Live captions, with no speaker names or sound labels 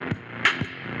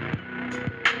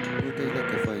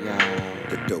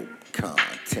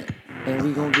And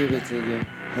we gon' give it to you.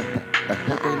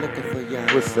 What they looking for,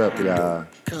 y'all? What's up, y'all?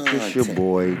 It's your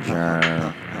boy, Germ.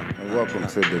 And welcome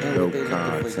to the Dope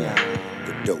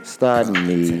Content. Starting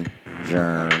me,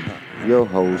 Germ, your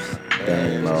host,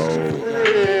 Damo.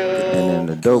 And in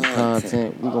the Dope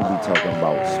Content, we're going to be talking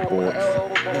about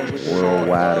sports,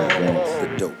 worldwide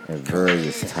events, and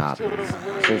various topics.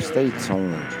 So stay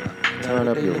tuned. Turn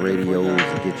up your radios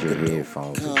and get your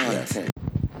headphones adjusted.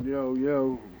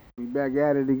 Yo, we back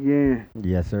at it again.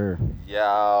 Yes, sir.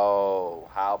 Yo,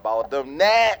 how about them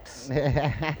Nats?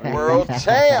 World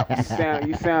champs.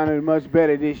 You sounded much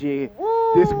better this year,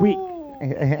 this week.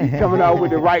 You coming out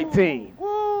with the right team.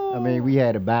 I mean, we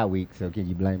had a bye week, so can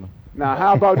you blame them? Now,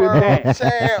 how about the Nats?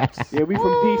 Champs. Yeah, we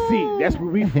from D.C. That's where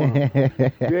we from.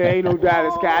 Yeah, ain't no doubt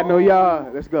in the sky. I know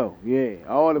y'all. Let's go. Yeah,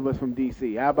 all of us from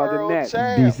D.C. How about World the Nats?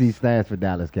 champs. DC stands for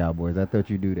Dallas Cowboys. I thought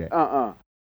you do that.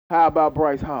 How about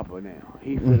Bryce Harper now?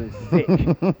 He feeling sick.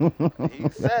 He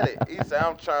said it. He said,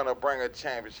 I'm trying to bring a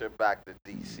championship back to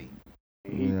D.C.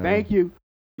 Thank you.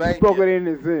 Thank He spoke you. it in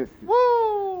existence.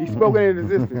 Woo! He spoke it in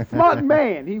existence. Smart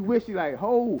man. He wish he like,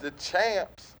 hold. The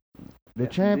champs. The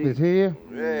champ is here.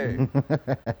 Yeah.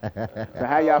 So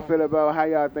how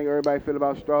y'all think everybody feel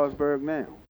about Strasburg now?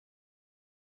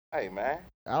 Hey, man.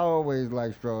 I always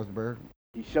like Strasburg.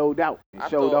 He showed out. He I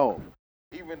showed thought- off.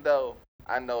 Even though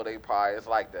I know they probably, it's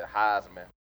like the Heisman,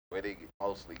 where they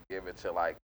mostly give it to,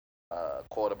 like,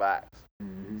 quarterbacks.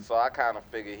 Mm-hmm. So I kind of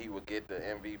figured he would get the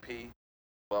MVP.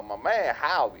 But my man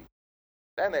Howie,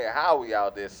 that nigga Howie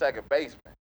out there, second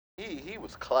baseman, he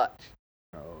was clutch.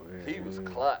 Oh, yeah. He was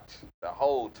clutch the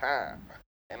whole time.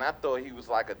 And I thought he was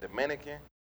like a Dominican.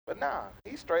 But nah,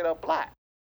 he's straight up black.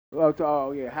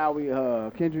 Oh, yeah, Howie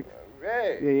Kendrick. Yeah.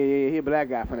 Yeah. He a black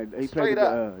guy from he Straight played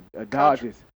with the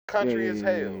Dodgers. Country Yeah, as yeah,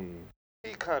 hell. yeah.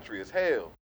 He country as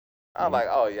hell. I'm like,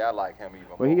 oh yeah, I like him even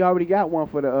Well, more. he already got one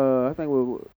for the I think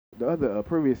with the other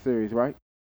previous series, right?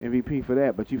 MVP for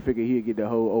that, but you figured he'd get the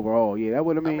whole overall. Yeah, that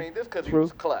would have I mean. mean, this because he true.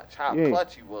 was clutch. How Yeah.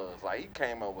 clutch he was. Like, he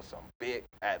came up with some big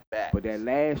at-bats. But that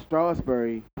last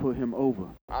Strasburg put him over.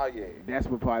 Oh, yeah. That's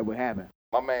what probably would happen.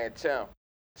 My man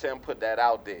Tim put that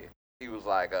out there. He was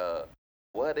like,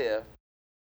 what if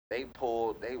they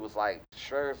was like,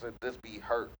 Scherzer just be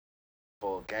hurt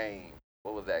for a game.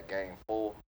 What was that, game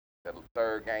 4? The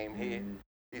third game here? Mhm.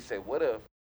 He said, what if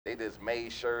they just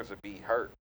made Scherzer be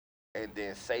hurt and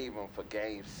then save him for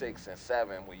game 6 and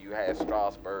 7 when you had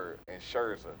Strasburg and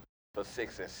Scherzer for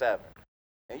 6 and 7?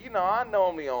 And, I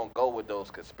normally don't go with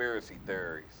those conspiracy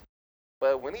theories.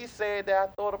 But when he said that, I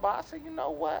thought about it. I said, you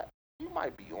know what? You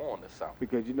might be on to something.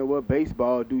 Because you know what,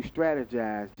 baseball do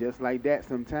strategize just like that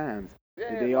sometimes.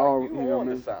 Yeah, they like all, you you know on what I to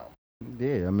mean? something.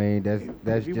 Yeah, I mean that's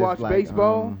If you just watch like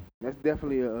baseball, that's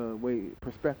definitely a way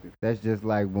perspective. that's just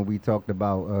like when we talked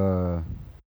about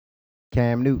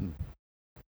Cam Newton.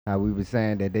 How we were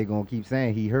saying that they gonna keep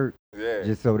saying he hurt Yeah.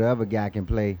 just so the other guy can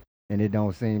play, and it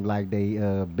don't seem like they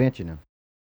benching him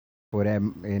for that,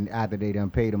 and after they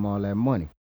done paid him all that money.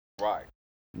 Right.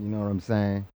 You know what I'm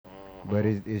saying? Mhm. But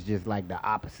it's just like the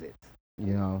opposites.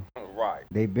 Right.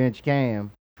 They bench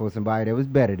Cam for somebody that was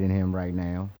better than him right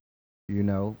now,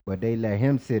 but they let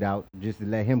him sit out just to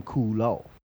let him cool off.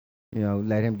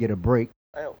 Let him get a break.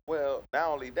 Well, not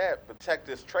only that, protect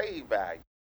his trade value.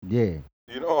 Yeah.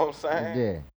 You know what I'm saying?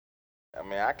 Yeah. I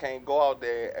mean, I can't go out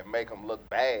there and make him look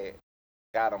bad.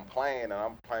 Got him playing, and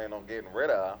I'm planning on getting rid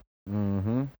of him.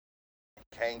 Mm-hmm.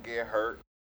 Can't get hurt.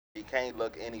 He can't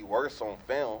look any worse on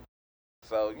film.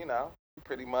 So,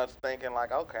 pretty much thinking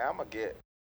like, okay, I'm going to get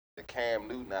the Cam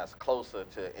Newton that's closer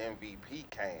to MVP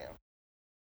Cam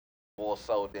more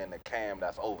so than the Cam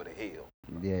that's over the hill.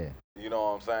 Yeah. You know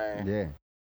what I'm saying? Yeah.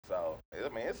 So, I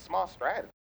mean, it's a smart strategy.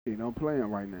 You don't play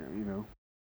them right now,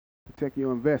 Protect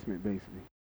your investment, basically.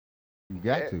 You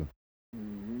got Yeah. to.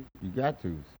 Mm-hmm. You got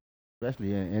to.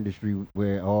 Especially in an industry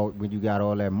where when you got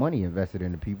all that money invested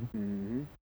in the people. Mm-hmm.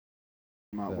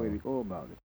 Smart way to go about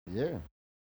it. Yeah.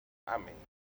 I mean,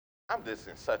 I'm just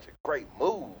in such a great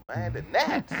mood, man. The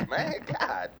Nats, man.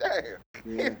 God damn.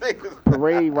 Yeah. These niggas-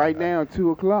 Parade right now,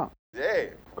 2:00. Yeah.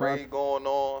 Parade going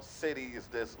on. City is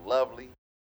just lovely.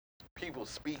 People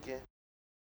speaking.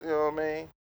 You know what I mean?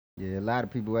 Yeah, a lot of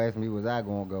people ask me, was I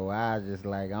going to go? I was just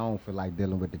like, I don't feel like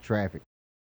dealing with the traffic.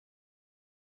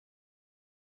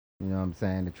 You know what I'm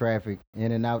saying? The traffic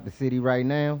in and out the city right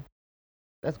now,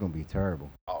 that's going to be terrible.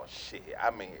 Oh, shit.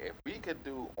 I mean, if we could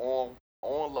do on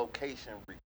location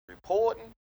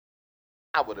reporting,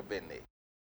 I would have been there.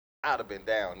 I'd have been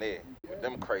down there with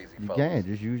them crazy You folks. can,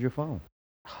 just use your phone.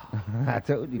 I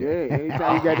told you that. Yeah,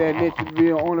 anytime you got that niche to be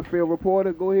an on-the-field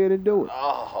reporter, go ahead and do it.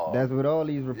 Oh. That's what all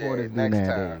these reporters do next nowadays.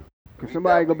 time. Cause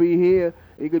somebody gonna be here.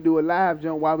 He could do a live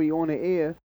jump while we on the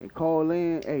air and call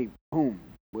in. Hey, boom,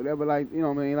 whatever. Like you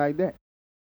know what I mean, like that.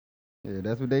 Yeah,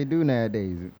 that's what they do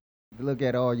nowadays. Look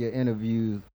at all your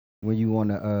interviews when you on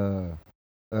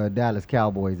the Dallas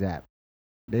Cowboys app.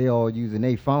 They all using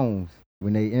their phones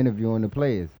when they interviewing the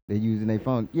players. They using their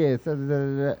phone. Yeah,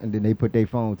 and then they put their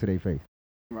phone to their face.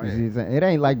 Right. You see what I'm saying? It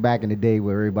ain't like back in the day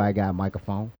where everybody got a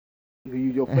microphone. You can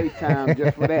use your FaceTime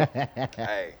just for that.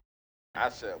 Hey,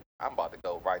 I'm about to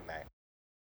go right now.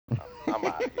 I'm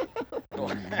out of here.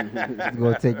 It's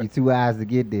gonna take you 2 hours to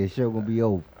get there. Show gonna be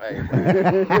over. Hey,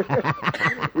 man.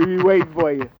 We be waiting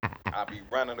for you. I'll be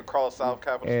running across South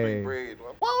Capitol Street Bridge.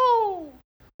 Whoa!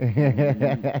 I'm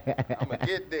gonna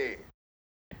get there.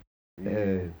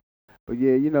 Yeah. But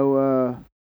yeah, you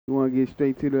want to get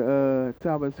straight to the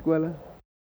top of the squella?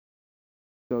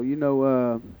 So, you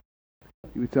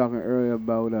were talking earlier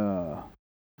about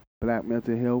black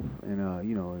mental health and,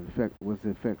 what's the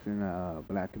effects in the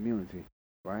black community,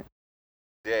 right?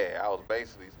 Yeah, I was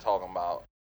basically talking about,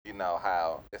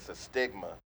 how it's a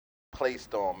stigma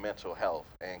placed on mental health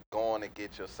and going to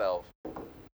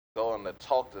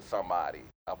talk to somebody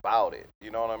about it.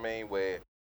 You know what I mean? Where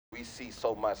we see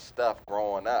so much stuff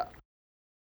growing up.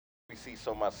 We see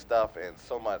so much stuff and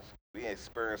we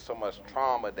experience so much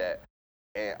trauma that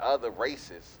in other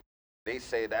races, they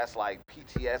say that's like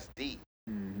PTSD.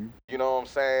 Mm-hmm. You know what I'm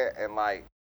saying? And like,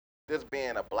 this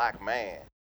being a black man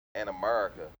in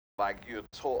America, like you're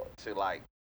taught to like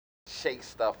shake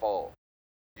stuff off.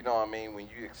 You know what I mean? When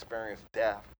you experience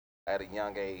death at a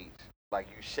young age, like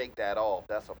you shake that off.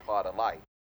 That's a part of life.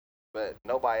 But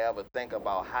nobody ever think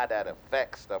about how that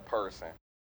affects the person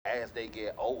as they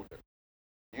get older.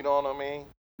 You know what I mean?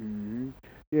 Mm-hmm.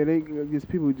 Yeah,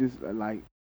 people just like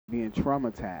being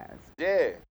traumatized.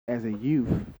 Yeah. As a youth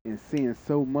and seeing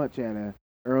so much at an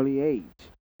early age.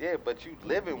 Yeah, but you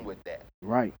living with that.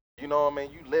 Right. You know what I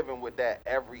mean? You living with that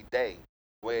every day.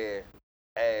 Where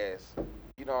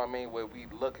we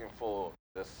looking for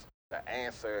the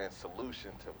answer and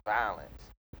solution to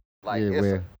violence. Like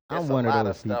it's a lot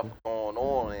of stuff going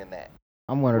on in that.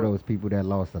 I'm one of those people that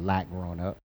lost a lot growing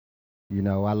up.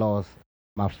 I lost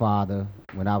my father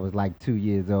when I was like 2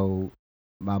 years old,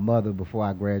 my mother before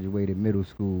I graduated middle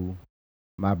school,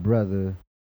 my brother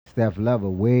Steph Lover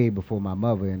way before my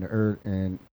mother in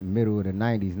the middle of the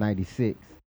 90s, 96,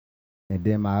 and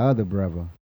then my other brother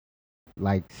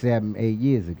like 7, 8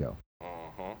 years ago.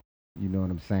 Mm-hmm. You know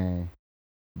what I'm saying?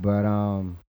 But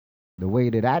the way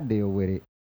that I deal with it,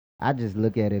 I just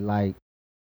look at it like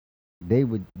they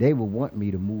would want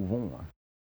me to move on.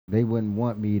 They wouldn't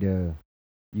want me to,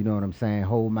 you know what I'm saying,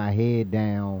 hold my head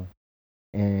down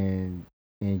and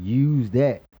use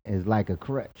that as like a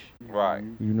crutch. Right.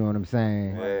 You know what I'm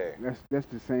saying? Yeah. That's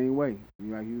the same way.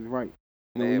 Like he was right.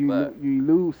 Yeah, when you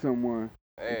lose someone,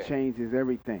 it yeah. changes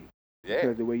everything. Yeah.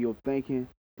 Because the way you're thinking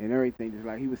and everything, just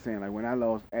like he was saying, like when I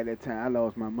lost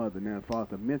my mother. Now, as far as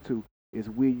the mental is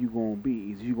where you gonna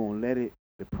be. Is you gonna let it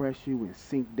depress you and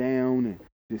sink down and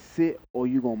just sit, or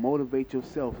you gonna motivate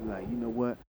yourself? Like, you know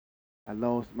what? I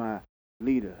lost my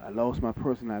leader. I lost my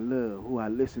person I love, who I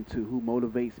listen to, who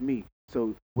motivates me.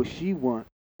 So what she want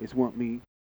me.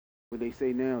 What they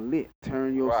say now, lit.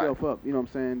 Turn yourself up. You know what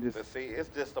I'm saying? But see, it's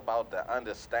just about the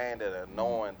understanding and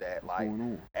knowing that, like,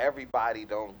 everybody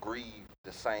don't grieve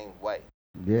the same way.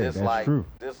 Yeah, that's true.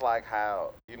 Just like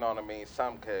how, you know what I mean,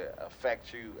 some could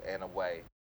affect you in a way.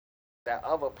 That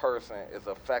other person is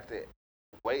affected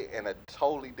in a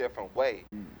totally different way.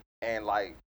 And,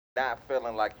 like, not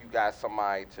feeling like you got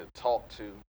somebody to talk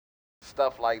to.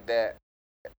 Stuff like that,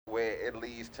 where it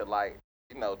leads to, like,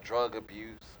 drug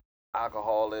abuse,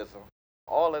 alcoholism,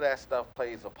 all of that stuff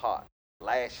plays a part.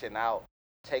 Lashing out,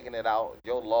 taking it out,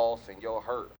 your loss and your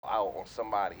hurt out on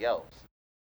somebody else.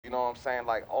 You know what I'm saying?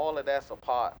 Like, all of that's a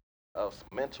part of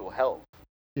mental health.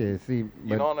 Yeah, see,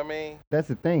 you know what I mean? That's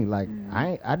the thing. Like,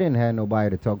 I didn't have nobody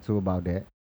to talk to about that.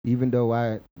 Even though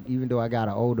I got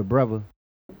an older brother,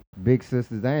 big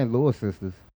sisters and little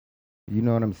sisters. You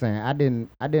know what I'm saying? I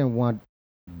didn't want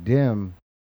them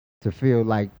to feel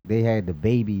like they had to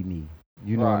baby me.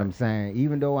 You know what I'm saying?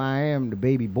 Even though I am the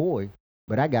baby boy,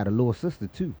 but I got a little sister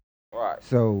too. Right.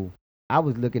 So I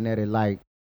was looking at it like,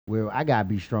 well, I gotta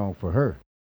be strong for her.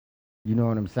 You know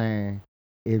what I'm saying?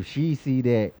 If she see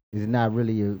that it's not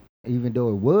really even though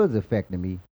it was affecting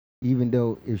me, even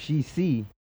though if she see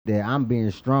that I'm being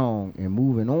strong and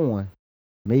moving on,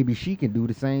 maybe she can do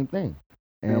the same thing.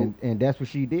 And that's what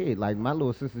she did. Like, my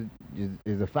little sister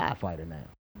is a firefighter now.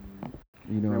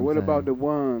 You know now, what I'm about saying? the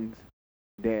ones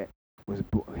that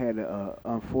had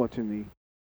unfortunately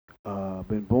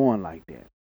been born like that,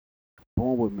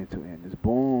 born with mental illness,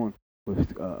 born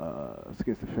with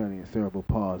schizophrenia and cerebral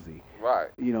palsy. Right.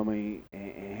 You know what I mean?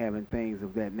 And having things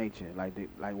of that nature. Like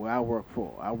where I work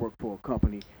for a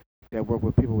company that work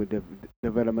with people with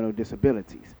developmental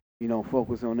disabilities. You know,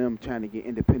 focus on them trying to get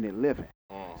independent living.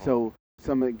 Mm-hmm. So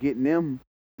some of getting them,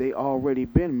 they already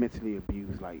been mentally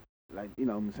abused. Like you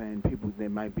know what I'm saying, people that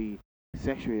might be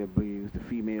sexually abused, the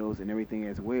females and everything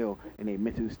as well, and their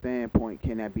mental standpoint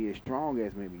cannot be as strong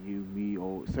as maybe you, me,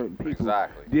 or certain people.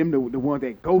 Exactly. Them the ones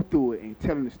that go through it and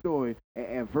telling the story and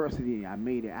adversity. I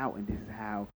made it out, and this is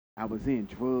how I was in.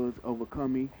 Drugs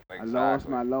overcome me. Exactly. I lost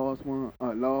my loved one.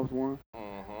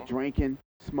 Mm-hmm. Drinking,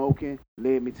 smoking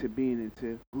led me to being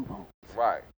into group homes.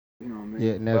 Right. You know what I mean?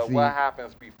 Yeah, now But see, what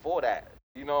happens before that?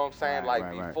 You know what I'm saying? Right,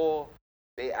 like right. before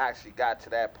they actually got to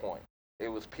that point, it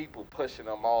was people pushing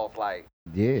them off like,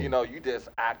 yeah, you know, you just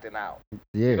acting out.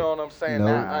 yeah. You know what I'm saying? No.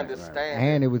 Not Right, understanding.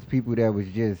 And it was people that was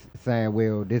just saying,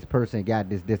 well, this person got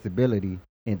this disability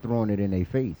and throwing it in their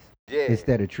face Yeah.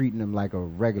 instead of treating them like a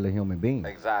regular human being.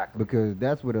 Exactly. Because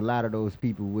that's what a lot of those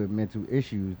people with mental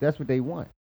issues, that's what they want.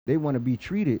 They want to be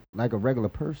treated like a regular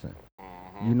person.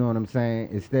 Mm-hmm. You know what I'm saying?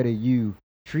 Instead of you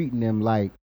treating them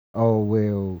like, oh,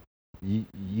 well,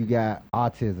 you got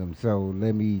autism, so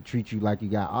let me treat you like you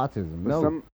got autism.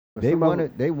 No, they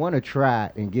want to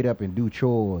try and get up and do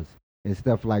chores and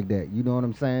stuff like that. You know what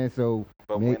I'm saying? So,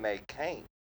 but when they can't,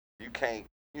 you can't.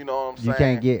 You know what I'm saying? You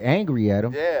can't get angry at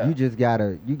them. Yeah. You just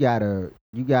gotta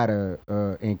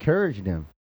encourage them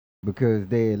because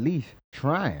they at least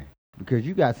trying. Because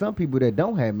you got some people that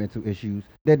don't have mental issues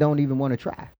that don't even want to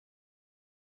try.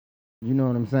 You know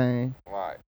what I'm saying?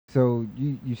 Right. So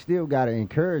you still gotta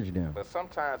encourage them. But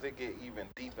sometimes it get even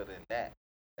deeper than that.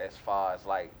 As far as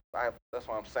like, that's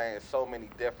what I'm saying. So many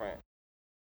different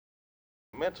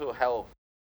mental health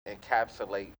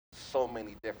encapsulate so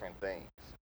many different things.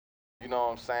 You know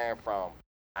what I'm saying? From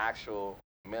actual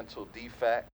mental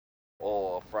defect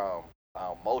or from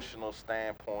an emotional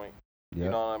standpoint. Yep.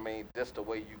 You know what I mean? Just the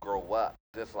way you grow up.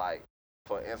 Just like,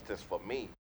 for instance, for me,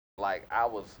 like I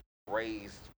was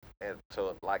raised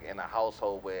in a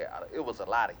household where it was a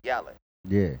lot of yelling.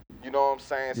 Yeah. You know what I'm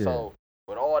saying? Yeah. So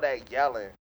with all that yelling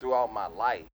throughout my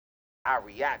life, I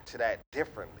react to that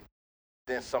differently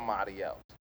than somebody else.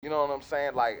 You know what I'm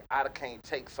saying? Like I can't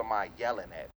take somebody yelling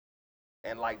at me.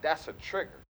 And like that's a trigger.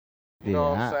 You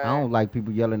know what I'm saying? I don't like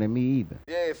people yelling at me either.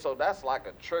 Yeah, so that's like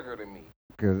a trigger to me.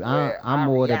 Cause I'm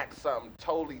more react something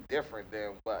totally different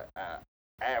than what an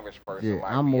average person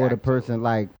might I'm more the react to. person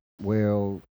like,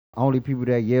 well, only people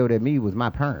that yelled at me was my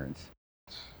parents.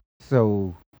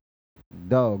 So,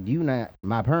 dog, you not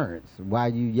my parents. Why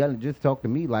you yelling? Just talk to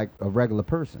me like a regular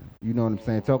person. You know what I'm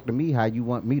saying? Talk to me how you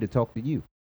want me to talk to you.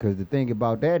 Because the thing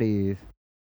about that is,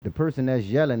 the person that's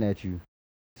yelling at you,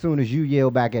 as soon as you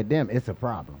yell back at them, it's a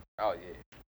problem. Oh,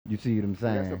 yeah. You see what I'm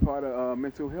saying? That's a part of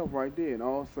mental health right there. And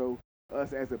also,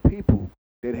 us as a people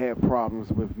that have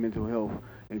problems with mental health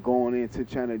and going into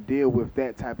trying to deal with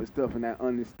that type of stuff and not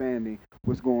understanding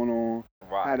what's going on,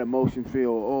 Right. how the emotion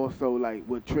feel, also like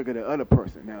what trigger the other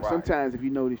person. Now, Right. sometimes if you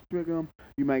know this trigger them,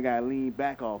 you might gotta lean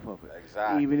back off of it.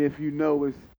 Exactly. Even if you know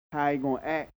it's how you gonna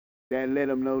act, that let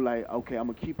them know like, okay, I'm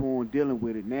gonna keep on dealing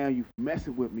with it. Now you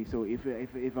messing with me, so if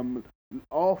I'm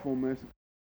off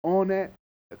on that,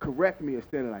 correct me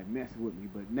instead of like messing with me.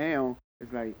 But now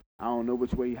it's like I don't know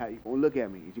which way how you gonna look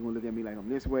at me. Is you gonna look at me like I'm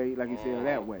this way, like you said, or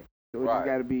that way? So it just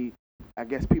gotta be, I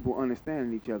guess, people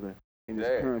understanding each other in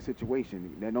this current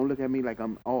situation. They don't look at me like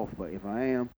I'm off, but if I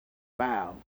am,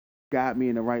 bow, guide me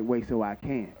in the right way so I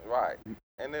can. Right.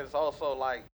 And it's also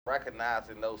like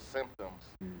recognizing those symptoms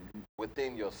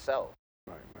within yourself.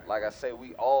 Right. Like I say,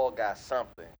 we all got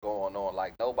something going on.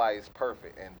 Like nobody's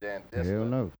perfect, and then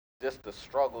just the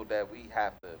struggle that we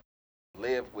have to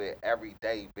live with every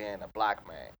day being a black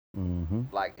man. Mm-hmm.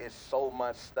 Like it's so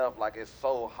much stuff. Like it's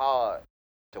so hard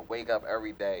to wake up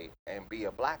every day and be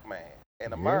a black man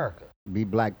in America. Be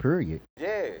black, period.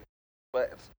 Yeah,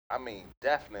 but I mean,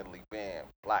 definitely being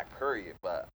black, period.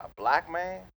 But a black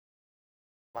man,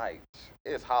 like,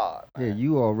 it's hard, man. Yeah,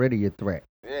 you already a threat.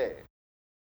 Yeah.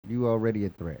 You already a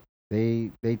threat.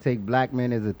 They take black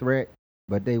men as a threat,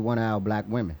 but they want our black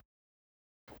women.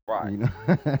 Right. You know?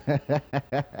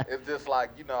 It's just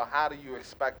like, you know, how do you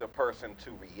expect a person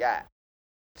to react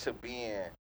to being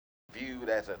viewed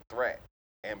as a threat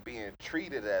and being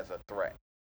treated as a threat?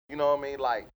 You know what I mean?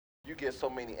 Like, you get so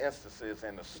many instances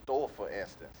in the store, for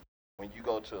instance, when you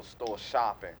go to a store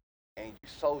shopping and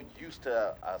you're so used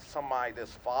to somebody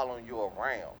that's following you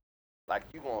around. Like,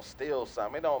 you going to steal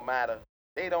something. It don't matter.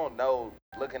 They don't know,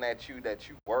 looking at you, that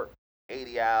you work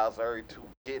 80 hours every 2,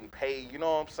 getting paid. You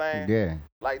know what I'm saying? Yeah.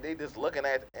 Like, they just looking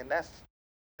at, and that's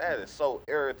That is so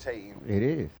irritating. It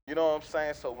is. You know what I'm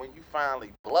saying? So when you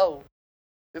finally blow,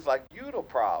 it's like you the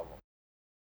problem.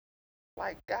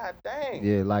 Like, god dang.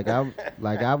 Yeah, like I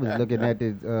was looking at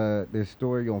this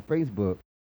story on Facebook.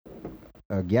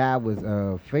 A guy was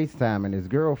FaceTiming his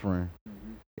girlfriend,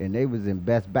 and they was in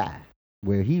Best Buy,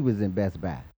 where he was in Best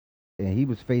Buy, and he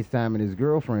was FaceTiming his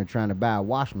girlfriend trying to buy a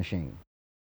wash machine,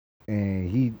 and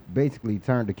he basically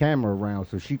turned the camera around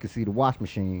so she could see the wash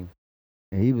machine,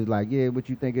 and he was like, "Yeah, what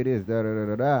you think it is?" Da da da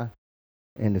da da,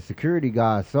 and the security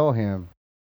guard saw him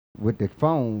with the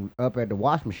phone up at the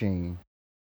wash machine,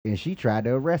 and she tried to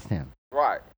arrest him.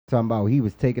 Right. Talking about he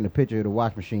was taking a picture of the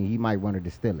wash machine. He might want to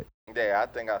distill it. Yeah, I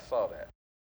think I saw that.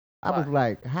 I was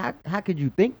like, how could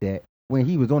you think that when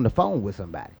he was on the phone with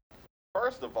somebody?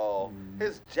 First of all,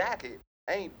 his jacket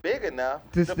ain't big enough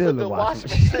to put steal the the washing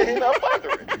washing machine up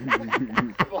under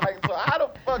it. Like, so how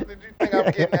the fuck did you think I'm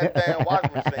getting that damn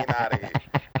washing machine out of here?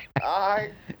 All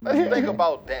right, let's think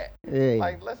about that. Yeah.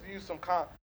 Like, let's use some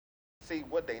see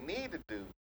what they need to do.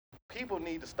 People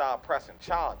need to start pressing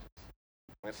charges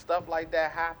when stuff like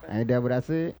that happens. Ain't that what I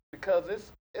said? Because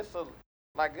it's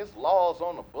laws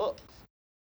on the books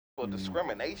for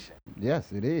discrimination.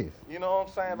 Yes, it is. You know what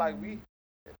I'm saying? Like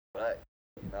but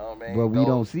you know what I mean? But we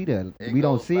don't see that. We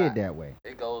don't see it that way.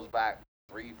 It goes back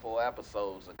 3-4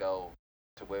 episodes ago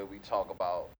to where we talk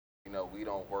about, we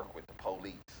don't work with the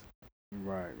police.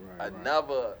 Right.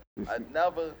 Another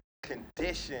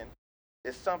condition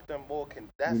is something more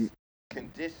that's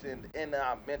conditioned in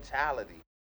our mentality,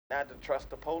 not to trust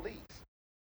the police.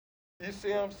 You see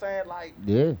what I'm saying? Like,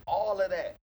 yeah, all of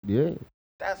that. Yeah.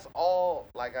 That's all,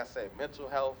 like I said, mental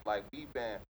health. Like, we've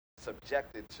been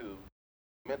subjected to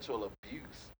mental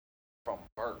abuse from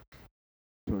birth.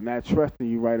 So not trusting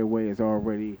you right away is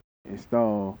already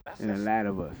installed in a lot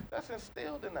of us. That's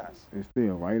instilled in us.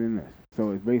 Instilled right in us.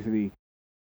 So it's basically,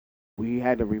 we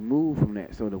had to remove from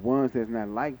that. So the ones that's not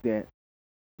like that,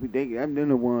 them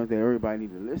the ones that everybody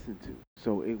need to listen to.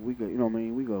 So we could,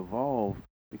 we could evolve,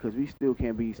 because we still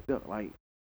can't be stuck. Like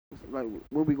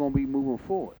when we gonna be moving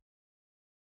forward?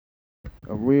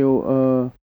 A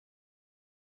real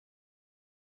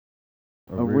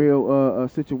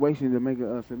situation to make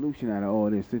a solution out of all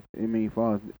this.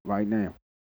 Far as right now.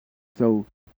 So,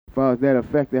 far as that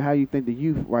affected, how you think the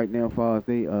youth right now, far as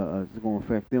they is going to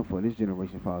affect them for this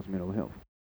generation, far as mental health?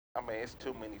 I mean, it's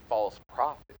too many false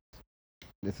prophets.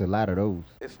 It's a lot of those.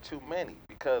 It's too many,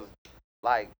 because,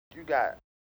 like, you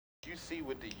see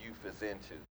what the youth is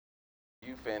into.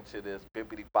 Youth into this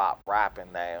bippity bop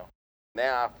rapping now.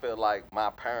 Now I feel like my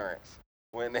parents,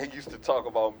 when they used to talk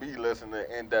about me listening to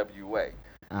NWA.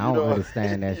 I don't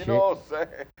understand that shit. You know what I'm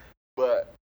saying?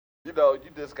 But, you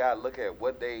just got to look at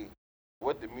what the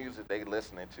music they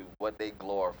listening to, what they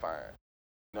glorifying.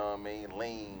 You know what I mean?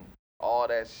 Lean, all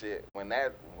that shit. When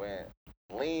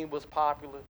lean was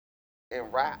popular in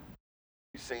rap,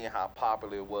 you seen how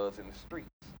popular it was in the streets.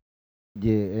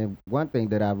 Yeah, and one thing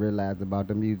that I realized about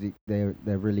the music that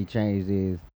really changed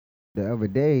is the other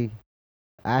day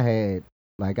I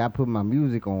put my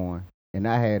music on and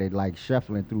I had it like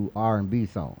shuffling through R&B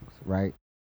songs, right?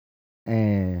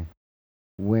 And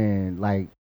when like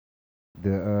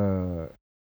the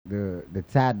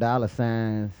Ty Dolla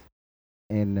Signs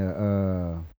and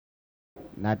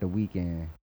not the Weeknd,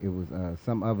 it was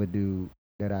some other dude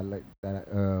that I like,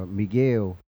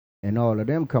 Miguel, and all of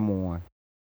them come on.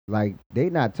 Like, they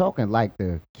not talking like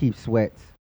the Keith Sweats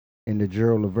and the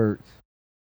Gerald Leverts.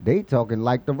 They talking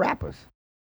like the rappers.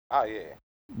 Oh, yeah.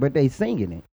 But they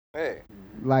singing it. Hey.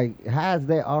 Like, how's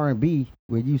that R&B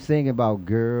when you sing about,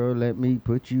 girl, let me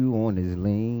put you on his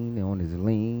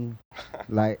lean.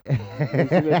 Like, you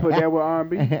see they put that with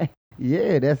R&B?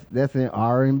 Yeah, that's in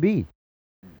R&B.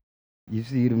 You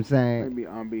see what I'm saying? Maybe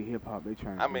R&B, hip hop, they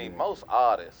trying to. I mean, most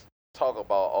artists talk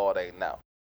about all they know.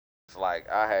 It's like,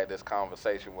 I had this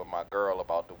conversation with my girl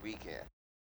about The Weeknd.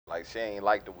 Like, she ain't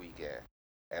like The Weeknd.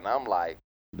 And I'm like,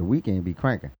 The Weeknd be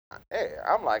cranking. Yeah,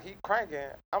 I'm like, he cranking.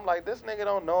 I'm like, this nigga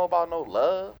don't know about no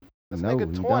love. This No,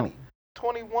 nigga he 20, don't.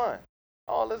 21.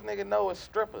 All this nigga know is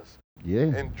strippers. Yeah.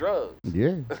 And drugs.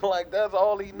 Yeah. Like, that's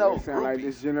all he knows. It sound like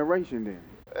this generation then.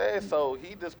 Yeah, so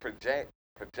he just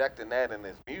projecting that in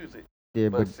his music. Yeah,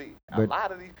 but see, a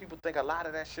lot of these people think a lot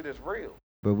of that shit is real.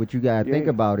 But what you gotta think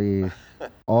about is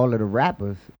all of the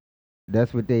rappers,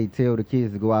 that's what they tell the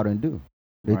kids to go out and do.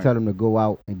 They tell them to go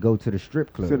out and go to the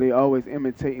strip club. So they always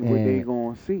imitating what they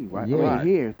gonna see, right? Yeah. Right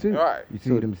here too. Right. You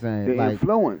see what I'm saying? The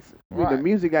influence. Right. The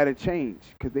music gotta change,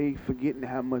 because they forgetting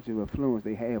how much of influence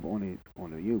they have on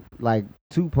the youth. Like,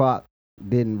 Tupac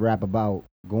didn't rap about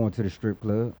going to the strip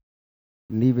club.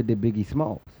 Neither did Biggie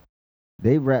Smalls.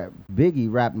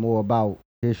 Biggie rapped more about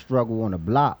his struggle on the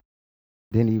block.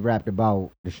 Then he rapped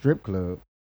about the strip club.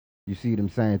 You see what I'm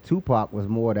saying? Tupac was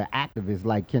more the activist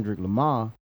like Kendrick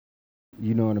Lamar,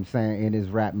 you know what I'm saying, in his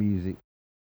rap music.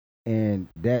 And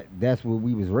that's what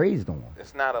we was raised on.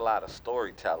 It's not a lot of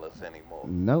storytellers anymore.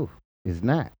 No, it's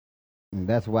not. And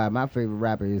that's why my favorite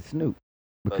rapper is Snoop.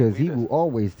 Because he will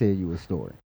always tell you a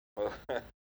story.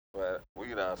 But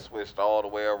we done switched all the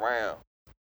way around.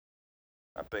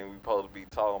 I think we supposed to be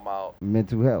talking about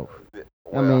mental health.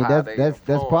 Well, I mean,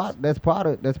 that's part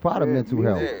of mental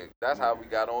health. Yeah, that's how we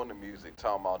got on the music,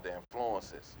 talking about the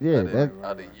influences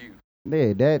of the youth.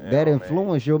 Yeah, that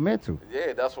influence your mental.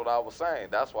 Yeah, that's what I was saying.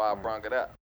 That's why I brought it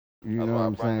up. You know what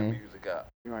I'm saying? The music up.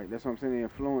 Right, that's what I'm saying. They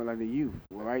influence like the youth.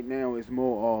 Well, right now, it's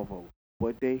more of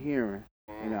what they hearing,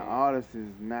 and the artist is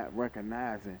not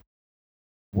recognizing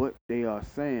what they are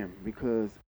saying,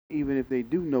 because even if they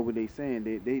do know what they're saying,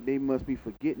 they must be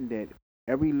forgetting that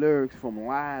every lyrics from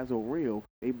lies or real,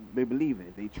 they believe in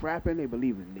it. They trapping, they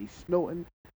believe in it. They snorting,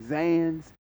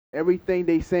 Zans, everything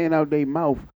they saying out their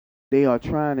mouth, they are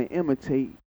trying to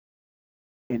imitate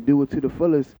and do it to the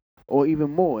fullest or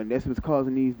even more. And that's what's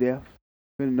causing these deaths,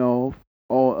 fentanyl,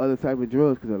 all other type of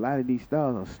drugs, because a lot of these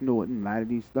stars are snorting, a lot of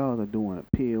these stars are doing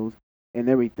pills and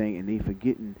everything, and they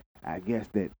forgetting, I guess,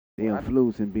 that they're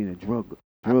influencing being a drug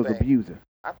abuser.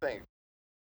 I think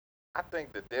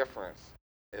the difference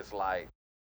is like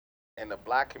in the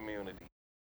black community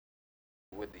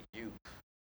with the youth.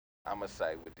 I'ma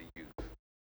say with the youth.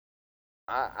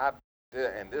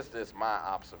 And this is my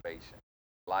observation.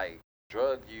 Like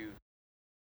drug use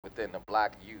within the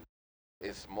black youth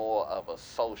is more of a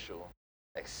social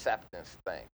acceptance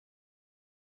thing.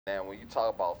 Now when you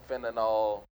talk about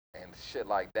fentanyl and shit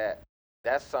like that,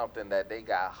 that's something that they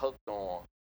got hooked on.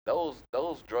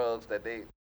 Those drugs that they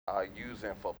are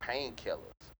using for painkillers.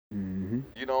 Mm-hmm.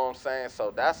 You know what I'm saying?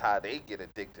 So that's how they get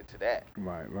addicted to that.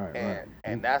 Right.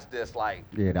 And that's just like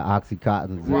the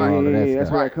Oxycontin. Right. All of that that's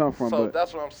stuff. where I come from. So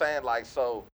that's what I'm saying. Like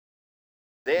so,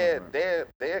 their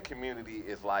community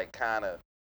is like kind of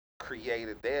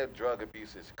created. Their drug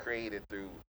abuse is created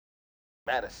through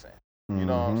medicine. You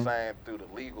know what I'm saying? Through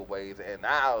the legal ways, and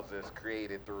ours is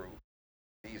created through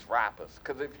these rappers.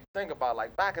 Because if you think about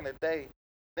like back in the day,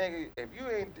 nigga, if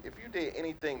you did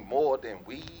anything more than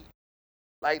weed,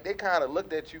 like they kind of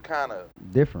looked at you kind of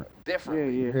different. Yeah.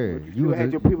 You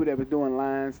had your people that was doing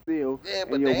lines still. Yeah,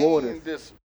 but your they waters. ain't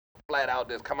just flat out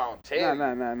just come out and tell you.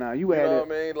 Nah. You know what I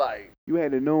mean? Like you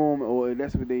had to know them, or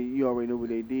that's what you already know what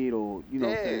they did, or you know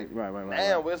what I'm saying? Right.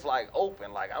 Now it's like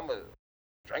open. Like I'm gonna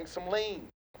drink some lean.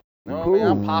 You know what I mean?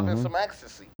 I'm popping some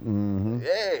ecstasy.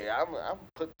 Yeah, I'm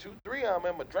put 2-3 of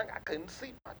them in my drink. I couldn't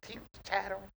sleep. My teeth was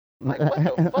chattering. Like, what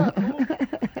the fuck, dude?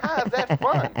 How is that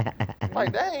fun?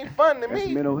 Like, that ain't fun to me.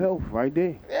 That's mental health right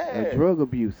there. Yeah. And drug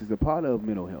abuse is a part of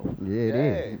mental health. Yeah, it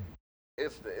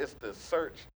is. It's the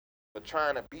search for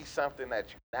trying to be something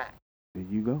that you're not. There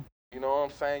you go. You know what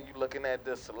I'm saying? You looking at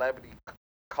this celebrity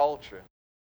culture,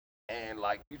 and,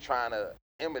 like, you trying to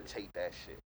imitate that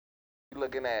shit. You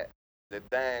looking at the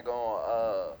dang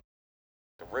on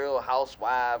the Real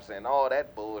Housewives and all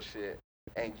that bullshit,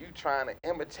 and you trying to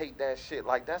imitate that shit.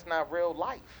 Like, that's not real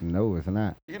life. No, it's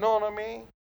not. You know what I mean?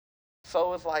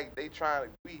 So it's like they trying to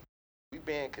we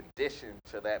being conditioned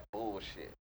to that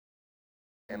bullshit,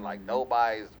 and like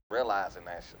nobody's realizing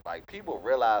that shit. Like people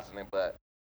realizing it, but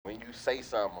when you say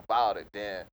something about it,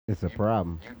 then it's a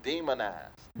problem. You demonize.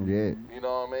 Yeah. You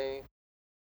know what I mean?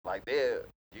 Like they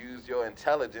use your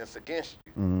intelligence against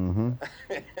you.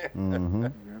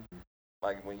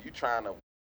 Like when you trying to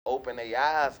open their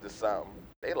eyes to something,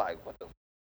 they like, what the?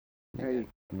 Hey,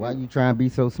 why you trying to be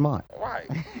so smart?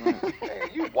 Right. Hey,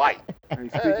 you white.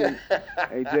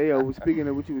 Hey, J.O., speaking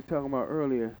of what you was talking about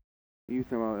earlier, you was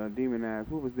talking about demonized.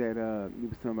 What was that? You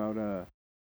was talking about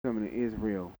something in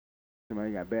Israel.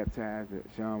 Somebody got baptized,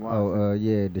 Deshaun Watson. Oh,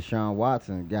 yeah, Deshaun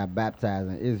Watson got baptized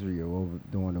in Israel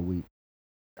during the week.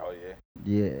 Oh, yeah?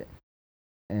 Yeah.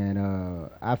 And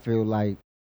I feel like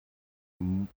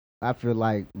when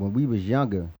we was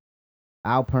younger,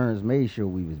 our parents made sure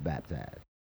we was baptized.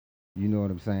 You know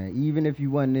what I'm saying? Even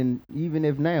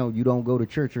if now you don't go to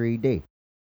church every day,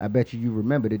 I bet you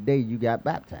remember the day you got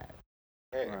baptized.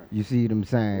 Hey. Right. You see what I'm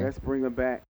saying? Let's bring them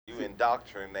back. You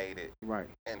indoctrinated right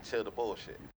into the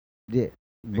bullshit. Yeah.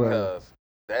 Because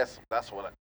that's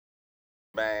what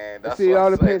man, that's see, what it all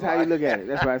I depends say, how like, you look at it.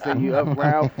 That's why I say you up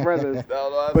Ralph Feathers. That's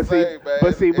what but I say, man.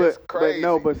 With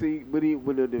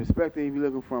the perspective you're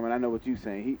looking from, and I know what you're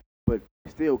saying, but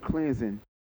still cleansing.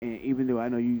 And even though I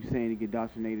know you saying to get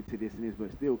indoctrinated to this and this,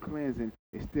 but still cleansing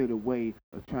is still the way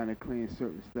of trying to cleanse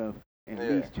certain stuff, and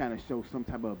at least trying to show some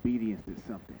type of obedience to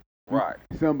something. Right.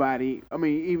 Somebody, I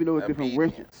mean, even though it's different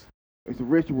rituals, Obedience. it's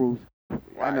rituals.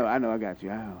 Right. I know, I got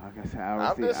you. I guess how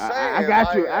I I'm see it. just saying. I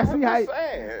got you. like, I see I'm how. just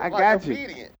saying, I like, got you.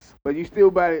 obedience. But you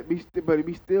still but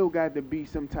we still got to be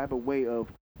some type of way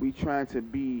of we trying to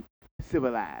be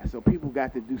civilized. So people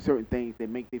got to do certain things that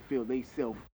make they feel they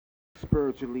self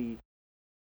spiritually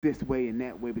this way and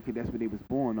that way because that's what they was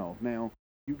born off. Now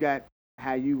you got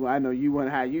how you I know you want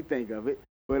how you think of it,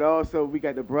 but also we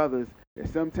got the brothers that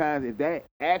sometimes if that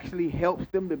actually helps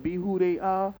them to be who they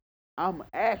are, I'm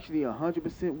actually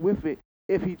 100% with it.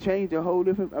 If he changed a whole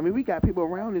different, I mean, we got people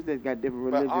around us that got different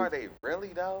religions. But are they really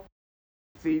though?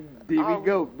 See, there we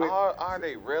go. But Are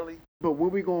they really? But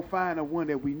when we gonna find the one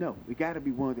that we know? We gotta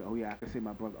be one that. Oh yeah, I can say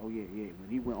my brother. Oh yeah, yeah. When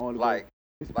he went all the way,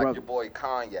 his like brother. your boy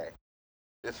Kanye.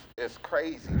 It's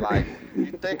crazy. Like you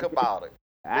think about it.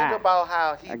 Think about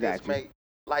how he just made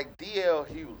like DL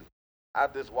Hewley. I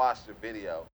just watched the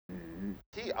video. Mm-hmm.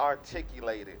 He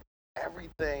articulated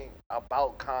everything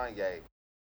about Kanye.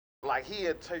 Like he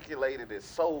articulated it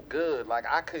so good. Like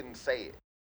I couldn't say it,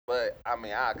 but I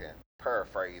mean I can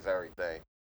paraphrase everything.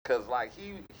 Cause like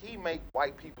he make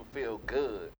white people feel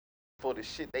good for the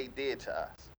shit they did to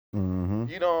us. Mm-hmm.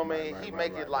 You know what I mean? He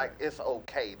make it like it's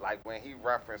okay. Like when he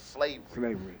referenced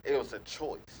slavery, it was a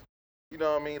choice. You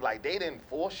know what I mean? Like they didn't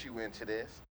force you into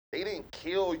this. They didn't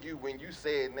kill you when you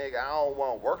said, "Nigga, I don't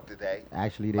want to work today."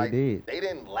 Actually, they like, did. They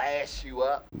didn't lash you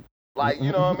up. Like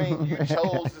you know what I mean? You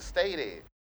chose to stay there.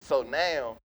 So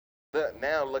now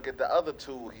look at the other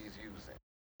tool he's using.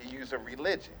 He's using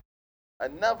religion.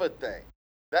 Another thing.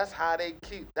 That's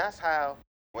how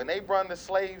when they run the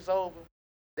slaves over,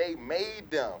 they made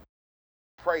them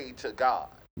pray to God.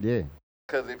 Yeah.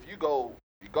 Because if you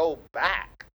go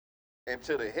back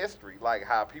into the history, like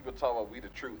how people talk about we the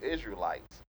true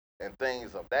Israelites and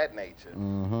things of that nature,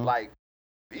 Mm-hmm. like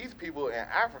these people in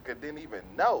Africa didn't even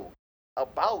know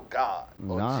about God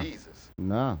or Jesus.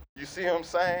 Nah. You see what I'm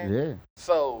saying? Yeah.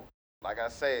 So, like I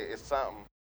said, it's something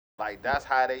like that's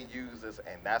how they use this,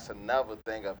 and that's another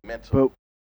thing of mental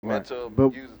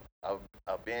abuse, of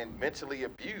being mentally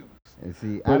abused. And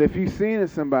see, but if you seeing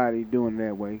somebody doing it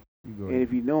that way, and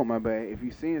if you know my bad, if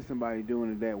you seeing somebody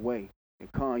doing it that way,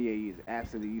 and Kanye is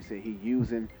absolutely, you said he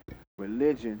using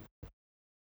religion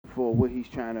for what he's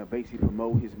trying to basically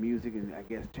promote his music and I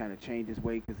guess trying to change his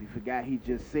way because he forgot he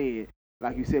just said,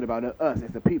 like you said about us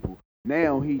as a people.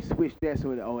 Now he switched that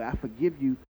so that, I forgive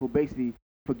you for basically,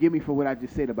 forgive me for what I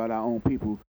just said about our own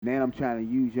people. Now I'm trying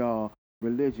to use y'all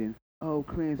religion. Oh,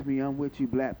 cleanse me, I'm with you,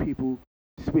 black people.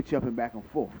 Switch up and back and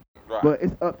forth. Right. But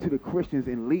it's up to the Christians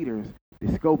and leaders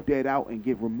to scope that out and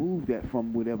remove that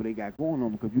from whatever they got going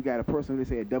on. Because you got a person that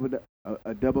say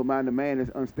a double-minded man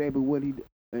that's unstable what he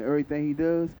and everything he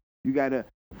does. You got to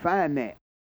find that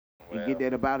and get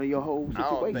that about your whole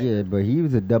situation. Yeah, but he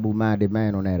was a double-minded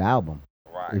man on that album.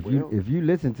 Right. If you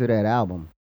listen to that album,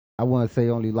 I want to say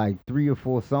only like 3 or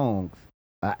 4 songs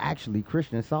are actually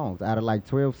Christian songs out of like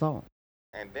 12 songs.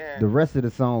 And then the rest of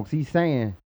the songs he's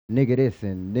saying nigga this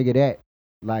and nigga that,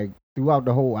 like throughout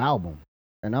the whole album.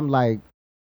 And I'm like,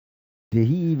 did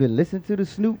he even listen to the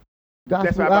Snoop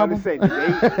gospel album? That's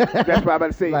what I'm about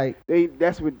to say. Like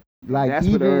that's what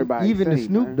everybody even say, the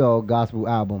Snoop Dogg gospel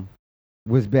album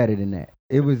was better than that.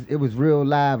 It was real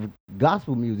live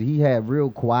gospel music. He had real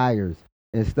choirs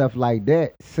and stuff like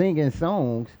that singing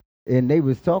songs, and they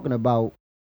was talking about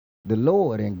the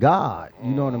Lord and God.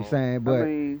 You know what I'm saying? But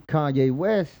Kanye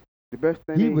West, the best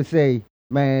thing he would say,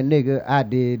 man, nigga, I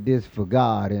did this for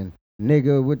God, and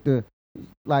nigga with the,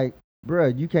 like,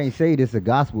 bruh, you can't say this a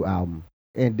gospel album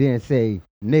and then say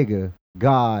nigga,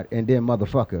 God, and then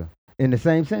motherfucker in the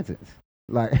same sentence.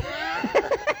 Like,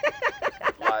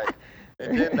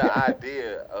 and then the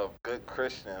idea of good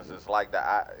Christians is like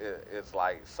it's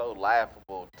like so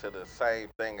laughable to the same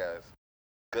thing as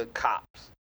good cops.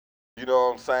 You know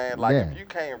what I'm saying? Like, if you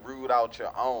can't root out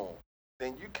your own,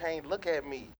 then you can't look at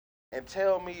me and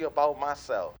tell me about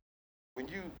myself. When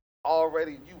you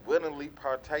willingly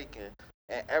partaking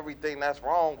in everything that's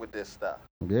wrong with this stuff.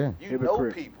 Yeah. You know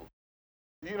people.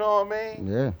 You know what I mean?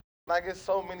 Yeah. Like, it's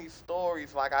so many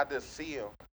stories, like I just see them,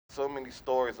 so many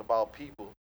stories about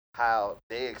people, how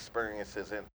their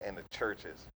experiences in the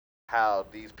churches, how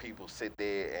these people sit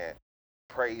there and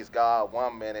praise God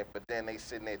one minute, but then they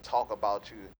sitting there talk about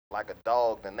you like a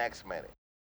dog the next minute.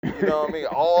 You know what I mean?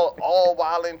 All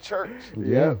while in church.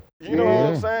 Yeah. You know what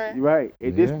I'm saying? You're right.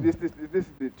 And this is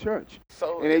the church.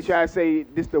 So and they try to say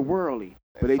this the worldly,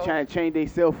 but they trying to change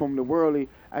themselves from the worldly.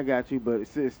 I got you, but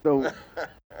it's so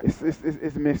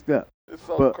it's messed up. It's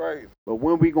so crazy. But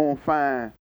when we gonna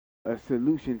find a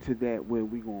solution to that? Where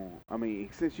we gonna? I mean,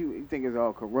 since you think it's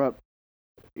all corrupt,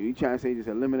 you trying to say just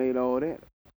eliminate all that?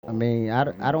 I mean,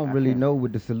 I don't really know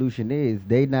what the solution is.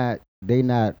 They not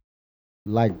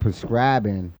like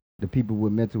prescribing the people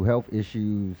with mental health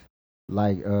issues,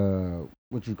 like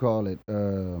what you call it,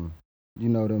 you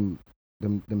know them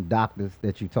doctors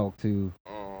that you talk to,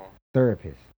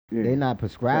 therapists. Yeah. They not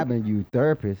prescribing you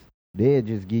therapists. They'll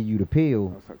just give you the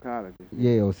pill. Or psychologist.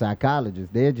 Yeah, or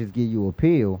psychologists. They'll just give you a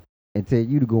pill and tell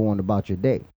you to go on about your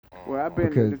day. Well, I've been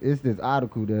because it's this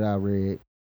article that I read,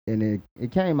 and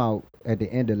it came out at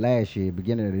the end of last year,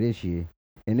 beginning of this year,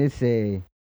 and it said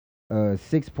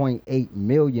 6.8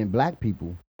 million black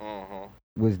people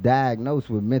was diagnosed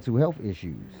with mental health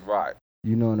issues. Right.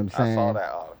 You know what I'm saying? I saw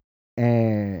that article.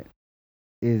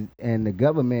 And the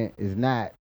government is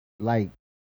not like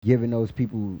giving those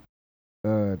people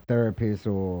therapists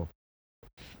or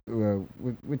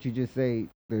what you just say,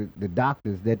 the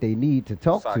doctors that they need to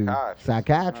talk to,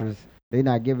 psychiatrists. They're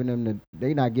not giving them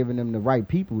the right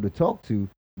people to talk to.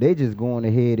 They just going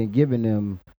ahead and giving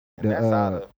them the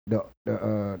Ritalin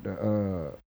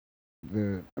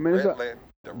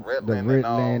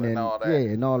and all that. Yeah,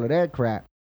 and all of that crap.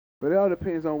 But it all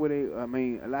depends on where they. I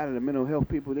mean, a lot of the mental health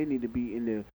people, they need to be in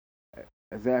the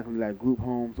exactly like group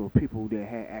homes or people that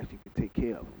actually can take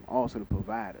care of them. Also the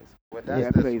providers. Well,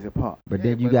 that plays a part. But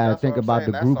then you got to think about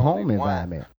the group home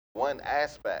environment. One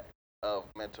aspect of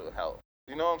mental health.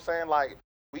 You know what I'm saying? Like,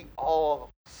 we all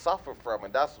suffer from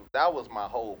it. That was my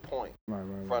whole point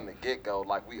from the get-go.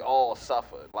 Like, we all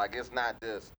suffer. Like, it's not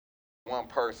just one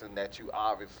person that you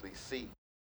obviously see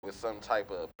with some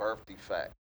type of birth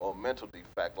defect or mental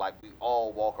defect. Like, we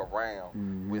all walk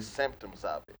around with symptoms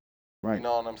of it. Right. You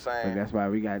know what I'm saying? But that's why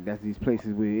that's these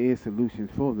places where there is solutions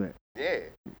for that. Yeah.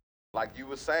 Like you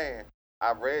were saying,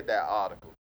 I read that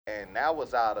article, and that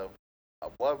was out of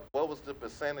what was the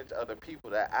percentage of the people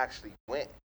that actually went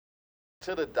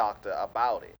to the doctor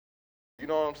about it? You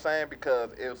know what I'm saying?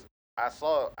 Because I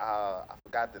saw, I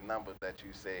forgot the number that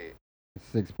you said.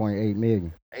 6.8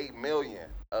 million. 8 million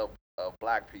of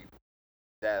black people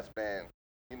that's been,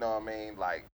 you know what I mean,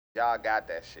 like, y'all got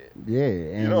that shit. Yeah.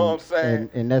 And, you know what I'm saying?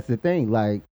 And that's the thing.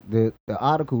 Like, the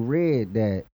article read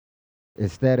that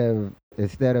instead of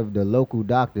the local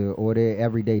doctor or their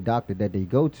everyday doctor that they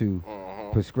go to,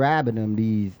 prescribing them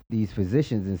these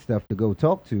physicians and stuff to go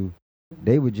talk to,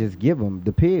 they would just give them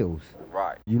the pills.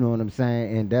 Right. You know what I'm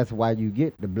saying? And that's why you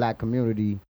get the black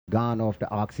community gone off the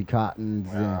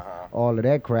Oxycontins and all of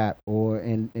that crap.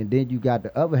 And then you got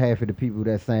the other half of the people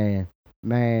that's saying,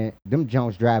 man, them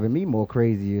junks driving me more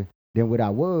crazier than what I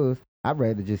was. I'd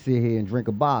rather just sit here and drink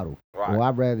a bottle. Right. Or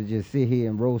I'd rather just sit here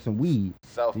and roll some weed.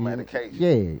 Self-medication.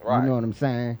 Yeah. Right. You know what I'm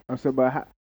saying? I'm saying, but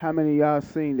how many of y'all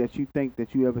seen that you think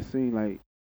that you ever seen, like,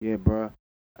 yeah, bruh,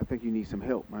 I think you need some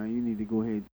help, man. You need to go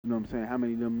ahead. You know what I'm saying? How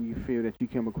many of them you feel that you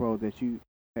came across that you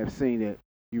have seen that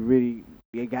you really,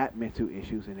 they got mental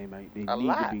issues and they need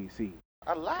to be seen?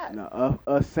 A lot. No,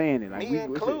 us saying it. Like, me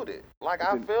included. Like,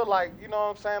 I feel like, you know what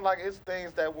I'm saying? Like, it's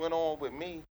things that went on with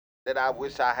me that I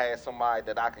wish I had somebody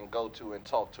that I can go to and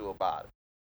talk to about it.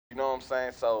 You know what I'm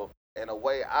saying? So, in a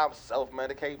way, I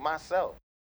self-medicate myself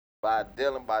by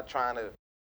trying to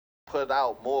put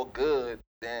out more good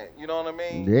than, you know what I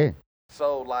mean? Yeah.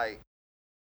 So, like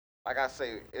I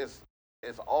say, it's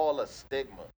all a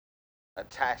stigma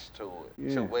attached to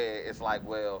it, to where it's like,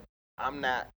 well, I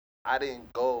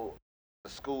didn't go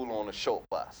to school on a short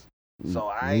bus, so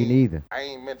I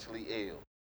ain't mentally ill.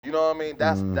 You know what I mean?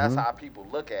 That's how people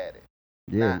look at it.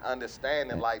 Yeah. Not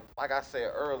understanding, like I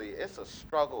said earlier, it's a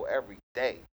struggle every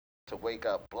day to wake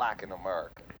up black in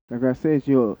America. Like I said,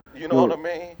 you know what I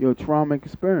mean? Your trauma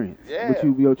experience. Yeah.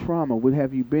 Your trauma, what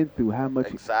have you been through? How much?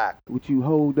 Exactly. What you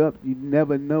hold up, you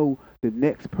never know the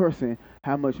next person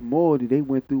how much more they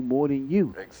went through more than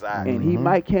you. Exactly. And he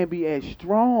can't be as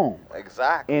strong.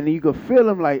 Exactly. And you can feel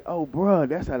him like, oh, bro,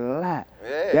 that's a lot.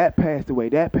 Yeah. That passed away.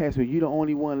 You the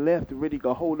only one left to really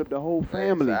go hold up the whole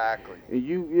family. Exactly.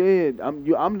 And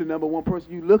I'm the number one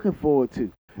person you looking forward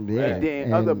to. Yeah. And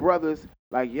then other brothers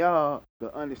like y'all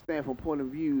to understand from point of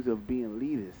views of being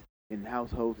leaders in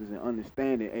households and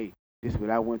understanding, hey, this is what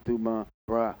I went through,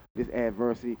 bruh, this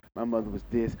adversity, my mother was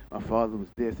this, my father was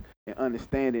this, and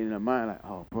understanding in the mind like,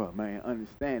 oh, bruh, man,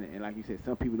 understanding. And like you said,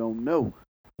 some people don't know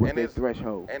what's their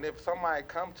threshold. And if somebody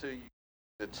come to you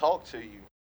to talk to you,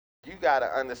 you got to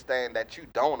understand that you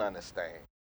don't understand.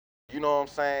 You know what I'm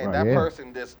saying? Right, that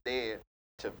person just there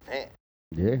to vent.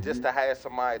 Yeah. Just to have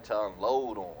somebody to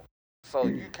unload on. So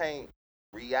you can't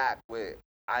react with,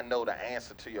 I know the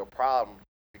answer to your problem,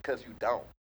 because you don't.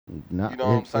 No, you know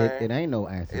what I'm saying? It ain't no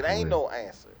answer. It ain't no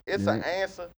answer. It's an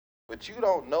answer, but you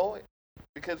don't know it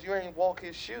because you ain't walk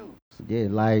his shoes. Yeah,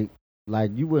 like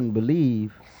you wouldn't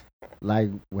believe, like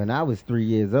when I was 3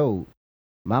 years old,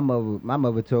 My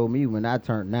mother told me when I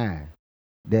turned 9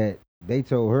 that they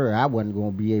told her I wasn't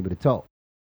gonna be able to talk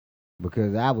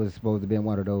because I was supposed to be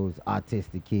one of those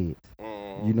autistic kids.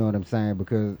 You know what I'm saying?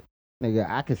 Because nigga,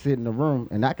 I could sit in the room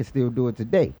and I could still do it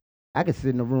today. I could sit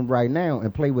in the room right now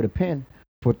and play with a pen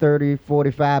for 30,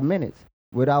 45 minutes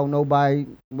without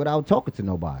talking to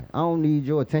nobody. I don't need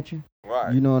your attention.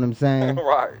 Right. You know what I'm saying?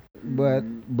 Right.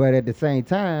 But at the same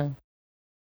time,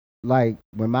 like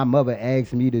when my mother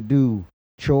asked me to do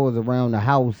chores around the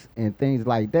house and things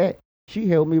like that, she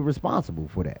held me responsible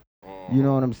for that. You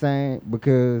know what I'm saying?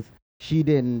 Because she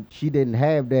didn't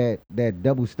have that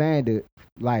double standard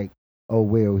like, oh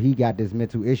well, he got this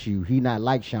mental issue. He not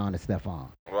like Sean and Stephon.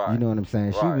 Right. You know what I'm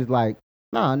saying? Right. She was like,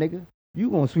 nah, nigga, you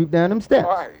gonna sweep down them steps.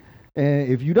 Right. And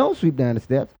if you don't sweep down the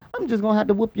steps, I'm just gonna have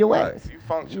to whoop your ass. You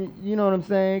function. You know what I'm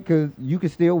saying? Because you can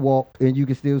still walk and you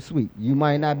can still sweep. You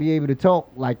might not be able to talk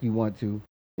like you want to.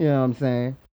 You know what I'm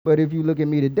saying? But if you look at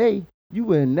me today, you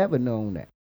would have never known that.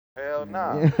 Hell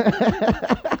nah.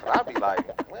 I'd be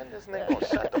like, when this nigga gonna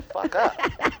shut the fuck up?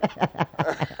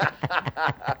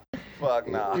 Fuck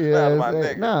nah. Yeah, That's my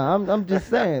nigga. Nah, I'm just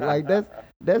saying, like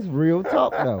that's real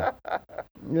talk though.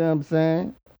 You know what I'm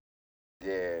saying?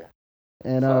 Yeah.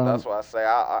 And so that's why I say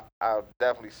I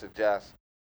definitely suggest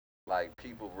like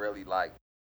people really like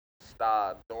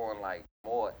start doing like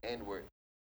more inward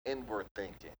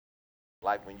thinking.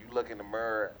 Like when you look in the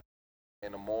mirror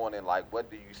in the morning, like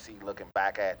what do you see looking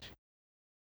back at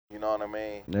you? You know what I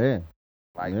mean? Yeah.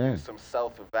 Like do some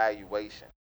self-evaluation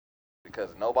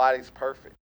because nobody's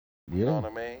perfect. You know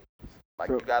what I mean? Like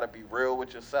you gotta be real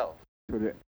with yourself.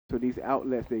 So these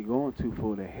outlets they going to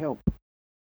for the help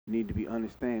need to be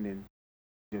understanding,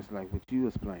 just like what you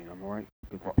explained. I'm right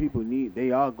because the people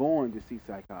they are going to see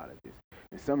psychologists,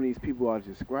 and some of these people are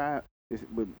described,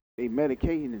 but they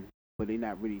medicating, but they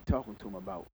not really talking to them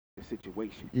about the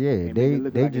situation. Yeah, and they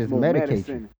like just medicate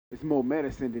you. It's more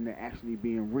medicine than actually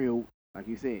being real. Like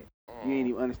you said, you ain't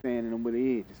even understanding them what it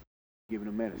is. Just giving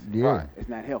them medicine. Yeah. Right. It's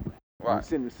not helping. Right.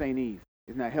 Sitting with St. E's,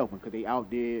 it's not helping because they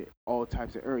out there all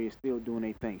types of areas still doing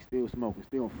their thing, still smoking,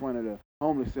 still in front of the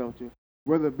homeless shelter.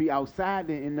 Rather be outside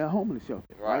than in the homeless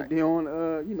shelter. Right there on,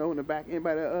 in the back end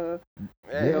by the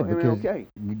because MLK.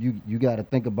 you got to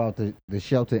think about the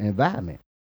shelter environment.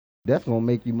 That's gonna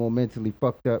make you more mentally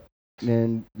fucked up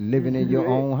than living in your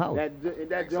own house.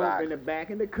 That jump in the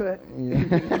back in the cut. You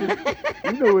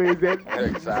know where it's at.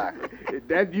 Exactly.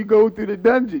 That you go through the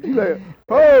dungeon. You like,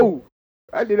 oh,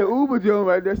 I did an Uber jump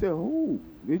right there. I said, oh,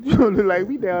 it look like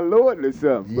we downloading or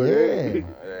something. But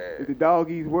it's the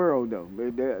dog eats world though.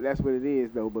 That's what it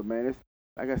is though. But man, it's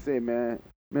like I said, man,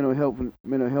 mental health,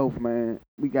 man.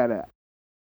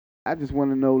 I just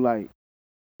want to know, like,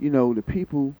 the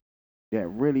people that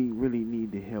really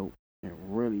need the help, and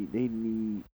really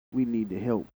we need to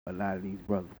help a lot of these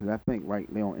brothers. Because I think right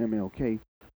there on MLK,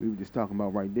 we were just talking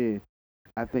about right there,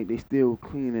 I think they still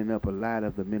cleaning up a lot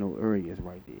of the mental areas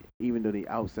right there, even though they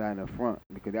outside and front,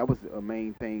 because that was a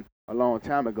main thing a long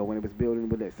time ago when it was building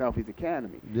with that Southeast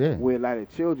Academy, where a lot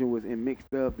of children was in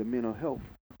mixed up the mental health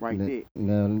there.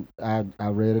 Now, I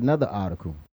read another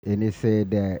article, and it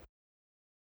said that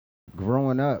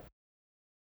growing up,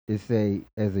 as a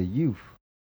youth,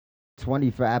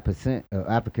 25% of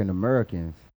African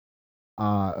Americans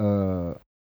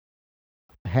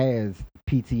has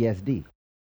PTSD,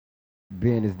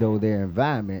 being as though their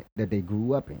environment that they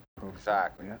grew up in.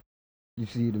 Exactly. You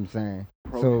see what I'm saying?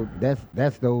 So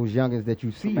that's those youngins that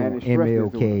you see on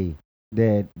MLK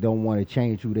that don't want to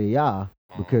change who they are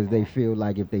because they feel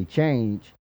like if they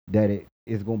change, that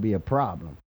it's gonna be a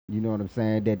problem. You know what I'm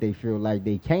saying? That they feel like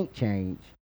they can't change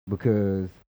because,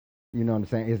 you know what I'm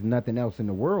saying, there's nothing else in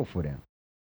the world for them.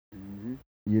 Mm-hmm.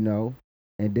 You know?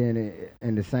 And then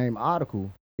in the same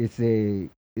article, it say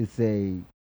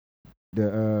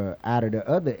the out of the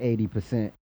other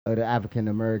 80% of the African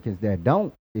Americans that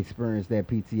don't experience that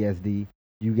PTSD,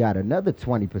 you got another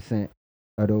 20%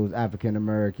 of those African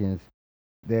Americans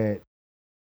that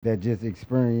just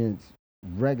experience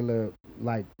regular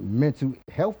like mental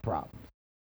health problems.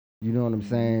 You know what I'm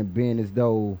saying? Being as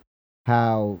though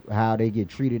how they get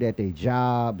treated at their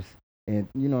jobs, and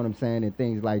you know what I'm saying, and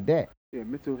things like that. Yeah,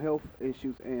 mental health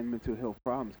issues and mental health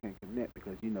problems can connect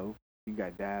because you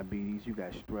got diabetes, you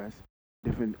got stress,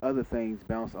 different other things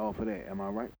bounce off of that. Am I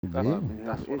right?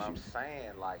 That's what I'm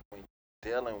saying. Like when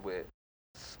you're dealing with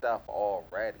stuff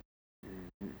already,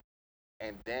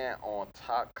 and then on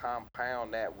top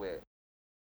compound that with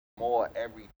more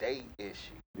everyday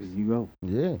issues. There you go.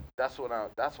 Yeah. That's what I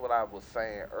was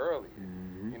saying earlier.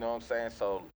 You know what I'm saying?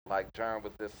 So like John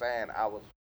was just saying, I was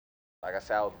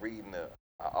reading an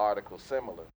article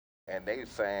similar, and they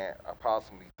saying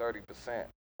approximately 30%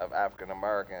 of African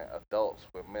American adults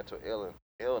with mental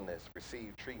illness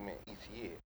receive treatment each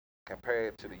year,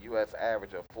 compared to the U.S.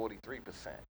 average of 43%.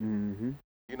 Mm-hmm.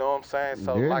 You know what I'm saying?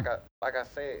 So Yeah. like I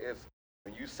said, it's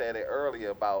when you said it earlier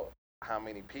about how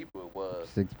many people it was,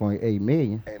 6.8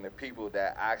 million. and the people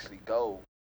that actually go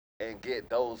and get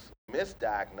those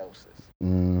misdiagnoses.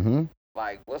 Mm-hmm.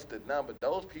 Like, what's the number?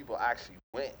 Those people actually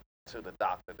went to the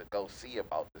doctor to go see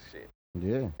about the shit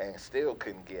Yeah. and still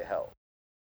couldn't get help.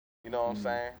 You know what I'm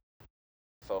saying?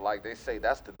 So, like they say,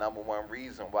 that's the number one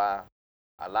reason why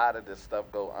a lot of this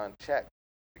stuff go unchecked,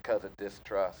 because of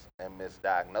distrust and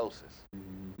misdiagnosis.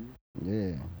 Mm-hmm.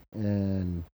 Yeah.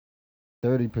 And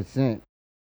 30%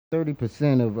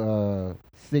 of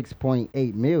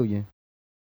 6.8 million,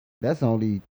 that's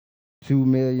only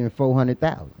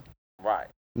 2,400,000. Right.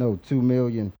 No,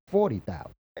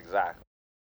 2,040,000. Exactly.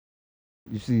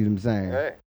 You see what I'm saying?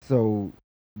 Yeah. So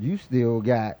you still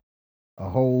got a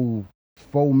whole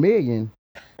 4 million.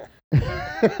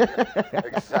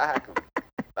 Exactly.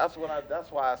 That's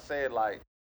why I said, like,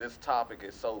 this topic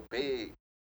is so big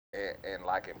and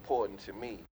like important to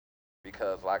me,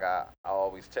 because like I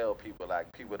always tell people,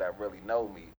 like, people that really know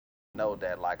me know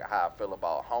that, like, how I feel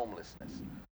about homelessness.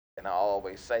 And I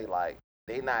always say, like,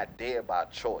 they not there by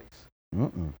choice.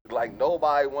 Like,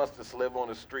 nobody wants to live on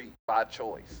the street by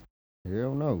choice.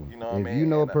 Hell no. You know what I If mean? you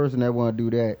know a And, person that want to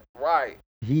do that, right.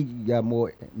 he got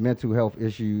more mental health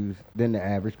issues than the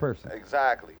average person.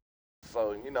 Exactly.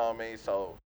 So, you know what I mean?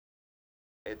 So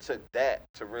it took that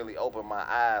to really open my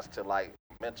eyes to, like,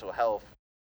 mental health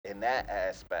in that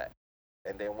aspect.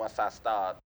 And then once I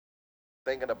started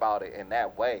thinking about it in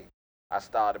that way, I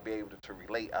started to be able to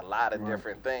relate a lot of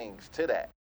different things to that.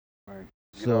 Right.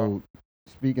 So,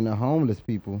 speaking of homeless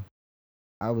people,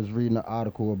 I was reading an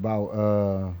article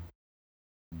about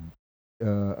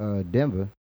Denver,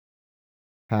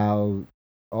 how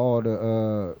all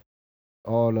the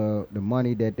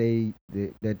money that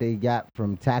they got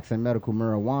from taxing medical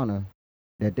marijuana,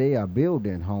 that they are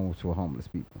building homes for homeless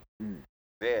people.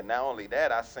 Yeah, not only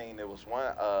that, I seen there was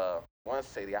one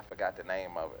city, I forgot the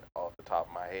name of it off the top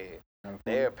of my head.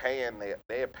 They're paying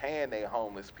their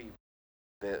homeless people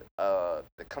to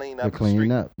clean up the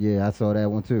street. Up. Yeah, I saw that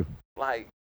one too. Like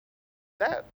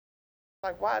that,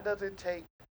 like, why does it take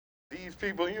these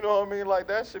people? You know what I mean? Like,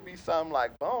 that should be something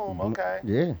like, boom, okay.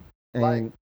 Yeah.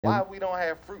 Like, why we don't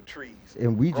have fruit trees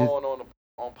and we growing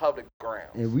on public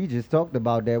grounds? And we just talked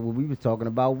about that when we was talking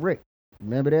about Rick.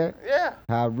 Remember that? Yeah.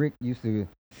 How Rick used to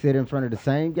sit in front of the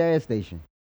same gas station.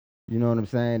 You know what I'm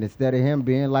saying? Instead of him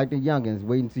being like the youngins,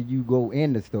 waiting till you go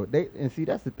in the store. And see,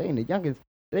 that's the thing. The youngins,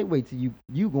 they wait till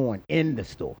you going in the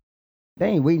store. They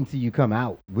ain't waiting till you come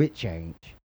out with change.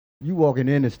 You walking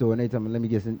in the store and they tell me, let me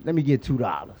get $2.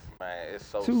 Man, it's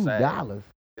so $2. sad.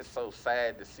 It's so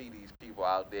sad to see these people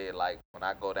out there. Like, when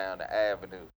I go down the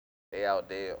avenue, they out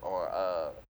there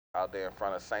in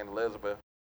front of St. Elizabeth.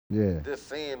 Yeah. Just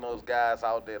seeing those guys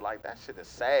out there, like, that shit is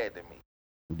sad to me.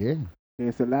 Yeah.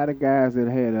 It's a lot of guys that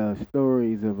had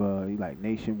stories of like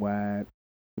nationwide.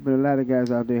 But a lot of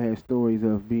guys out there had stories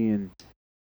of being,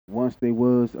 once they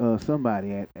was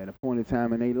somebody at a point in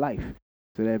time in their life.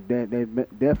 So that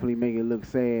definitely make it look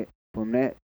sad from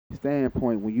that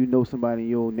standpoint, when you know somebody in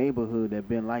your neighborhood that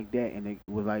been like that, and it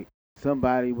was like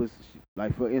somebody was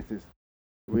like, for instance,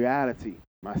 Reality,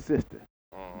 my sister,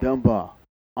 Dunbar,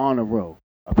 Honor Roll,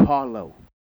 Apollo,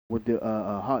 with the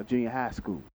Hart Junior High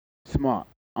School, Smart,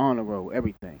 Honor Roll,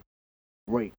 everything,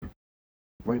 rape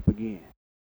again,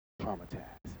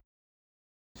 traumatized,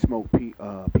 smoke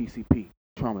PCP,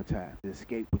 traumatized,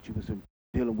 escape what you was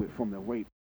dealing with from the rape,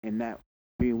 and not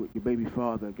being with your baby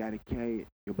father, got it carried.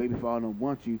 Your baby father don't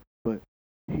want you, but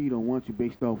he don't want you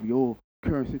based off your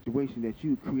current situation that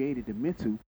you created the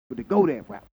mental, but to go that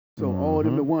route. So all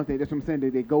them the ones that's what I'm saying,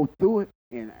 that they go through it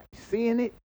and seeing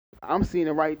it, I'm seeing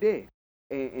it right there.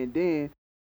 And then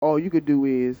all you could do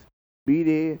is be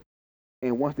there,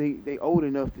 and once they old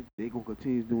enough, they gonna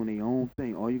continue doing their own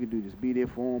thing. All you can do is be there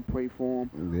for them, pray for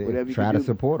them, whatever you try can to do.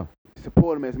 Support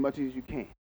them as much as you can.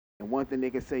 And one thing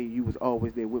they can say, you was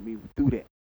always there with me through that.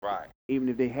 Right. Even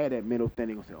if they had that mental thing,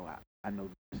 they gonna say, oh, I know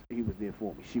he was there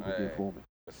for me. She was there for me.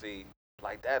 But see,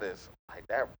 like, that,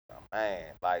 man,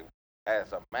 like,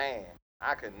 as a man,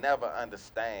 I could never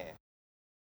understand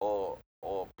or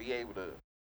be able to,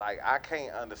 like, I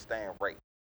can't understand rape.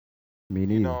 Me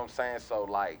neither. You know what I'm saying? So,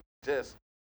 like, just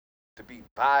to be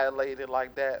violated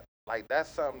like that, like, that's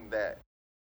something that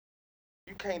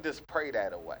you can't just pray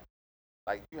that away.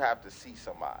 Like, you have to see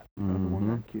somebody. You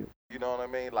You know what I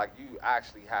mean? Like, you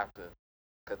actually have to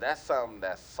Because that's something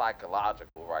that's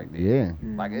psychological right there.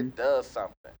 Yeah. Like, it does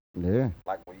something. Yeah.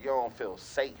 Like, when you don't feel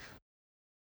safe.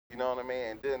 You know what I mean?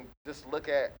 And then just look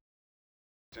at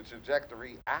the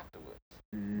trajectory afterwards.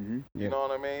 You know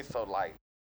what I mean? So, like,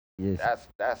 yes.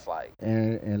 that's like.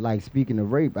 And like, speaking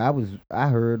of rape, I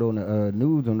heard on the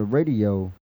news on the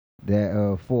radio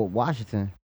that Fort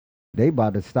Washington, they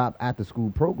about to stop after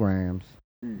school programs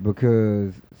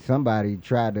because somebody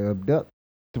tried to abduct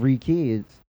 3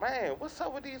 kids. Man, what's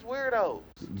up with these weirdos?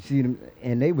 You see them,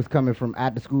 and they was coming from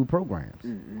after school programs.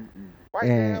 Right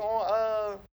there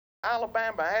on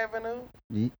Alabama Avenue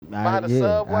by the yeah,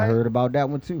 subway. I heard about that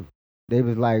one too. They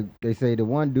was like, they say the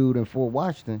one dude in Fort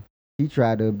Washington, he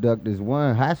tried to abduct this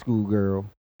one high school girl.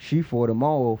 She fought him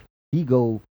off. He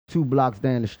go 2 blocks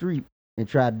down the street and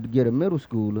tried to get a middle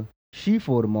schooler. She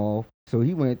fought him off, so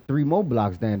he went 3 more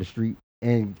blocks down the street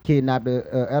and kidnapped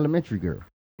the elementary girl.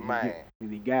 Man.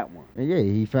 And he got one. And yeah,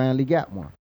 he finally got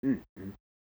one. You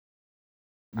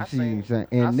see what I'm saying?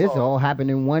 And this all happened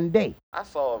in one day. I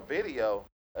saw a video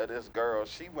of this girl.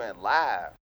 She went live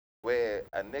where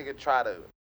a nigga tried to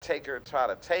take her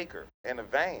in a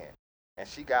van, and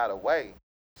she got away.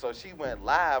 So she went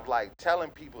live, like, telling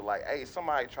people, like, hey,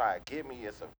 somebody try to get me.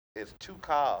 It's 2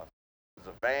 cars. It's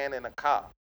a van and a car.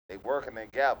 They working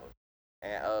together.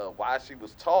 And while she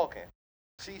was talking,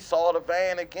 she saw the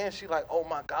van again. She like, oh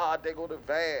my God, they go the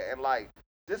van. And like,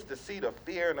 just to see the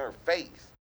fear in her face.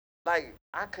 Like,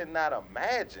 I could not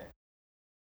imagine.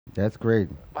 That's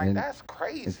crazy. Like, that's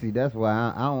crazy. And see, that's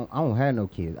why I don't have no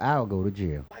kids. I'll go to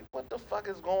jail. Like, what the fuck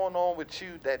is going on with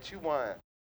you that you want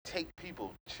to take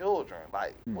people's children?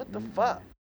 Like, what the fuck?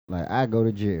 Like, I go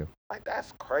to jail. Like,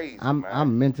 that's crazy, man.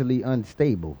 I'm mentally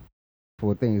unstable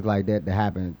for things like that to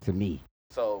happen to me.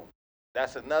 So,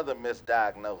 that's another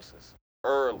misdiagnosis.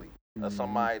 Early. Of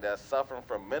somebody that's suffering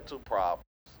from mental problems.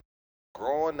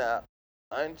 Growing up,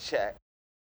 unchecked,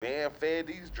 being fed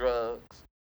these drugs,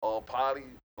 or probably,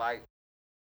 like,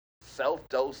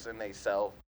 self-dosing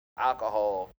themselves,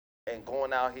 alcohol, and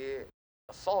going out here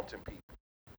assaulting people.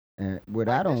 And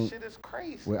this shit is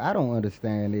crazy. What I don't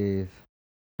understand is,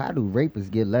 how do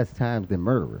rapists get less times than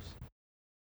murderers?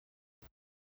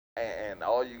 And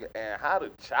how do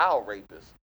child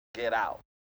rapists get out?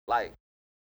 Like,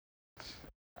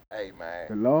 hey man.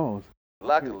 The laws.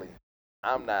 Luckily,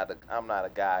 I'm not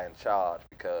a guy in charge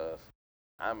because,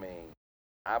 I mean,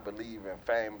 I believe in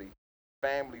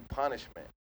family punishment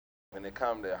when it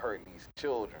comes to hurting these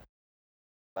children.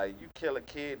 Like, you kill a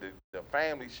kid, the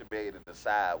family should be able to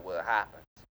decide what happens.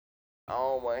 I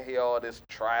don't want to hear all this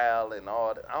trial and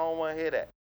all that. I don't want to hear that.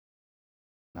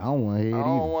 I don't want to hear it either. I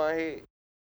don't want to hear it.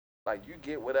 Like, you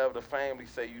get whatever the family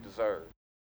say you deserve.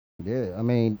 Yeah, I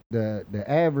mean, the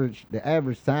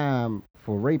average time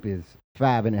for rape is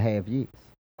 5.5 years.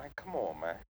 Like, come on,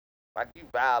 man. Like, you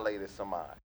violated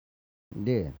somebody.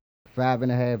 Yeah,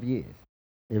 5.5 years.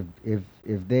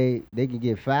 If they can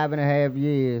get 5.5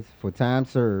 years for time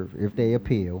served if they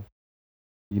appeal,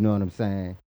 you know what I'm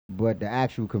saying? But the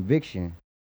actual conviction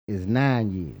is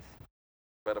 9 years.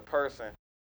 But a person,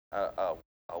 a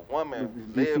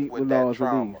woman live with that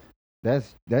trauma.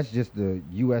 That's just the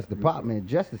U.S. Department of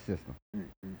Justice system.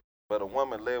 But a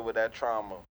woman live with that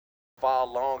trauma far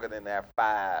longer than that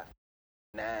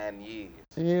 9 years.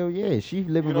 Hell yeah, she's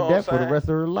living with that for the rest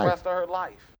of her life. The rest of her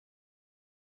life.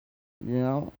 You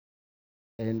know,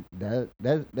 and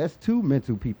that's 2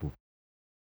 mental people.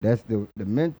 That's the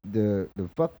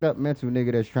fucked up mental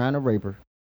nigga that's trying to rape her,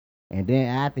 and then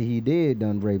after he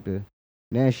done rape her,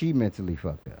 now she mentally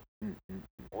fucked up.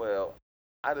 Well,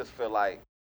 I just feel like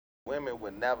women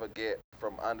would never get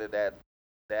from under that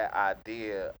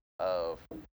idea of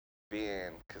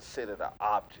being considered an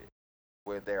object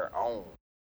where they're owned.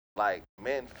 Like,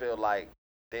 men feel like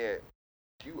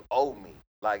you owe me.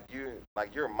 Like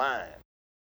you're mine.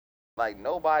 Like,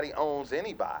 nobody owns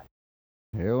anybody.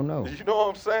 Hell no. You know what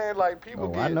I'm saying? Like, people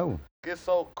get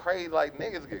so crazy. Like,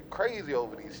 niggas get crazy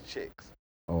over these chicks.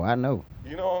 Oh, I know.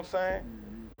 You know what I'm saying?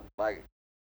 Like,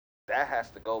 that has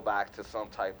to go back to some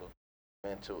type of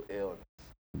mental illness.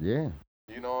 Yeah.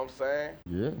 You know what I'm saying?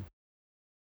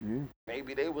 Yeah.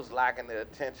 Maybe they was lacking the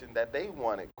attention that they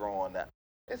wanted growing up.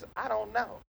 I don't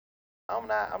know. I'm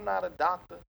not a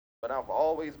doctor, but I've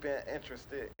always been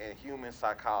interested in human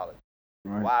psychology.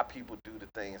 Right. Why people do the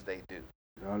things they do.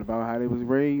 It's all about how they was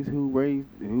raised, who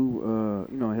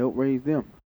helped raise them.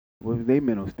 What was their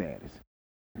mental status?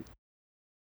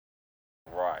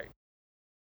 Right.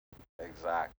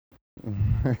 Exactly.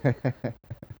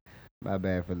 My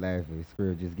bad for laughing.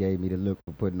 Squirrel just gave me the look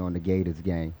for putting on the Gators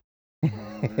game. Who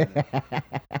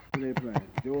they playing?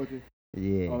 Georgia?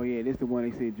 Yeah. Oh yeah, this the one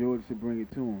they said Georgia should bring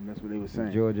it to him. That's what they were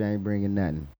saying. Georgia ain't bringing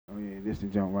nothing. Oh yeah, this the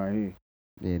junk right here.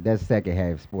 Yeah, that's second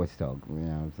half sports talk. You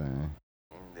know what I'm saying?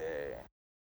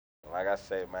 Yeah. Like I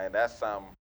say, man, that's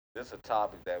something. This is a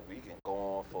topic that we can go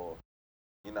on for,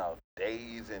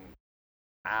 days and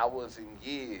hours and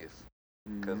years.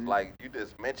 Cause like you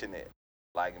just mentioned it,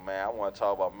 like man, I want to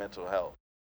talk about mental health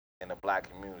in the black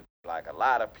community. Like a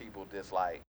lot of people just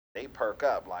like they perk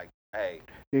up, like, hey.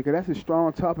 Yeah, cause that's a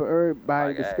strong topic.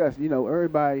 Everybody Like, discuss. Hey.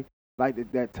 Everybody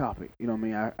like that topic. You know what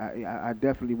I mean? I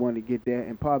definitely want to get that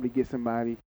and probably get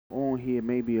somebody on here,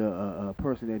 maybe a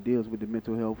person that deals with the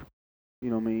mental health. You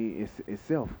know what I mean?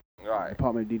 Itself. Right.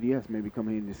 Department of DDS maybe come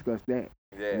here and discuss that.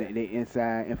 Yeah. And they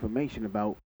inside information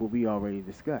about what we already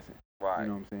discussing. Right. You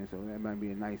know what I'm saying? So that might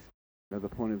be a nice another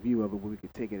point of view of it where we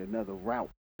could take it another route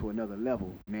to another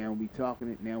level. Now we talking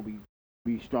it. Now we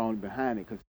be strong behind it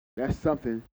because that's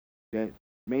something that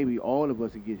maybe all of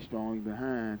us would get strong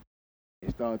behind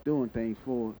and start doing things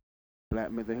for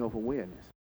black mental health awareness.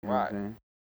 You know what I'm saying?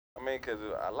 I mean, because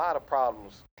a lot of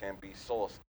problems can be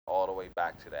sourced all the way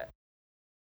back to that.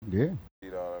 Yeah.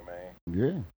 You know what I mean?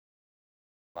 Yeah.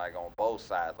 Like on both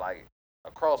sides, like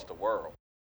across the world,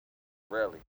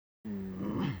 really.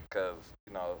 Because,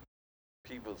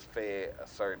 people's fed a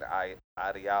certain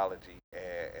ideology,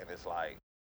 and it's like,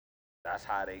 that's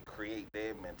how they create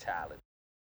their mentality.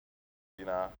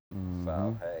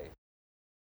 So,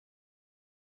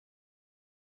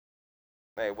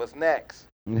 hey, what's next?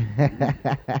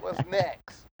 What's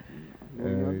next?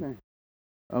 We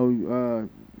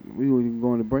were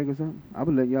going to break or something? I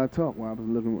would let y'all talk while I was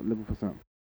looking for something.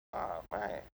 Oh,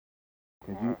 man.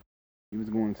 Because you was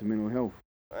going to mental health.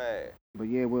 Hey. But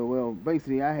yeah, well,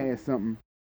 basically I had something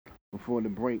before the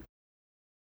break.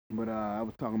 But I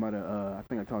was talking about I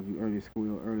think I talked to you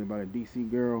earlier about a DC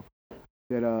girl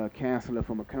that counselor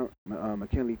from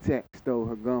McKinley Tech stole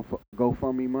her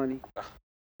GoFundMe money,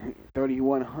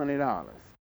 $3,100.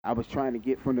 I was trying to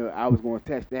get I was going to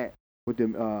test that with the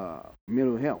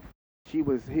mental health. She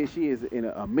is in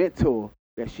a mentor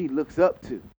that she looks up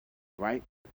to, right?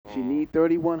 She needs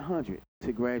 $3,100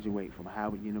 to graduate from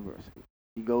Howard University.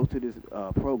 She goes to this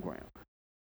program.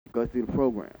 Goes through the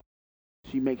program.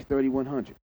 She makes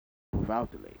 $3,100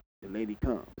 without the lady. The lady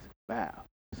comes. Wow.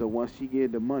 So once she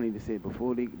get the money, they said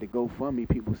before the GoFundMe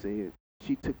people said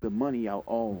she took the money out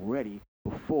already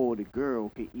before the girl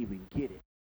could even get it.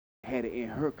 Had it in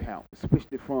her account.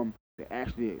 Switched it from the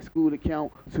actual school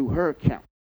account to her account.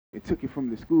 It took it from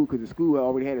the school because the school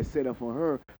already had it set up for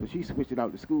her, so she switched it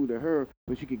out the school to her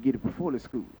so she could get it before the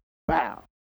school. Wow.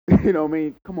 You know what I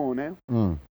mean? Come on now.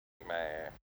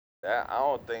 Man, I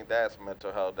don't think that's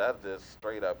mental health. That's just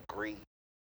straight up greed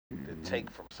to take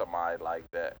from somebody like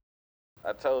that.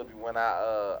 I told you when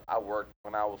I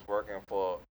was working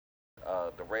for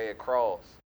the Red Cross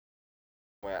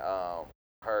when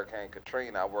Hurricane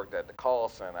Katrina, I worked at the call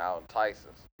center out in Tyson.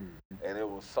 And it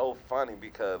was so funny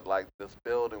because like this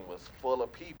building was full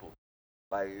of people.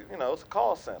 Like, it's a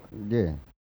call center. Yeah.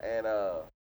 And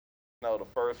the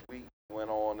first week went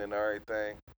on and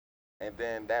everything. And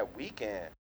then that weekend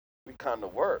we come to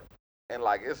work and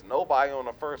like it's nobody on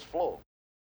the first floor.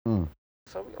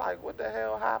 So we like, what the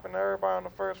hell happened to everybody on the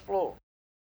first floor?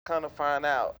 Come to find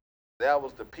out that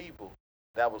was the people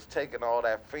that was taking all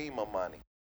that FEMA money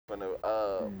from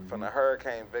the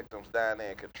hurricane victims down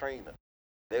there in Katrina.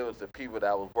 They was the people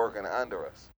that was working under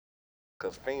us.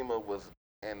 Because FEMA was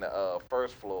in the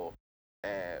first floor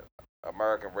and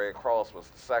American Red Cross was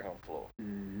the second floor.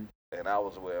 And I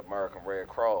was with American Red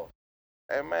Cross.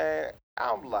 And man,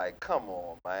 I'm like, come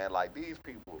on, man. Like these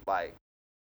people, like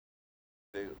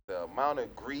the amount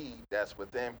of greed that's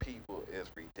within people is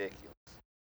ridiculous.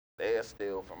 They'll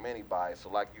steal from anybody. So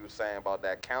like you were saying about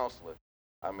that counselor,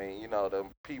 I mean, the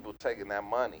people taking that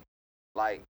money.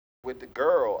 Like with the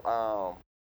girl,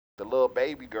 the little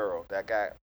baby girl that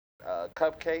got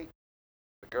Cupcake,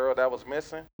 the girl that was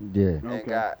missing. Yeah.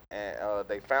 And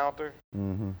they found her.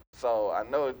 So I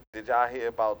know, did y'all hear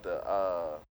about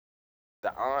the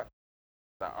aunt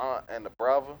and the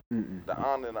brother, the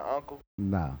aunt and the uncle?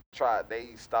 Nah. They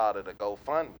started a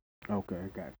GoFundMe. Okay,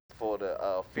 got it. For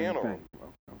the funeral.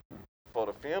 For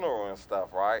the funeral and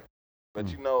stuff, right?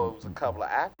 But it was a couple of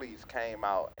athletes came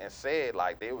out and said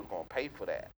like they was gonna pay for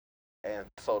that. And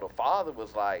so the father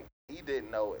was like, he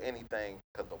didn't know anything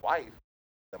because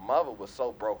the mother was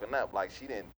so broken up, like she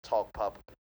didn't talk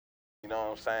publicly. You know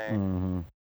what I'm saying?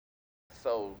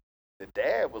 So the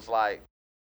dad was like,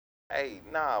 hey,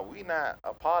 nah, we not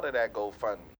a part of that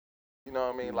GoFundMe. You know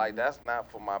what I mean? Like, that's not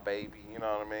for my baby. You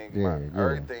know what I mean?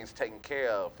 Everything's taken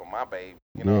care of for my baby.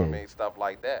 You know what I mean? Stuff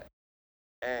like that.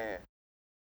 And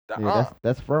the aunt,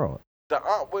 that's fraud. The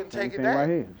aunt wouldn't take it Same thing down. right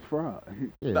here. It's fraud.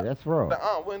 Yeah, that's fraud. The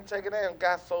aunt wouldn't take it down.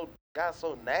 Got so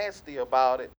nasty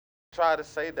about it. Tried to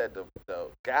say that the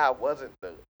guy wasn't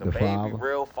the baby father.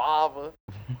 real father,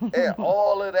 and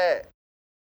all of that.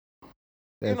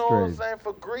 That's you know crazy. what I'm saying?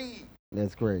 For greed.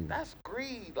 That's crazy. That's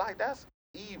greed. Like, that's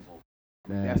evil.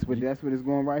 Man, That's what it's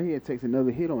going right here. It takes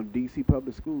another hit on DC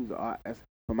public schools. I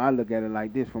look at it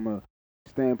like this, from a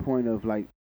standpoint of like,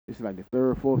 it's like the third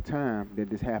or fourth time that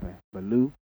this happened. But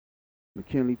Lou,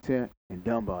 McKinley Tech, and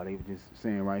Dunbar, they were just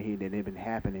saying right here that they've been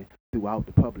happening throughout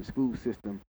the public school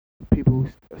system. People who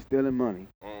are stealing money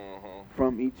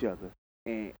from each other,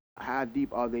 and how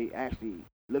deep are they actually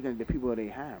looking at the people they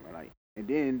hiring? Like, and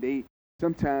then they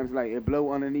sometimes like it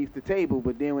blow underneath the table,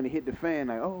 but then when it hit the fan,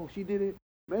 like, oh, she did it.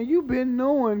 Man, you been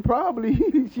knowing probably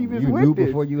she was you with knew this.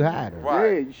 before you hired her.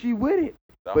 Right. Yeah, she with it.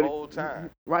 The But whole time.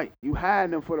 Right. You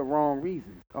hiring them for the wrong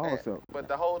reasons also. But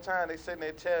the whole time they sitting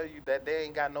there tell you that they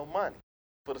ain't got no money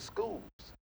for the schools.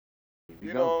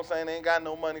 You know what I'm saying? They ain't got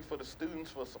no money for the students,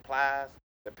 for supplies,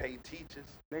 to pay teachers.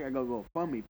 They gotta go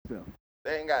fund me stuff.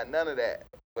 They ain't got none of that.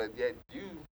 But yet you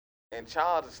in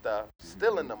charge of stuff,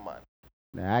 stealing the money.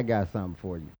 Now I got something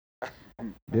for you.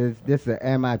 This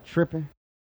am I tripping?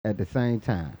 At the same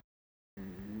time.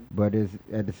 But it's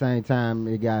at the same time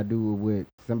it gotta do with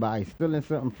somebody stealing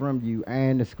something from you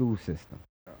and the school system.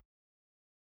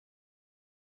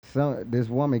 So this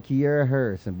woman, Kiera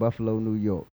Harris in Buffalo, New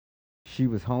York, she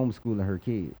was homeschooling her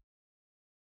kids.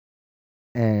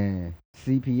 And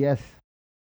CPS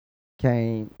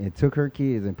came and took her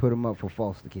kids and put them up for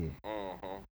foster care.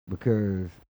 Because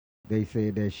they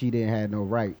said that she didn't have no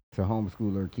right to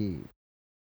homeschool her kids.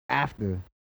 After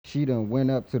she done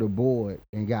went up to the board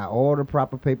and got all the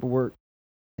proper paperwork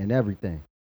and everything.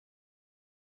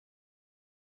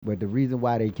 But the reason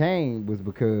why they came was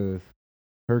because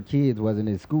her kids wasn't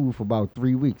in school for about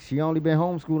 3 weeks. She only been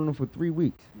homeschooling them for 3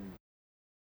 weeks.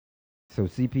 So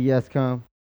CPS come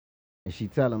and she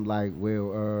tell them like,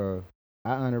 well,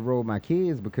 I unenrolled my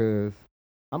kids because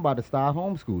I'm about to start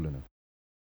homeschooling them.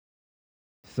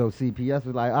 So CPS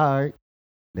was like, all right.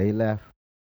 They left.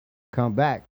 Come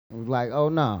back. It was like, oh,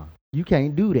 no, you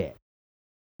can't do that.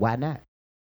 Why not?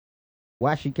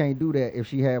 Why she can't do that if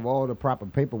she have all the proper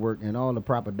paperwork and all the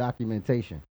proper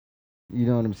documentation? You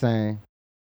know what I'm saying?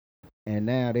 And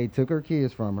now they took her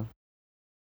kids from her.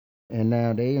 And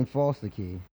now they in foster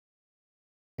care.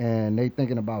 And they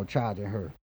thinking about charging her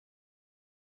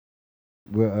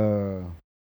with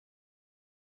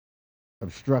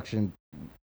obstruction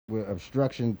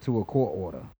to a court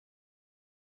order.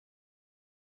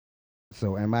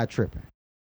 So am I tripping?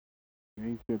 You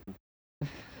ain't tripping.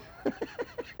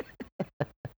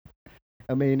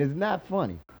 I mean, it's not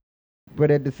funny, but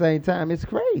at the same time, it's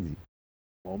crazy.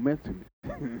 Momentum.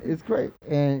 Mm-hmm. It's crazy.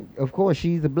 And of course,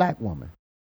 she's a black woman.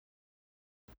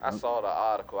 I saw the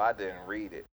article. I didn't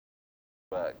read it.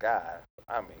 But, God,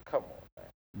 I mean, come on, man.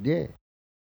 Yeah.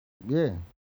 Yeah.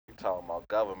 You talking about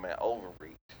government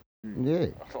overreach. Yeah.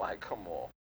 Like, come on.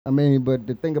 I mean, but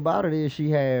the thing about it is she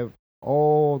have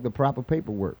all the proper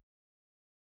paperwork.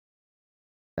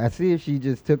 I see if she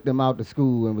just took them out to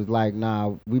school and was like,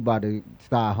 nah, we about to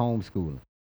start homeschooling.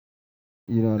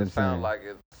 You know what I'm saying?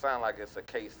 It sound like it's a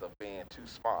case of being too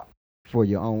smart. For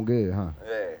your own good, huh?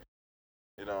 Yeah.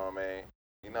 You know what I mean?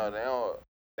 You know,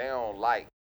 they don't like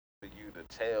for you to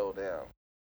tell them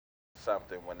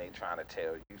something when they trying to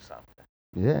tell you something.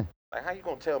 Yeah. Like, how you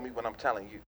gonna tell me when I'm telling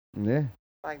you? Yeah.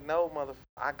 Like, no,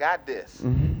 I got this.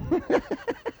 You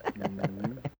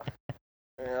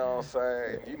know what I'm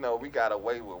saying? You know, we got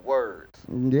away with words.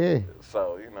 Yeah.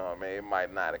 So, you know what I mean? It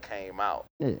might not have came out.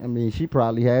 Yeah. I mean, she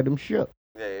probably had them shook.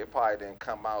 Yeah, it probably didn't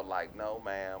come out like, no,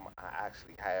 ma'am, I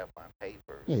actually have my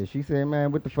papers. Yeah, she said,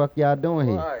 man, what the fuck y'all doing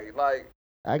here? Right, like,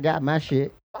 I got my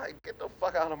shit. Like, get the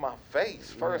fuck out of my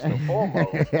face, first and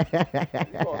foremost. You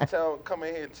gonna come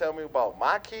in here and tell me about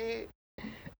my kid?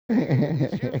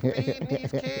 Is you feeding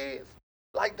these kids?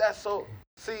 Like, that's so,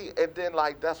 see, and then,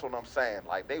 like, that's what I'm saying.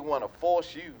 Like, they want to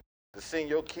force you to send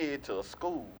your kid to a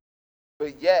school,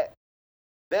 but yet,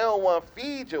 they don't want to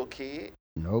feed your kid.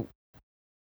 Nope.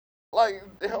 Like,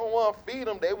 they don't want to feed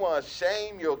them. They want to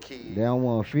shame your kid. They don't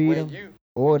want to feed them.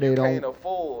 Or they don't can't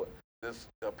afford to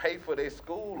pay for their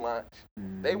school lunch.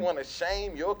 They want to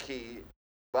shame your kid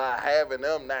by having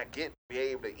them not be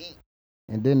able to eat.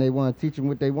 And then they want to teach them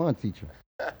what they want to teach them.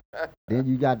 Then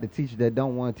you got the teacher that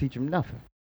don't want to teach them nothing.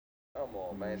 Come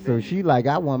on, man. So she like,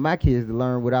 I want my kids to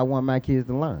learn what I want my kids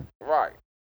to learn. Right.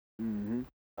 Mm-hmm.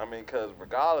 I mean, because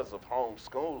regardless of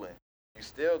homeschooling, you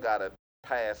still got to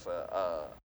pass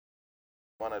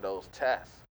one of those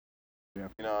tests. Yeah.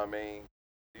 You know what I mean?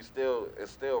 It's still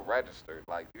registered.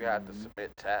 Like, you have to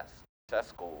submit tests test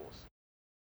scores,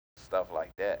 stuff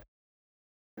like that.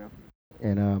 Yeah.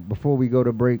 And before we go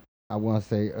to break, I want to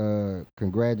say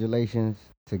congratulations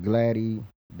to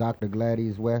Dr.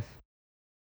 Gladys West,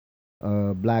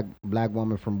 black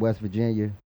woman from West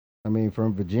Virginia. I mean,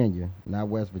 from Virginia, not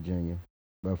West Virginia,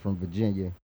 but from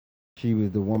Virginia. She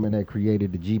was the woman that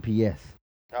created the GPS,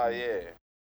 Oh yeah.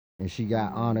 and she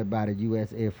got honored by the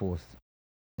U.S. Air Force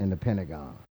and the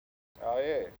Pentagon. Oh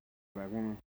yeah. Black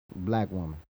woman. Black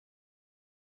woman.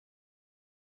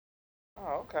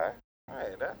 Oh okay.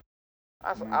 Hey,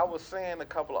 I was seeing a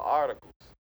couple of articles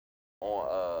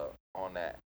on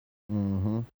that,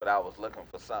 Mm-hmm. but I was looking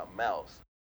for something else,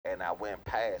 and I went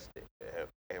past it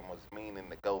and was meaning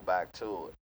to go back to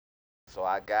it. So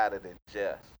I got it in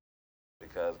jest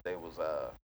because they was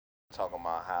talking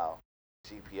about how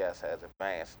GPS has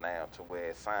advanced now to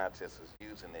where scientists is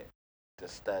using it to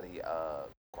study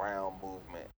ground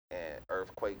movement and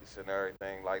earthquakes and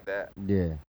everything like that.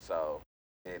 Yeah. So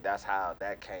yeah, that's how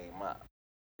that came up.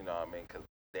 You know what I mean? Because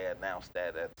they announced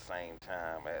that at the same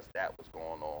time as that was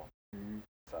going on. Mm-hmm.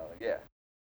 So yeah,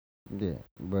 Yeah.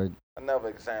 But another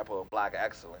example of black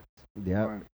excellence. yeah,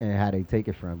 Right. and how they take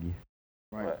it from you.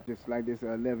 Right. Right. Just like this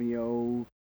 11-year-old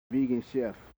vegan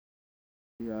chef.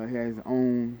 He has his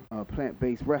own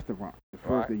plant-based restaurant, the first,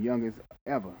 Right. the youngest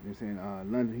ever. You're saying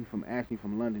London. He's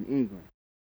from London, England.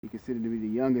 He considered to be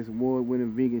the youngest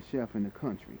award-winning vegan chef in the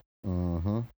country.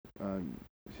 Mm-hmm.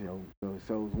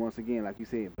 So once again, like you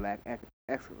said, black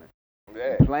excellence.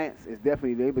 Yeah. Plants is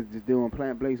definitely, they was just doing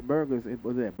plant-based burgers.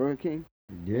 Was that Burger King?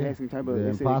 They Yeah. had some type of, The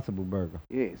they said Impossible Burger.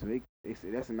 yeah. So they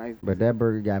said that's a nice. But that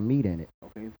burger got meat in it.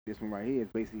 Okay, this one right here is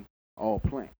basically all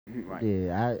plant. Right.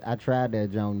 Yeah, I tried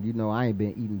that joint. You know, I ain't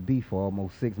been eating beef for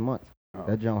almost 6 months. Oh.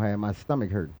 That joint had my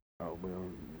stomach hurting. Oh, well,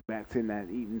 back to not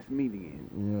eating meat again.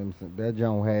 You know what I'm saying? That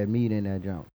joint had meat in that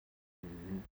joint.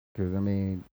 Mm-hmm. Because, I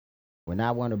mean, when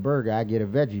I want a burger, I get a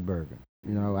veggie burger.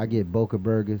 You know, I get Boca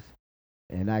burgers,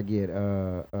 and I get,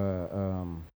 I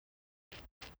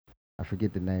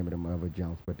forget the name of them other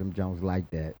joints, but them joints like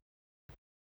that.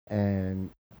 And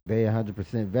they 100%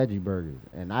 veggie burgers.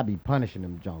 And I be punishing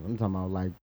them joints. I'm talking about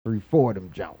like 3-4 of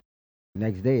them joints.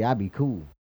 Next day, I be cool.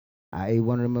 I ate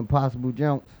one of them Impossible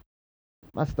joints.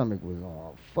 My stomach was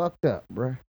all fucked up,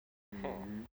 bruh.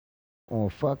 Mm-hmm. All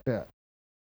fucked up.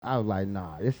 I was like,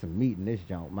 nah, there's some meat in this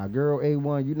joint. My girl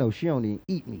A1, you know, she don't even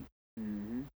eat meat.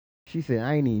 Mm-hmm. She said,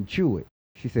 I ain't even chew it.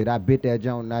 She said, I bit that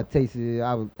joint and I tasted it,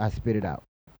 I spit it out.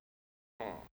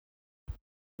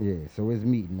 Yeah, so it's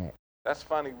meat in that. That's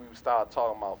funny. We started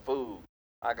talking about food.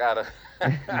 I got a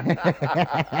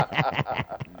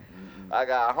I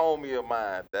got a homie of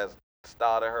mine that's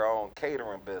started her own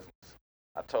catering business.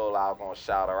 I told her I was gonna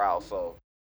shout her out. So,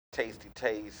 Tasty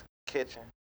Taste Kitchen.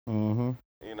 Mm-hmm.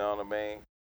 You know what I mean?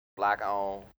 Black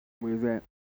owned. Where's that?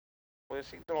 Well,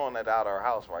 she doing it out of her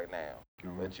house right now.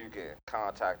 All right. But you can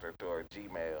contact her through her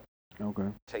Gmail. Okay.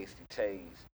 Tasty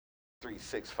Taste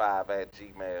 365 at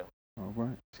Gmail. All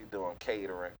right. She's doing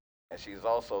catering, and she's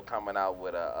also coming out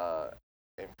with a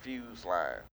infused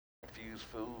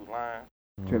food line.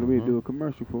 Tell her we'll do a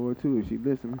commercial for her too if she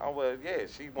listening. Oh well, yeah.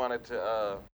 She wanted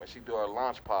to when she do her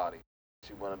launch party,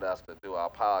 she wanted us to do our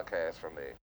podcast from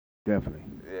there. Definitely.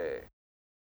 Yeah.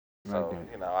 Like So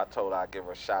that. you know, I told her I'd give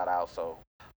her a shout out. So,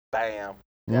 bam,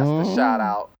 that's the shout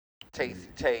out. Tasty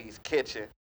Taste Kitchen.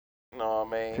 You know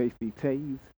what I mean? Tasty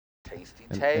Taste. Tasty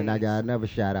And, Taste. and I got another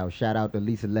shout out. Shout out to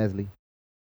Lisa Leslie.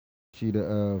 She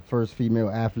the first female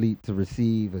athlete to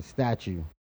receive a statue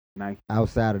Nike.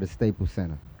 outside of the Staples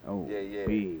Center. Oh. Yeah.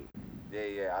 Big.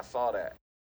 Yeah. I saw that.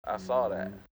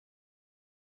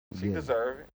 She Yeah.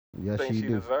 deserve it. Yes, Think she she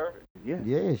do. deserve it? Yeah.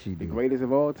 Yeah, she The do. greatest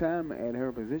of all time at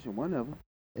her position. One of them.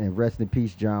 And rest in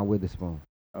peace, John Witherspoon.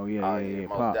 Oh yeah. Oh yeah.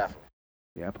 most Pops. definitely.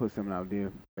 Yeah, I put something out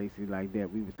there basically like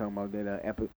that. We was talking about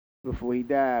that before he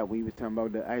died. We was talking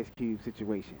about the Ice Cube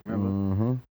situation. Remember?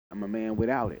 Mm-hmm. I'm a man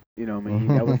without it. You know what I mean?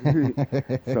 That was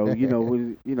so.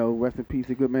 Rest in peace,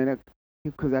 a good man.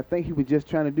 Because I think he was just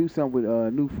trying to do something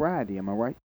with New Friday. Am I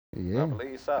right? Yeah. I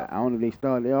believe so. I don't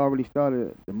know. They already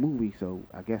started the movie, so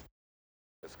I guess.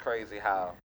 It's crazy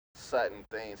how sudden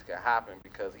things can happen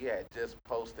because he had just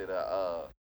posted a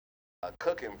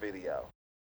cooking video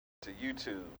to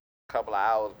YouTube a couple of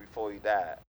hours before he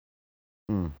died.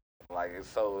 Mm. Like it's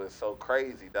so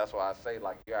crazy. That's why I say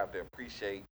like you have to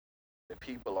appreciate the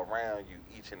people around you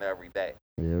each and every day.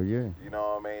 Hell yeah. You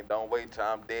know what I mean? Don't wait till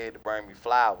I'm dead to bring me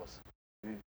flowers.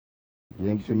 Give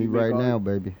them to me right now,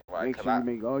 baby. Right, make sure you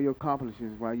make all your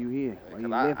accomplishments while you here.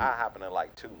 Because I happen to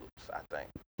like tulips, I think.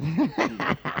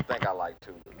 I think I like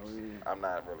tulips. Oh, yeah. I'm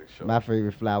not really sure. My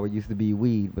favorite flower used to be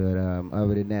weed, but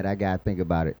other than that, I gotta think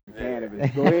about it. Cannabis.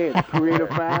 Go ahead, create a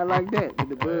fire like that with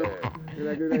the bug.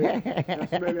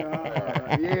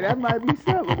 Yeah, that might be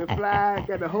something. The fly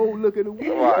got the whole look of the weed.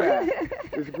 Right.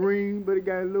 It's green, but it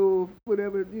got a little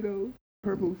whatever,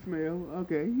 purple smell.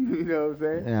 Okay, you know what I'm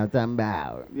saying? Yeah, I'm talking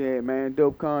about. Yeah, man,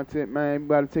 dope content, man. We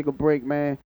about to take a break,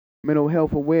 man. Mental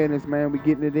health awareness, man. We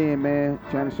getting it in, man.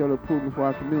 Trying to show the improvement for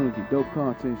our community. Dope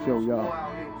content show, y'all.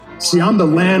 See, I'm the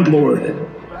landlord,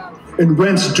 and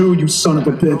rent's due, you son of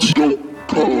a bitch. Dope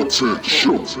content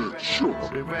show.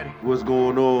 What's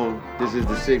going on? This is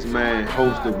the 6th Man,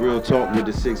 host of Real Talk with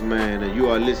the 6th Man, and you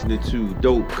are listening to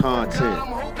Dope Content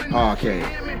Podcast.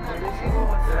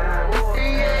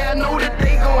 Yeah, I know that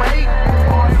they gon' hate,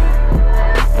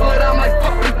 but I'm like,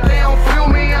 fuck if they don't feel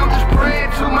me, I'm just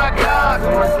praying to my God.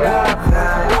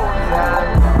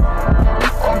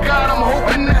 Oh God, I'm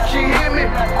hoping that you hear me.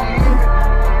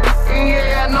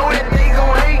 Yeah, I know that they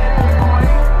gon' hate,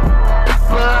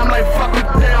 but I'm like, fuck if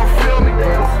they don't feel me.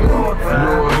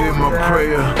 Lord, hear my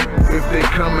prayer. If they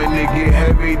come and they get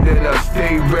heavy, then I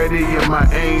stay ready and my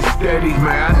aim steady.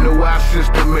 Man, I know our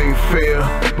system ain't fair,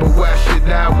 but why should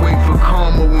I wait for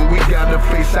karma when we gotta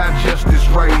face our justice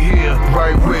right here?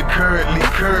 Right where currently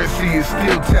currency is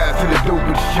still tied to the dope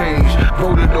exchange.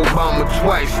 Voted Obama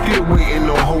twice, still waiting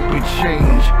on hope and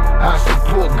change. I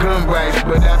support gun rights,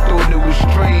 but I thought it was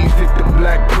strange that the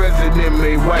black president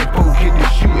made white folk hit the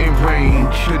shooting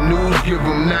range. The news give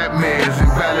them nightmares and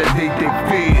validate their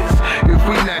fears. If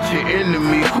we not your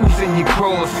enemy, who's in your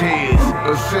crosshairs?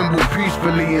 Assemble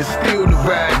peacefully and still the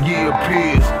riot gear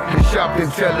appears. And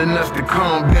Sharpton telling us to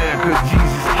calm down cause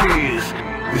Jesus cares.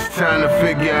 It's time to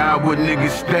figure out what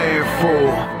niggas stand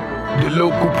for. The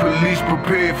local police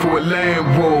prepared for a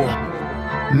land war.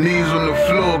 Knees on the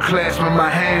floor, clasping my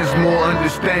hands, more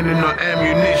understanding on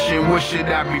ammunition. What should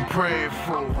I be praying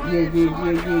for?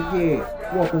 Yeah.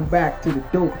 Welcome back to the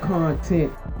Dope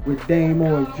Content with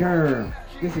Damo and Germ.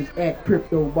 This is at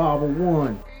Crypto Barber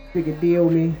 1. Figure deal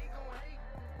me.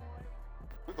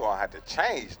 We're gonna have to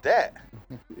change that.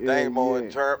 Damo and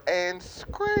Germ and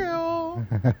Skrill.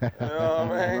 You know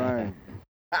what I mean?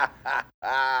 Right.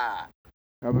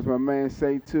 That was my man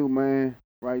Say too, man.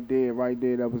 Right there.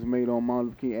 That was made on Martin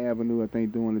Luther King Avenue, I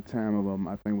think, during the time of,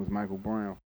 I think it was Michael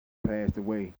Brown passed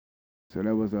away. So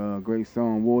that was a great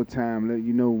song, Wartime. Let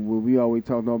you know what we always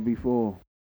talked about before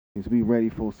is be ready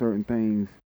for certain things,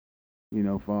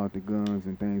 far out the guns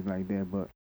and things like that. But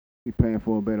we paying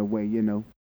for a better way,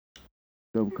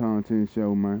 Dope content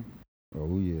show, man.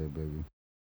 Oh, yeah, baby.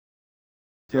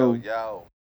 Yo.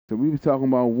 So we was talking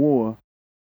about war.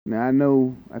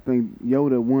 Now, I think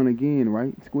Yoda won again,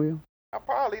 right, Squill? I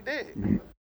probably did.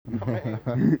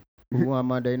 Who won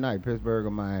Monday night, Pittsburgh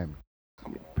or Miami?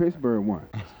 Pittsburgh won.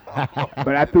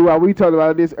 But I threw out, we talked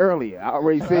about this earlier. I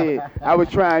already said I was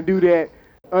trying to do that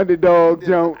underdog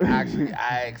jump. Actually,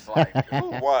 I asked,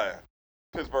 who won?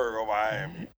 Pittsburgh or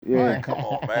Miami? Yeah. Man, come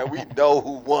on, man. We know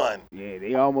who won. Yeah,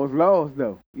 they almost lost,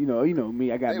 though. You know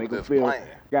me. I got to make them feel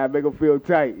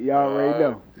tight. You already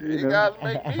know. You got to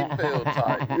make me feel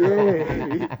tight. Yeah.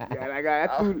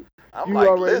 I'm like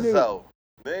Lizzo.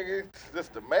 Nigga, this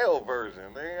the male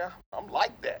version, nigga. I'm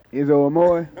like that. Izzo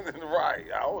Amore?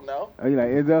 Right, I don't know. Oh, you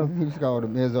like Izzo? You just called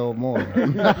him Izzo Amore.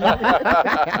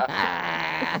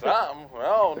 Something, I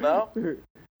don't know.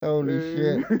 Holy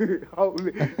shit.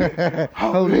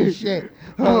 Holy shit.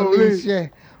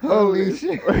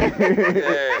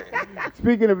 Yeah.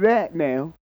 Speaking of that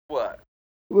now. What?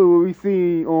 What will we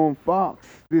see on Fox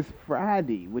this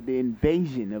Friday with the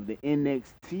invasion of the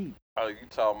NXT? Oh, you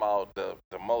talking about the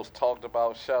most talked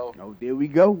about show? Oh, there we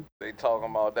go. They talking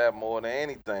about that more than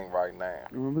anything right now.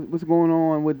 What's going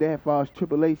on with that far as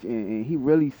Triple H? And he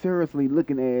really seriously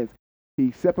looking as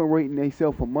he's separating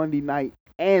himself from Monday Night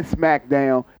and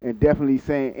SmackDown and definitely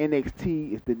saying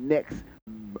NXT is the next,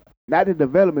 not the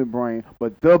development brand,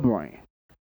 but the brand.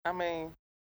 I mean,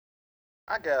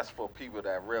 I guess for people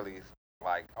that really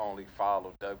only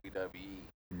follow WWE,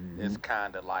 it's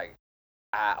kind of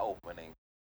eye-opening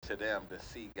to them to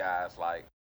see guys like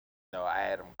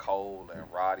Adam Cole and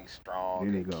Roddy Strong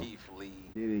and Keith Lee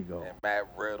and Matt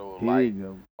Riddle,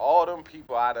 all them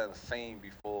people I done seen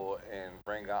before in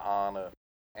Ring of Honor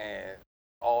and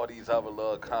all these other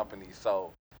little companies.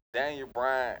 So Daniel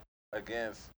Bryan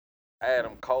against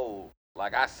Adam Cole,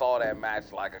 I saw that match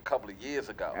a couple of years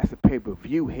ago. That's a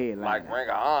pay-per-view headline. Ring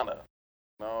of Honor.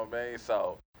 You know what I mean?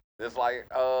 So it's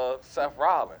Seth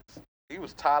Rollins. He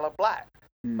was Tyler Black.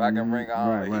 back in Ring of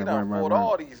Honor. He done fought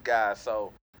all these guys,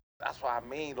 so that's what I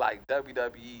mean. Like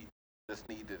WWE just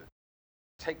need to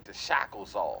take the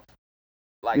shackles off.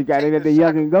 Like they got to let the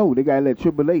youngin' go. They got to let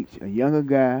Triple H, a younger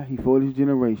guy, he for his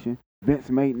generation. Vince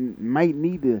might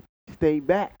need to stay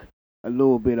back a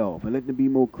little bit off and let them be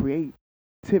more creativity.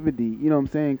 You know what I'm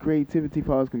saying? Creativity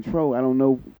for his control. I don't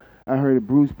know. I heard that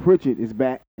Bruce Pritchard is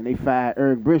back and they fired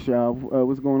Eric Bischoff.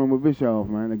 What's going on with Bischoff,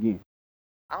 man? Again,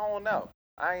 I don't know.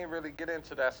 I ain't really get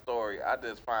into that story. I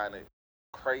just find it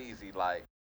crazy. Like,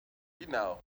 you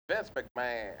know, Vince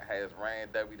McMahon has ran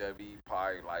WWE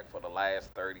probably like for the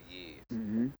last 30 years.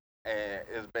 Mm-hmm. And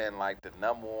it's been like the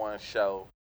 #1 show,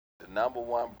 the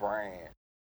 #1 brand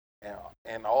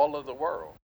in all of the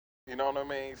world. You know what I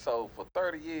mean? So for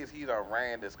 30 years, he done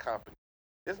ran this company.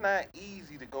 It's not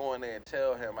easy to go in there and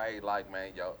tell him, hey, like,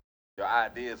 man, your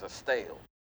ideas are stale.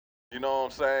 You know what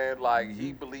I'm saying? Like,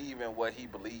 he believe in what he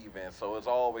believe in, so it's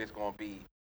always going to be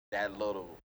that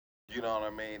little, you know what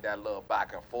I mean, that little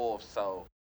back and forth. So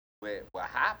what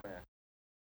happened,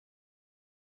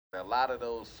 a lot of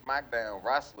those SmackDown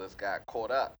wrestlers got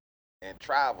caught up in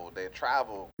travel. Their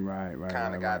travel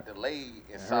kind of got delayed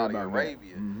in Saudi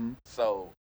Arabia. Mm-hmm.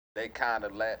 So they kind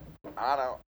of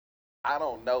I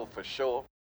don't know for sure,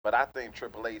 but I think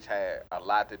Triple H had a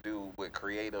lot to do with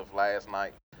creative last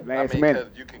night. Because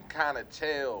you can kind of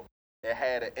tell it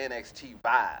had an NXT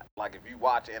vibe. Like, if you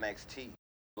watch NXT,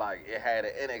 like, it had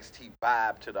an NXT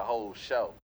vibe to the whole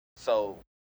show. So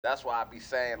that's why I be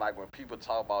saying, like, when people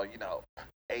talk about, you know,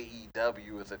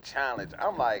 AEW is a challenge,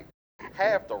 I'm like,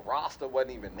 half the roster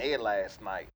wasn't even there last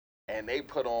night. And they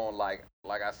put on, like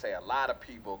I say, a lot of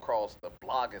people across the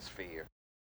blogosphere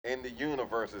in the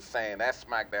universe is saying that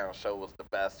SmackDown show was the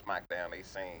best SmackDown they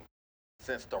seen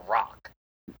since The Rock.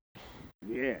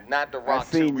 Yeah. Not The Rock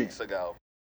 2 weeks ago.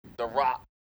 The Rock,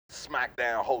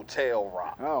 SmackDown Hotel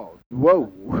Rock. Oh,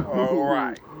 whoa. All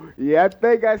right. Yeah, I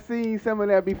think I seen some of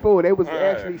that before. They was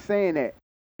actually saying that.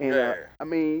 And, I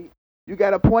mean, you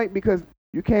got a point because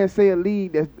you can't say a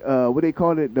league that's, what they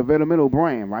call it, developmental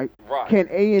brand, right? Right. Can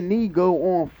A&E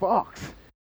go on Fox,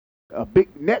 a big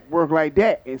network like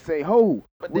that, and say, ho.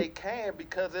 But they can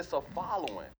because it's a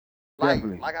following.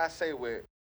 Like I say, with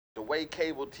the way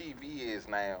cable TV is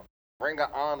now, Ring of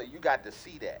Honor, you got to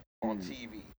see that on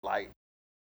TV. Like,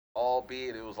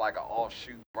 albeit it was like an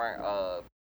offshoot brand,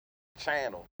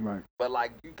 channel. Right. But,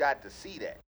 like, you got to see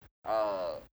that.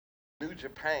 New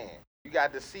Japan, you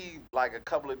got to see, like, a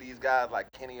couple of these guys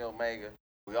like Kenny Omega.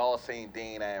 We all seen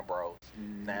Dean Ambrose.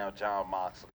 Now John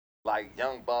Moxley. Like,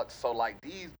 Young Bucks. So, like,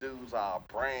 these dudes are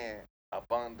a brand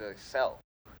upon themselves.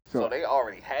 So they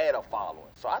already had a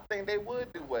following. So I think they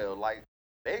would do well. Like,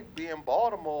 they be in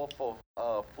Baltimore for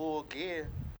Full Gear,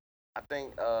 I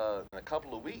think, in a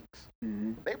couple of weeks.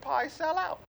 Mm-hmm. They probably sell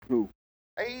out. Who?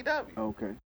 AEW.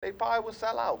 Okay. They probably would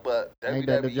sell out, but ain't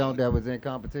that the junk that was in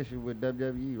competition with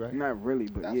WWE, right? Not really,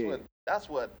 but that's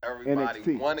what everybody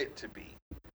NXT. wanted to be.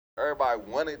 Everybody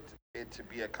wanted it to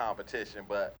be a competition,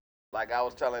 but like I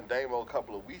was telling Damo a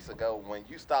couple of weeks ago, when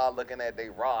you start looking at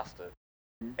their roster,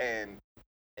 and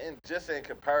just in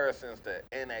comparisons to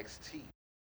NXT,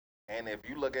 and if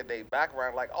you look at their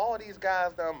background, like all these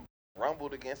guys done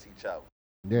rumbled against each other.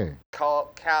 Yeah.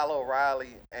 Kyle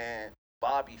O'Reilly and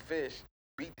Bobby Fish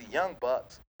beat the Young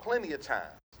Bucks plenty of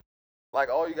times. Like,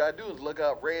 all you gotta do is look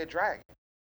up Red Dragon.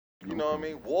 You know what I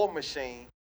mean? War Machine,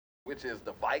 which is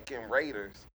the Viking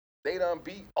Raiders, they done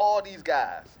beat all these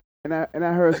guys. And I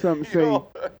heard something say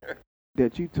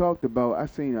that you talked about. I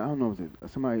seen, I don't know, was it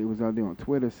somebody was out there on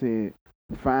Twitter said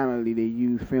finally they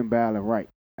used Finn Balor right.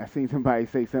 I seen somebody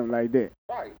say something like that.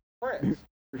 Right, Prince.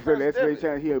 So that's what they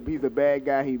trying to hear. He's a bad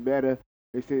guy. He better.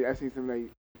 They said I seen something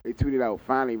like they tweeted out.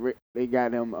 Finally, they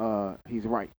got him. He's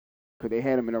right, because they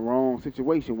had him in the wrong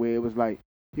situation where it was like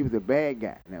he was a bad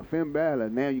guy. Now Finn Balor.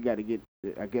 Now you got to get,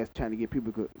 I guess, trying to get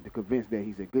people to convince that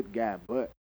he's a good guy.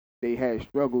 But they had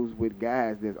struggles with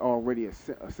guys that's already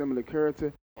a similar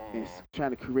character and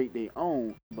trying to create their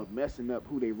own, but messing up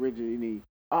who they originally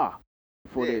are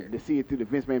for to see it through the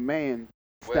Vince McMahon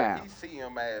style. Well, he see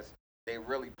him as they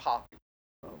really popular.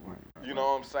 You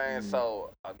know what I'm saying?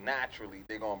 So naturally,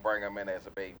 they're gonna bring him in as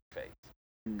a baby face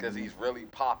because he's really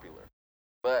popular.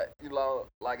 But you know,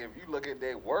 like if you look at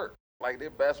their work, like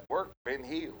their best work been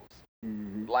heels.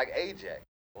 Like AJ.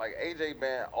 Like AJ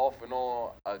been off and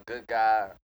on a good guy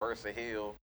versus a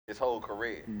heel his whole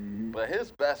career. But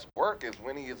his best work is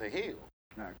when he is a heel.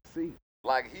 I see.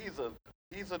 Like he's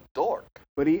a dork.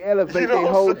 But he elevated their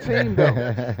whole team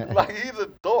though. Like he's a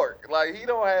dork. Like he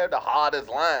don't have the hardest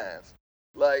lines.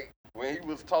 Like when he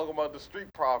was talking about the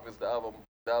Street Profits the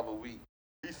other week,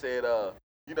 he said,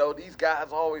 you know, these guys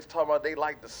always talk about they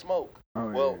like to smoke.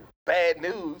 Well, bad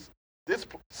news, this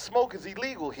smoke is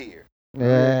illegal here.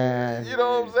 Yeah. You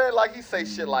know what I'm saying? Like, he say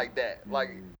shit like that.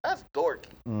 Like, that's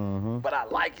dorky. But I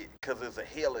like it because it's a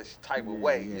heelish type of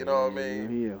way. You know what I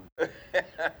mean?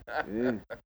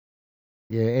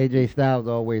 Yeah, AJ Styles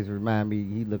always remind me,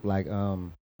 he looked like, I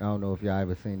don't know if y'all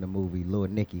ever seen the movie Lil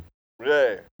Nicky.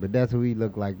 Yeah. But that's who he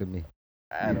looked like to me.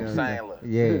 Adam Sandler.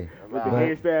 Yeah. With the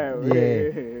hairstyle.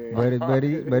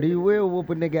 Yeah. But he will whoop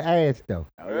a nigga ass though.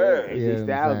 AJ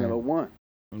Styles #1.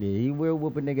 Yeah, he will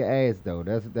whoop a nigga ass though.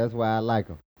 That's why I like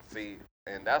him. See,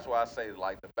 and that's why I say,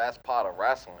 like, the best part of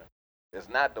wrestling is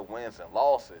not the wins and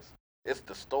losses. It's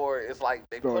the story. It's like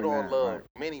they put on little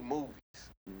mini movies.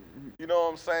 You know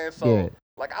what I'm saying? So,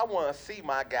 like, I want to see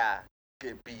my guy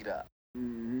get beat up.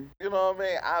 You know what I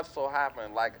mean? I so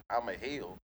happen, like, I'm a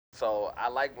heel. So I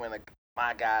like when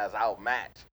my guy's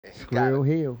outmatched. And he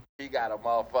got a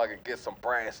motherfucker get some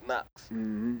brass knucks. You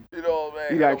know what I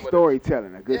mean? You like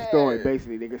storytelling, a good story,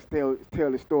 basically. They can still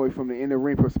tell the story from the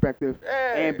in-the-ring perspective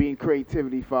and being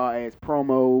creativity far as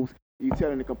promos. You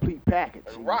telling the complete package.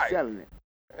 You selling it.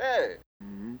 Yeah.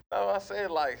 So I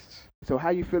said, like. So how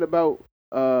you feel about,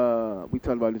 we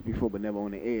talked about this before but never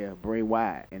on the air, Bray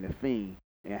Wyatt and The Fiend,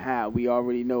 and how we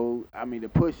already know, I mean, the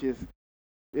push is,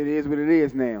 it is what it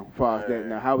is now, as far as that.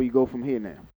 Now, how we go from here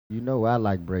now? You know I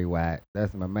like Bray Wyatt.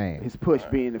 That's my man. His push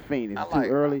being The Fiend. Is it too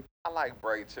early? I like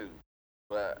Bray too.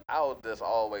 But I would just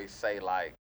always say,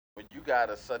 like, when you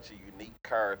got such a unique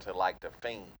character like The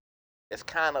Fiend, it's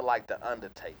kind of like The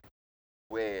Undertaker.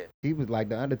 Where he was like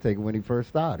The Undertaker when he first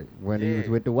started, when he was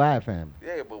with the Wyatt family.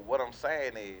 Yeah, but what I'm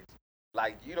saying is,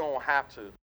 like, you don't have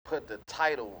to put the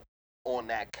title on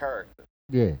that character.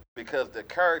 Yeah. Because the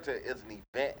character is an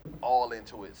event all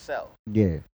into itself.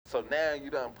 Yeah. So now you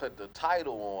done put the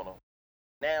title on him.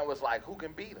 Now it's like, who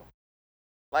can beat him?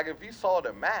 Like, if you saw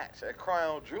the match at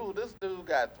Crown Jewel, this dude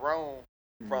got thrown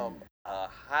from a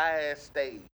high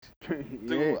stage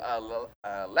through an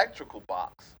electrical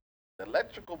box. The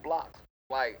electrical box,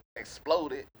 like,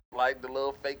 exploded, like the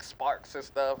little fake sparks and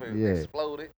stuff, and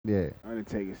exploded. Yeah.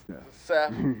 Undertaker stuff.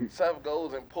 Seth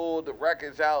goes and pulled the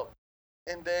wreckage out,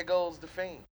 and there goes The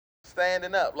Fiend,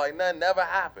 standing up like nothing never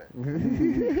happened.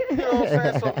 You know what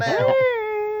I'm saying? So now,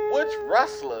 which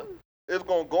wrestler is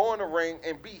going to go in the ring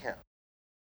and beat him?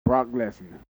 Brock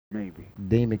Lesnar, maybe.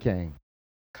 Demon King.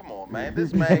 Come on, man.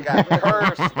 This man got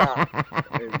curb stomped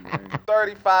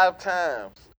 35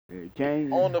 times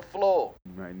on the floor.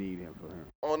 You might need him for him.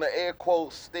 On the air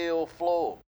quote steel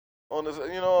floor. On the,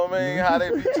 you know what I mean? How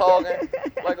they be talking?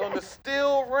 Like on the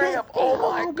steel ramp.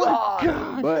 Oh my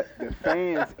God. But the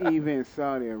fans, even in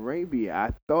Saudi Arabia,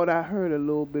 I thought I heard a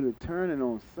little bit of turning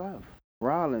on Seth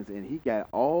Rollins, and he got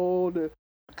all the.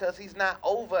 Because he's not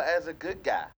over as a good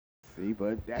guy. See,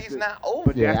 but he's not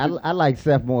over. Yeah, I like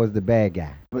Seth more as the bad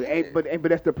guy. But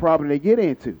that's the problem they get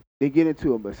into. They get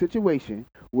into a situation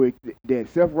where that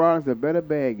Seth Rollins is a better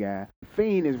bad guy.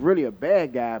 Fiend is really a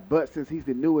bad guy, but since he's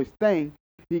the newest thing,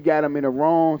 he got him in the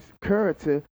wrong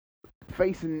character,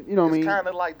 facing. You know what I mean? It's kind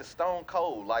of like the Stone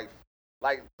Cold, like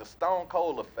the Stone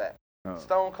Cold effect.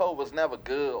 Stone Cold was never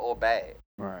good or bad.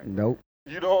 Right. Nope.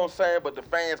 You know what I'm saying? But the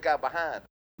fans got behind him.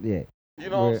 Yeah. You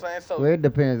know what I'm saying? So it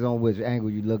depends on which angle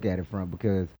you look at it from,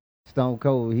 because Stone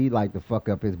Cold, he like to fuck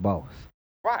up his boss.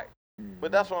 Right.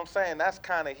 But that's what I'm saying. That's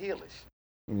kind of heelish.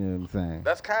 You know what I'm saying?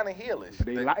 That's kind of heelish.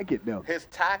 They like it though. His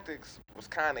tactics was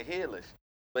kind of heelish,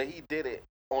 but he did it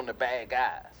on the bad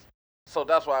guys. So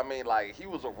that's what I mean. Like, he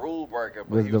was a rule breaker,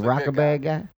 but was he was The Rock a bad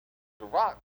guy? The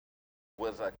Rock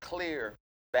was a clear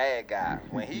bad guy.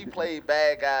 When he played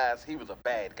bad guys, he was a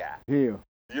bad guy. Yeah.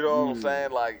 You know what I'm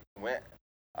saying? Like, when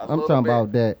I'm talking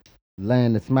about that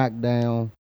laying the smackdown,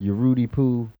 your Rudy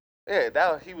Poo. Yeah,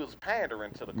 that he was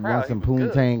pandering to the crowd. Want some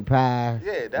poontang pie.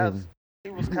 Yeah, he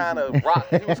was kind of rock.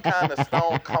 He was kind of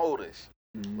Stone Coldish.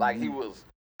 Like, he was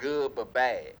good but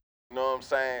bad. You know what I'm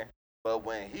saying? But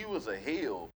when he was a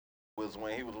heel, was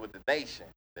when he was with the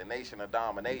Nation of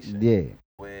Domination. Yeah.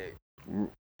 Where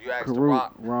you ask The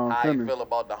Rock how he feel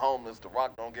about the homeless. The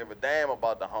Rock don't give a damn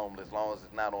about the homeless as long as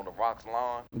it's not on the Rock's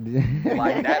lawn.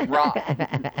 Like that Rock.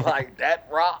 Like that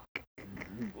Rock.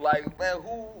 Like, man,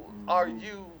 who are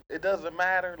you? It doesn't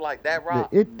matter. Like that Rock.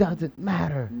 It doesn't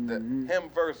matter.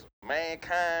 Him versus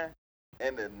Mankind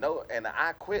and the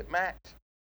I Quit match,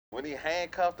 when he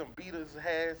handcuffed him, beat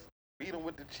him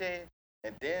with the chair,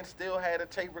 and then still had a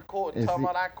tape recording talking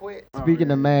about I quit.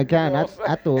 Speaking of Mankind, you know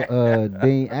I thought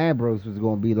Dean Ambrose was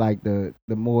gonna be like the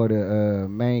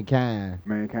Mankind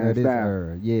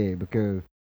style. Yeah, because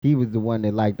he was the one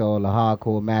that liked all the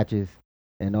hardcore matches,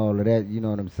 and all of that. You know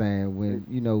what I'm saying? When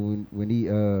when he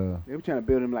They were trying to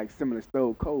build him like similar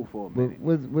Stone Cold for a minute.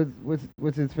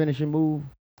 What's his finishing move?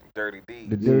 Dirty D.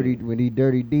 When he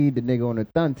dirty D the nigga on the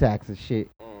thumbtacks and shit.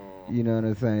 You know what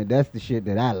I'm saying? That's the shit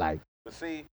that I like. But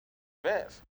see,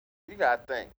 Vince, you gotta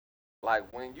think,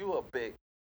 like when you a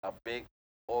big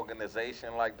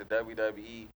organization like the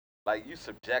WWE, like you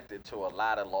subjected to a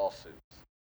lot of lawsuits.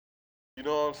 You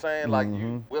know what I'm saying? Like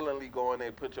you willingly go in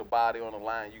there, put your body on the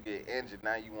line, you get injured,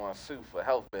 now you want to sue for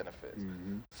health benefits.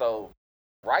 So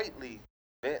rightly,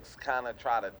 Vince kind of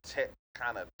try to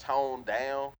kind of tone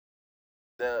down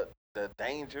the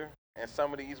danger in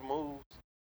some of these moves.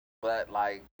 But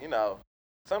like,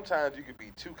 sometimes you could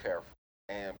be too careful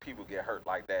and people get hurt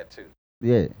like that too.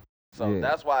 Yeah. So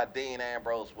that's why Dean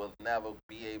Ambrose will never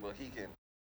be able, he can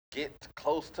get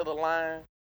close to the line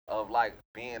of like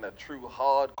being a true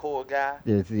hardcore guy.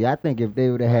 Yeah, see, I think if they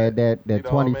would have had that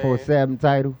 24/7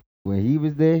 title when he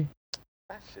was there,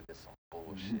 that shit is some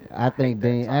bullshit. I think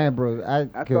Dean Ambrose. I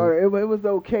thought it was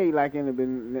okay, like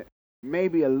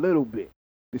maybe a little bit.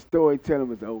 The storytelling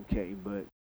was okay, but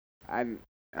I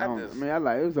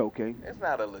like it was okay. It's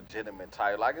not a legitimate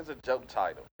title. Like, it's a joke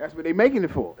title. That's what they making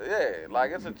it for. Yeah,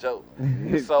 like, it's a joke.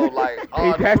 So, like,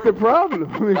 that's the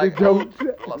problem. Like, the joke.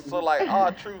 So, like,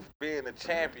 R-Truth being a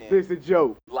champion. It's a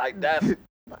joke. Like, that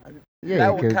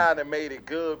would kind of made it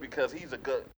good because he's a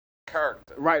good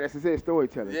character. Right, that's the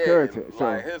storyteller. Yeah, character.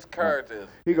 Like, his character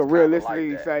he could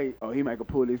realistically say, oh, he might could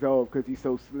pull this off because he's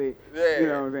so slick. Yeah. You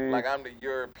know what I'm saying? Like, I'm the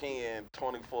European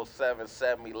 24/7,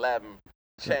 7-11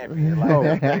 champion.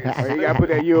 Like, you gotta put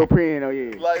that European on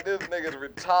you. Like, this nigga's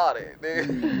retarded.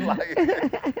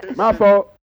 Like, my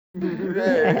fault.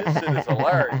 Yeah, this shit is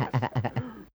hilarious.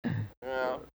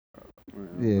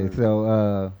 Yeah,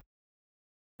 so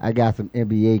I got some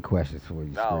NBA questions for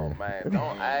you. No, man,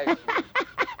 don't ask me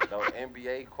no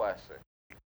NBA question.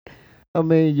 I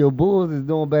mean, your Bulls is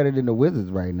doing better than the Wizards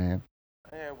right now.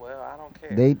 Yeah, well, I don't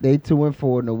care. They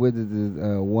 2-4, and the Wizards is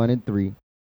 1-3.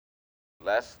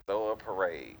 Let's throw a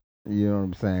parade. You know what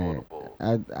I'm saying?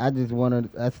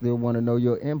 I still wanna know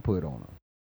your input on them.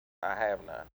 I have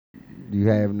none. You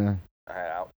have none? I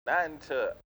have nothing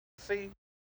to see.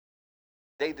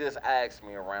 They just asked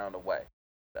me around the way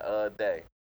the other day,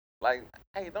 like,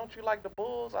 "Hey, don't you like the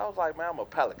Bulls?" I was like, "Man, I'm a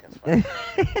Pelicans fan."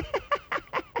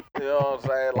 You know what I'm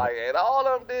saying? Like, and all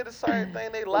of them did the same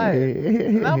thing. They laughed,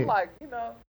 and I'm like,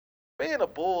 being a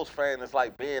Bulls fan is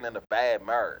like being in a bad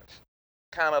marriage.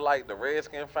 Kind of like the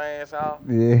Redskin fans are.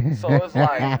 Yeah. So it's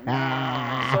like, I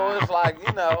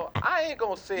ain't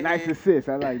gonna sit nice here. Assist,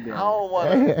 I like that. I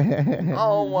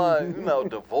don't want,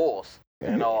 divorce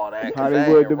and all that.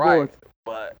 Hollywood divorce. Right.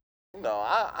 But,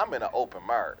 I'm in an open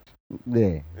marriage.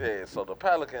 Yeah. Yeah, so the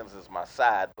Pelicans is my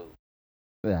side boo.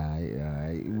 All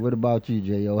right. What about you,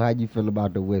 J.O.? How you feel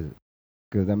about the Wizards?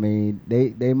 Because, I mean,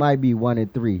 they might be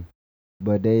 1-3,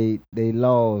 but they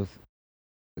lost.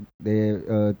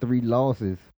 Their 3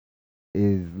 losses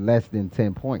is less than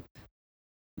 10 points.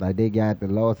 Like, they got the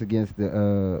loss against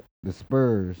the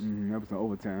Spurs. That was an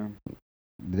overtime.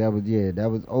 That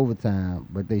was overtime,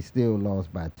 but they still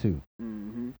lost by 2.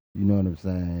 You know what I'm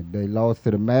saying? They lost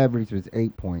to the Mavericks was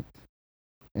 8 points,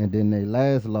 and then their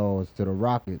last loss to the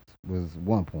Rockets was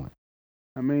 1 point.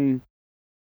 I mean,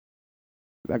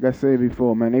 like I said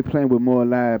before, man, they playing with more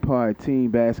live party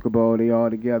team basketball. They all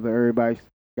together. Everybody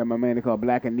got my man they call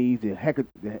Black and Knees, the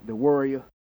Warrior.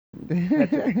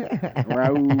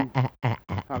 Raul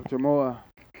Hachimura.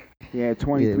 He had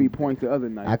 23 points the other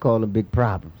night. I call them big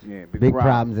problems. Yeah, big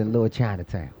problems in Little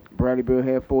Chinatown. Bradley Beal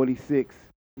had 46.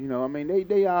 I mean,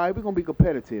 they all right. We're gonna be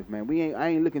competitive, man. I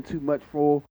ain't looking too much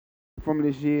from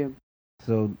this year.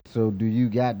 So do you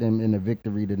got them in a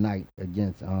victory tonight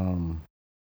against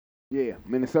Yeah,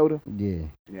 Minnesota? Yeah.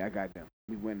 Yeah, I got them.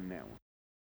 We winning that one.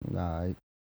 All right.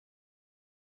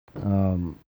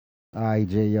 All right,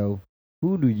 J.O.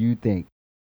 Who do you think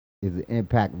is the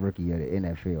impact rookie of the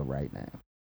NFL right now?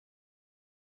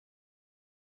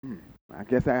 I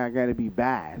guess I gotta be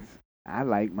biased. I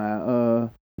like my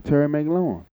Terry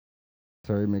McLaurin.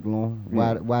 Terry McLaurin?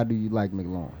 Yeah. Why do you like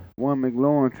McLaurin? One,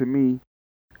 McLaurin to me,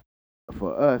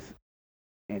 for us,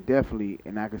 and definitely,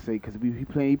 and I can say because he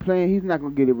playing, he's not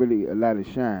gonna get it really a lot of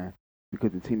shine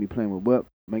because the team he playing with. But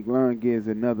McLaurin gives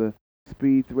another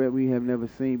speed threat we have never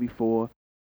seen before,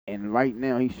 and right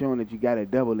now he's showing that you gotta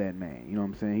double that man. You know what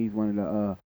I'm saying? He's one of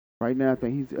the right now I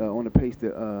think he's on the pace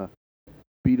to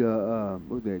beat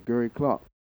what's that? Gary Clark.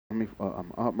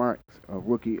 Art Marks, a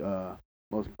rookie,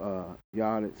 most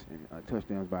yardage and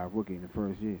touchdowns by a rookie in the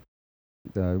first year.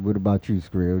 What about you,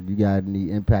 Skrill? You got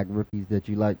any impact rookies that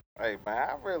you like? Hey, man,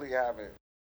 I really haven't.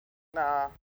 Nah,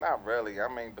 Not really. I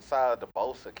mean, besides the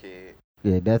Bosa kid.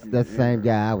 Yeah, that's the same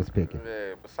guy I was picking.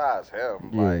 Yeah, besides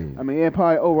him, Yeah. like. I mean, and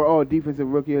probably overall defensive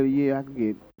rookie of the year, I could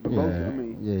get Bosa. Yeah, I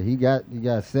mean, yeah, he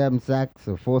got 7 sacks,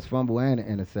 a forced fumble, and an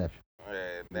interception.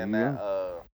 Yeah, then that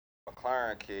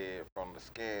McLaren kid from the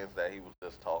Skins that he was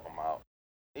just talking about,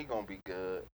 he gonna be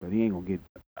good. but he ain't gonna get.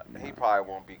 He probably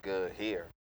won't be good here.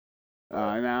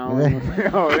 No,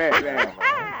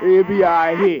 that. He'll be all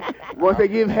right here. Once they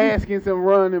give Haskins some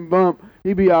run and bump,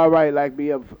 he'll be all right like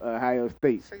be up Ohio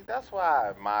State. See, that's what I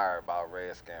admire about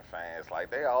Redskin fans.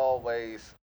 Like, they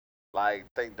always, like,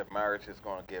 think the marriage is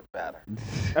going to get better.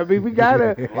 I mean, we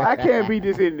gotta. I can't be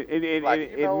just in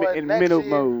middle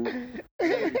mode.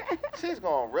 She's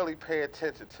going to really pay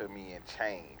attention to me and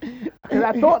change. And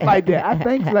I thought like that. I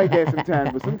think like that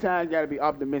sometimes, but sometimes you gotta be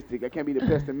optimistic. I can't be the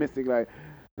pessimistic. Like,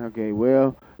 okay,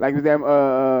 well, like with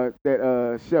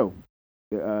that show,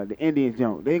 the Indians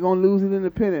joke. They gonna lose it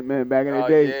independent, man. Back in the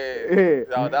day.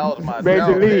 Yeah. No, that was my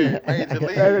Major League. Major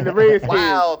League. That's the Redskins.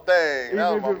 Wild thing.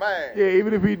 That was my man. Yeah,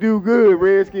 even if we do good,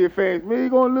 Redskin fans, we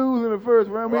gonna lose in the first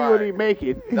round. We wouldn't even make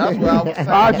it. That's what I was saying.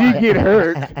 RG get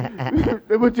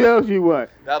hurt. What else you want?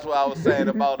 That's what I was saying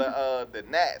about the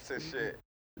Nats and shit.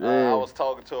 I was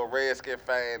talking to a Redskin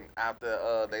fan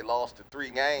after they lost the 3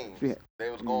 games. Yeah.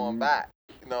 They was going back,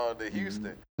 to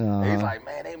Houston. He's like,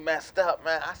 man, they messed up,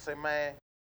 man. I said, man,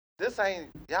 this ain't,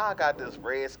 y'all got this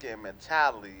Redskin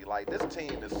mentality. Like, this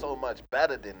team is so much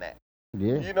better than that.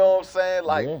 Yeah. You know what I'm saying?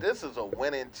 Like, this is a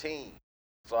winning team.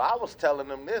 So I was telling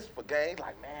them this for games.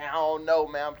 Like, man, I don't know,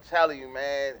 man. I'm telling you,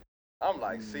 man. I'm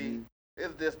like, see,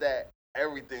 it's just that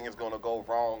everything is going to go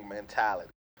wrong mentality.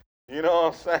 You know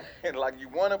what I'm saying? Like, you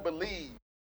want to believe.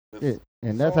 Yeah.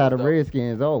 And that's how the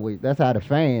Redskins always, that's how the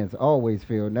fans always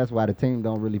feel, and that's why the team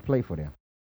don't really play for them.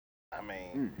 I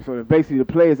mean. So basically the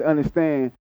players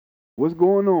understand what's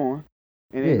going on,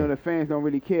 and they know the fans don't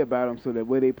really care about them, so that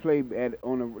where they play they bet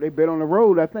on the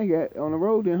road, I think, on the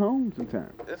road and home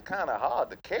sometimes. It's kind of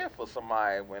hard to care for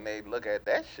somebody when they look at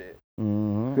that shit.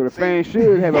 Mm-hmm. So the fans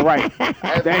should have a right.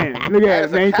 Damn, look at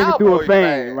it, man, take it through a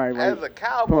fan. Right. As a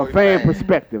Cowboy from a fan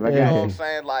perspective, you know what I'm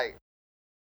saying? Like,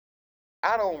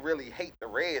 I don't really hate the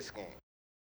Redskins.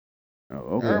 Oh,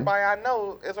 okay. Everybody I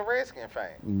know is a Redskin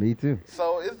fan. Me too.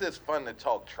 So it's just fun to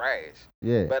talk trash.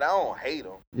 Yeah. But I don't hate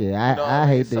them. Yeah, I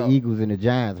hate the Eagles and the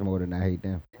Giants more than I hate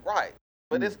them. Right.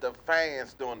 But it's the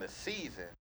fans during the season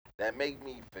that make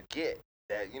me forget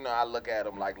that, I look at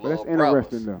them like little brothers.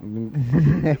 That's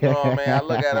interesting, though. You know what I mean? I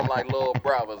look at them like little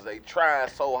brothers. They trying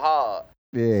so hard.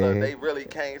 Yeah. So they really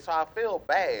can't. So I feel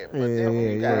bad. But then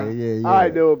when you got I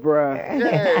know, bro.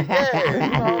 Yeah. You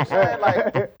know what I'm saying?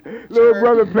 Like, little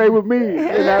brother play with me.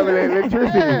 And I with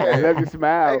electricity. Let me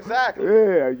smile. Exactly.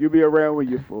 Yeah, you be around when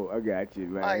you're full. I got you,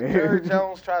 man. Like, Jerry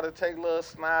Jones tried to take little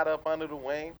Snide up under the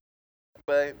wing.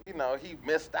 But, he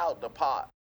missed out the part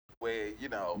where,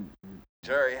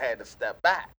 Jerry had to step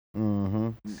back. Mm-hmm.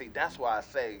 See, that's why I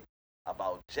say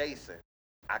about Jason,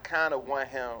 I kind of want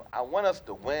us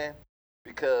to win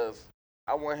because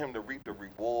I want him to reap the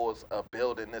rewards of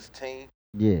building this team.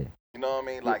 Yeah. You know what I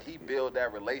mean? Like, he built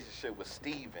that relationship with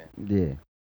Steven. Yeah.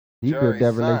 He Jerry's built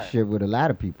that relationship with a lot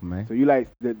of people, man. So you like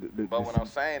But what I'm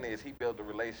saying is he built the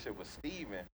relationship with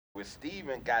Steven, where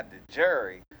Steven got the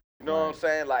Jerry. You know what I'm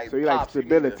saying? Like, so you like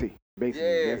stability, basically.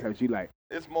 Yeah. That's what you like.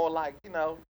 It's more like,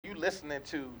 you listening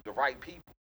to the right people.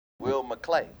 Will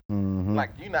McClay. Mm-hmm.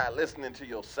 Like, you not listening to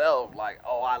yourself like,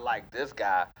 oh, I like this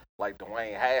guy, like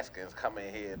Dwayne Haskins come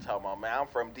in here and talk about, man, I'm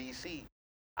from D.C.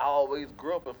 I always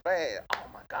grew up a fan. Oh,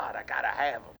 my God, I got to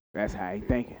have him. That's how he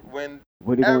thinking. When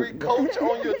every coach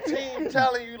on your team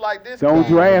telling you, like, this don't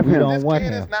draft him. This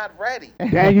kid is not ready.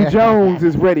 Daniel Jones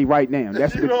is ready right now.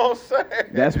 That's you know what I'm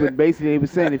saying? That's what basically they was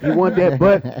saying. If you want that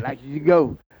butt, like you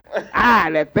go.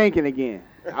 That thinking again.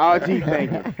 RG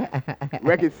thinking.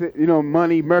 Records,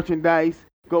 money, merchandise,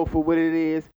 go for what it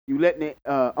is. You letting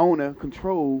the owner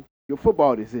control your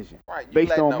football decision. Right. You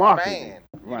based on marketing.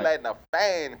 You letting a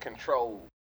fan control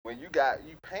when you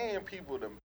paying people to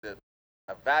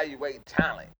evaluate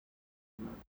talent.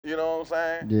 You know what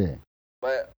I'm saying? Yeah.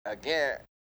 But again,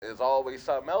 there's always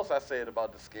something else I said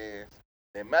about the Skins.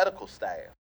 Their medical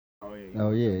staff. Oh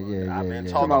yeah. I've been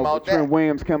talking about that. Trent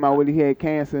Williams come out when he had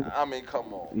cancer. I mean,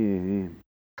 come on. Yeah.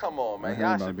 Come on, man.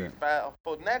 Y'all should be filed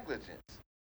for negligence,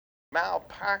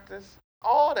 malpractice,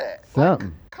 all that. Something.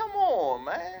 Like, come on,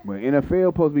 man. Well, NFL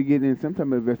supposed to be getting in some type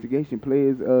of investigation.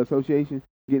 Players Association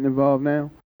getting involved now.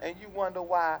 And you wonder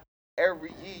why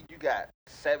every year you got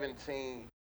 17,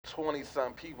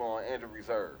 20-some people on injured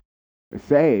reserve. It's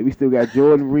sad. We still got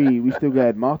Jordan Reed. We still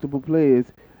got multiple players.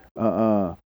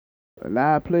 A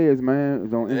lot of players, man,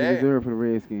 is on injured reserve for the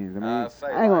Redskins.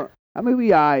 I mean, I mean,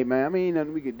 we all right, man. I mean, ain't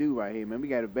nothing we could do right here, man. We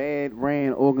got a bad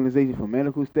ran organization from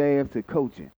medical staff to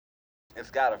coaching.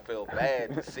 It's gotta feel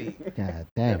bad to see God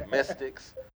damn. the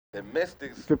Mystics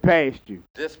surpassed you.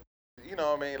 Just, you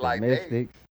know what I mean? The Like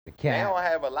Mystics, the they Cats, don't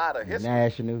have a lot of the history.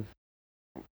 Nationals.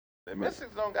 The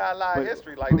Mystics don't got a lot of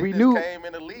history. Like they we just came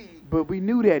in the league But we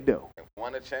knew that though. and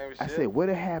won a championship. I said,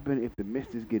 what'd happen if the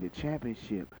Mystics get a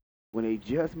championship when they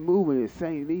just moving to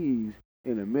St. Lee's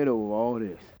in the middle of all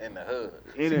this? In the hood.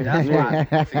 In See, the that's hood.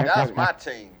 why. See, that's my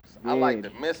teams. I Yeah. like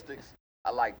the Mystics. I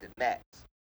like the Nats.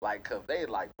 Like, cause they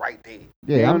like right there.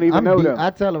 Yeah, They don't even know them. I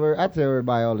tell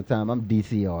everybody all the time, I'm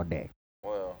DC all day.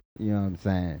 Well, You know what I'm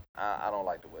saying? I don't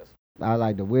like the Wizards. I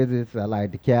like the Wizards, I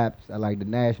like the Caps, I like the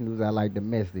Nationals, I like the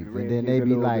Mystics. The And then Redskins they a be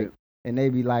little like, bit. and they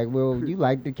be like, well, you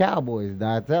like the Cowboys.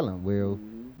 I tell them, well,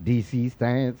 DC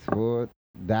stands for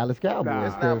Dallas Cowboys. Nah.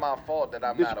 It's not my fault that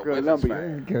I'm not a District of Wizards Columbia.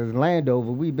 fan. Because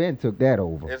Landover, we been took that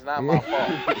over. It's not my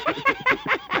fault.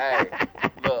 Hey,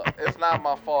 look, it's not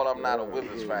my fault I'm not a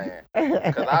Wizards fan.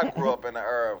 Because I grew up in the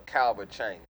era of Calvin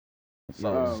Chaney.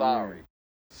 So, Oh, sorry. man.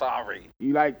 Sorry.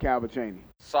 You like Calvin Chaney?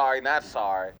 Sorry, not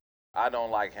sorry. I don't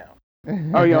like him.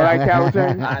 Oh, you don't like Calvin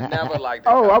Chaney? I never liked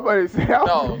him. Oh, I'm about to say.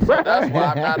 No, so that's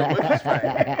why I'm not a Wizards fan.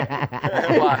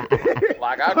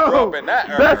 like I grew up in that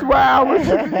era. That's why I was.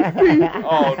 See?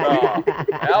 Oh, no.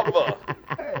 Ever.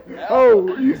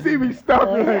 Oh, you see me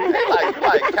stopping like. You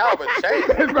like Calvin Chaney.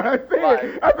 That's what I said.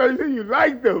 Like- I thought you said you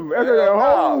liked them. That's Yeah, like, no.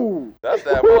 oh. That's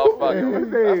that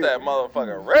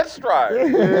motherfucking red stripe.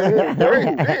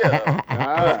 Great deal.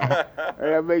 Alright.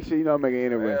 Hey, make sure you know make it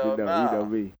interesting Hell though. nah. You know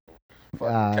me.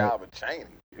 Fucking Calvin Chaney.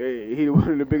 Hey, he one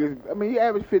of the biggest. I mean, he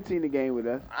averaged 15 a game with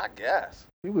us. I guess.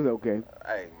 He was okay.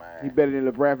 Hey, man. He better than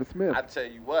LeBradford Smith. I tell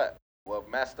you what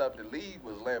messed up the league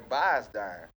was Len Bias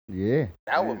dying. Yeah.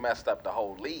 That would messed up the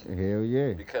whole league. Hell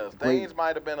yeah. Because things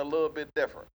might have been a little bit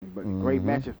different. But great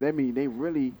matchups. That mean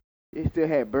they still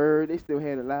had Bird. They still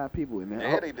had a lot of people in there.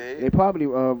 Yeah, they did. They probably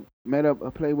met up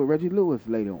a play with Reggie Lewis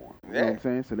later on. You know Yeah. what I'm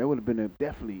saying? So that would have been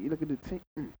definitely. You look at the team.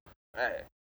 Hey.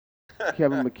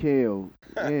 Kevin McHale.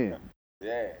 Yeah.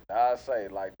 Yeah, I say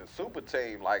like the super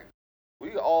team, like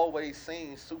we always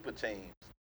seen super teams,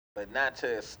 but not to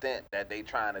the extent that they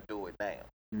trying to do it now.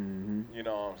 Mm-hmm. You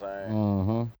know what I'm saying?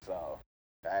 Mm-hmm. So,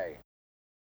 hey,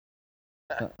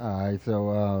 All right,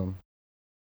 so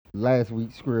last week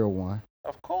Skrill won.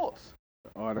 of course.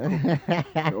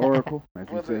 The Oracle, as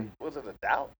you say. Was it a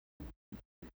doubt?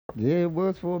 Yeah, it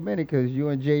was for a minute because you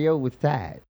and J.O. was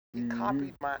tied. He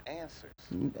copied my answers,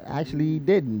 Actually, he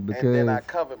didn't because and then I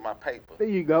covered my paper. There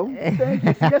you go. Thank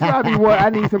you. See, that's why I be what I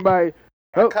need somebody.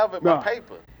 I covered my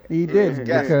paper. he didn't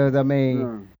Guess. because I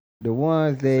mean the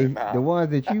ones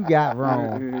that you got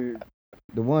wrong,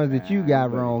 the ones that you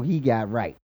got wrong, he got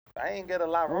right. I ain't get a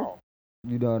lot wrong.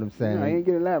 You know what I'm saying? No, I ain't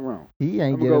get a lot wrong. He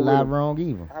ain't I'ma get go a with lot him. wrong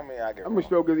either. I mean, I get I'm wrong. gonna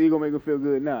stroke his ego, make him feel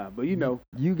good now. But you know,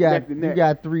 You got neck to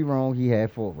neck. 3 wrong. He had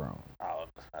 4 wrong. Oh,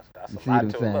 that's You a see lot what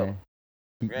I'm to saying? look.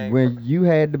 When you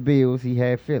had the Bills, he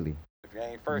had Philly. If you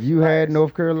ain't first, You you had last.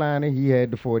 North Carolina, he had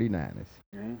the 49ers.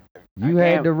 You I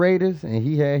had can't- the Raiders, and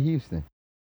he had Houston.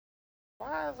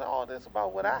 Why is all this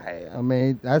about what I had? I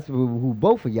mean, that's who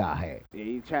both of y'all had. Yeah,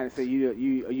 you trying to say you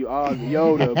are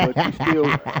Yoda, but you still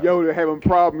Yoda having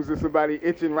problems with somebody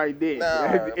itching right there. Nah,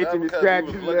 itching that's because you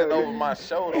distractions. was looking over my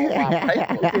shoulder on my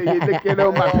paper. You looking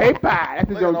on my paper. That's what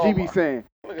Looking John on GB my- saying.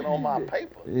 Looking on my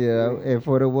paper. Yeah, and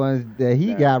for the ones that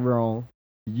he got wrong,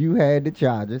 you had the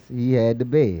Chargers, he had the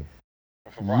Bears.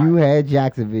 Right. You had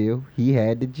Jacksonville, he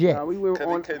had the Jets. Nah, we were Because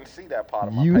he on. couldn't see that part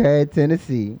of my You paper. had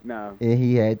Tennessee, Nah, and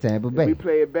he had Tampa if Bay. we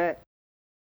play it back.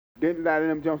 Didn't a lot of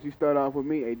them jumps you start off with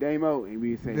me, hey Damo, and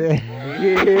we say,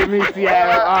 yeah, me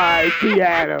Seattle, all right,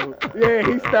 Seattle.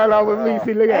 Yeah, he started off with me.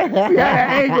 See, look at see how that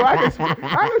angle.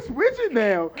 I can switch it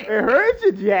now. It hurts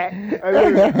you, Jack.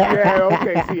 Yeah,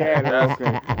 okay, Seattle.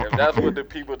 Okay. If that's what the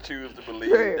people choose to believe,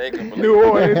 Yeah. they can believe. New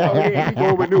Orleans. Oh, yeah, he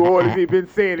going with New Orleans. He been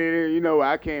saying it. You know,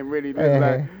 I can't really look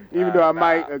like. Even though I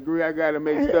might agree, I gotta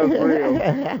make stuff real.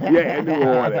 Yeah, New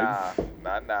Orleans.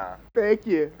 Nah. Thank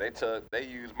you. They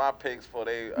used my picks for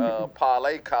their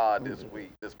parlay card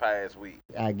this past week.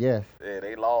 I guess. Yeah,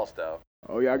 they lost though.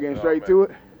 Oh, y'all getting straight to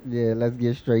it? Yeah, let's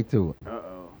get straight to it.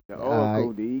 Uh-oh. The All Oracle,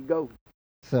 right. there you go.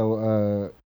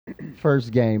 So,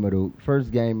 first game of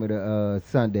the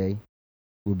Sunday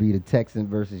will be the Texans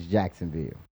versus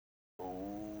Jacksonville.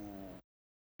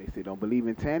 They say don't believe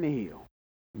in Tannehill.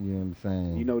 You know what I'm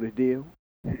saying? You know the deal.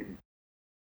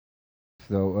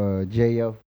 So,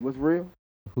 J.O., What's real?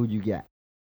 who you got?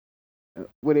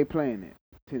 Where they playing at?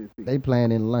 Tennessee. They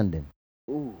playing in London.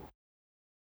 Ooh.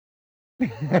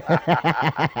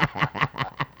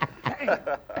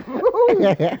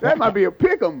 That might be a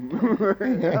pick'em.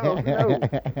 I don't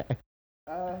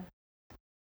know.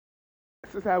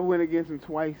 Since I went against him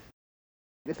twice,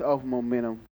 it's off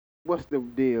momentum. What's the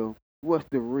deal? What's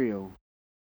the real?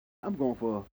 I'm going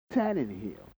for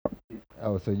Tannenhill.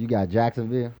 Oh, so you got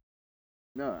Jacksonville?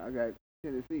 No, I got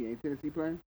Tennessee. Ain't Tennessee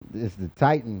playing? It's the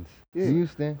Titans. Yeah.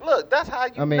 Houston. Look, that's how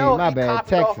you my know he bad, copied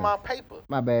Texans. off my paper.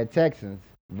 My bad, Texans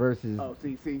versus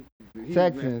See, he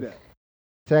Texans. messed up.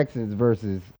 Texans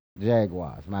versus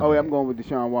Jaguars. Yeah, I'm going with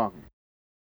Deshaun Walker.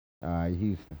 All right,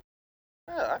 Houston.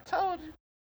 Yeah, I told you.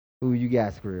 Who you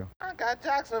got, Skrill? I got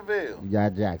Jacksonville. You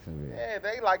got Jacksonville. Yeah,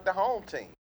 they like the home team.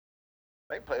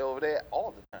 They play over there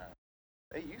all the time.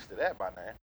 They used to that by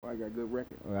now. Well, I got a good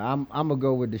record. Well, I'm gonna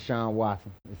go with Deshaun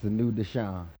Watson. It's a new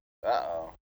Deshaun.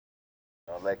 Uh-oh.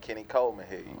 Don't let Kenny Coleman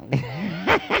hit you. He's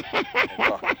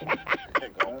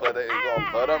gonna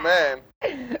put him in.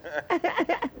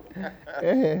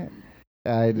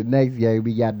 All right, the next game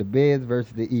we got the Bears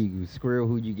versus the Eagles. Skrill,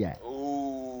 who you got?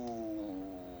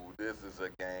 Ooh, this is a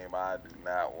game I do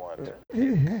not want to.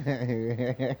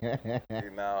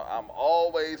 I'm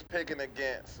always picking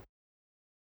against.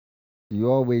 You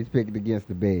always picked against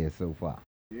the Bears so far.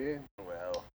 Yeah.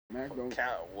 Well, Mac don't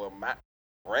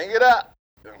ring it up.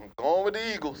 I'm going with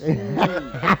the Eagles. Ring it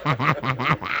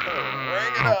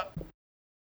up.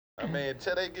 I mean,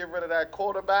 until they get rid of that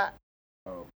quarterback.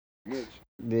 Oh, Mitch.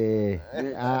 Yeah,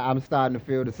 I'm starting to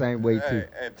feel the same way too.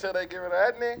 Until they get rid of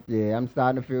that nigga? Yeah, I'm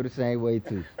starting to feel the same way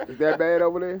too. Is that bad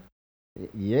over there?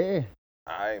 Yeah.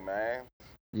 All right, man.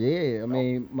 Yeah, I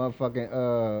mean, motherfucking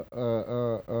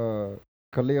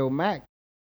Khalil Mack.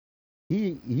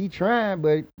 He trying,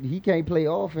 but he can't play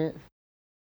offense.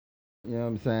 You know what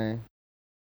I'm saying?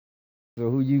 So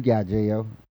who you got, J.O.?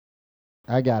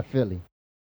 I got Philly.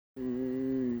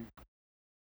 I'll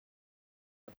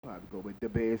probably go with the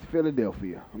Bears,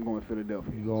 Philadelphia. I'm going with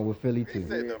Philadelphia. You going with Philly too? He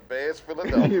said the Bears,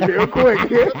 Philadelphia. Real quick.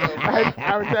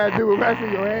 I was trying to do it. I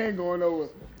see your hand going over.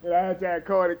 And I had to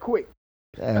call it quick.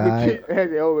 All right. I had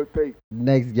to overtake.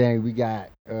 Next game we got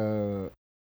the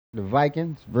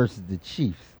Vikings versus the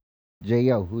Chiefs.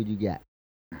 J.O., who you got?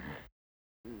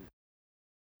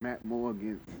 Matt Moore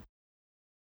against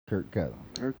Kirk Cousins.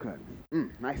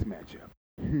 Nice matchup.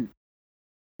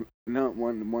 No,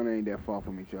 one ain't that far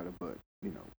from each other, but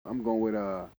I'm going with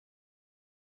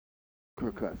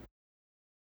Kirk Cousins.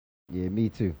 Yeah, me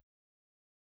too.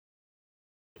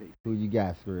 Okay. Who you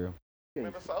got, Skrill?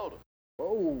 Minnesota.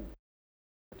 Oh,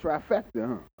 trifecta,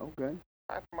 huh? Okay.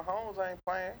 Patrick Mahomes ain't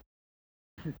playing.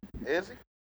 Is he?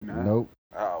 Nah. Nope.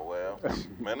 Oh, well,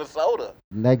 Minnesota.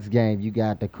 Next game, you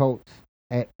got the Colts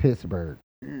at Pittsburgh.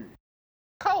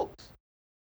 Colts.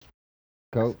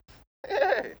 Colts.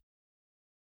 Yeah.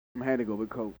 I had to go with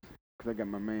Colts because I got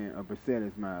my man Brissett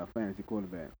as my fantasy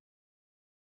quarterback.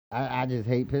 I just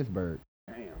hate Pittsburgh.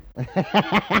 Damn.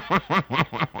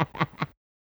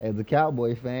 As a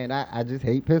Cowboy fan, I just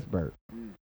hate Pittsburgh.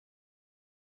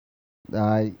 All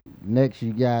right, next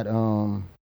you got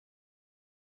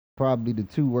probably the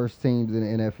two worst teams in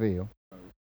the NFL.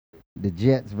 The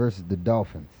Jets versus the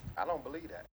Dolphins. I don't believe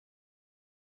that.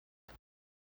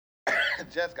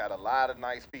 Jets got a lot of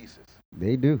nice pieces.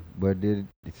 They do, but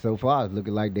so far it's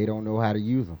looking like they don't know how to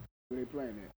use them. Where they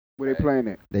playing at? Where they playing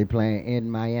at? They playing in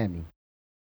Miami.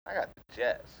 I got the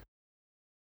Jets.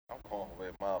 I'm going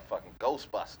with motherfucking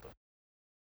Ghostbuster.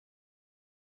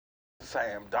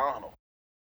 Sam Donald.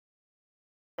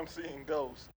 I'm seeing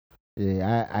ghosts.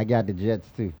 Yeah, I got the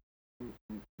Jets too.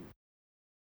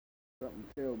 Something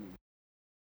tell me.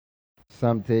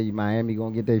 Some tell you Miami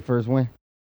gonna get their first win.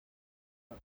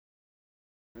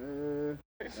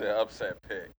 He said upset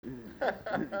pick.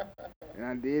 And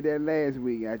I did that last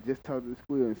week. I just talked to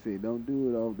Squeal and said, don't do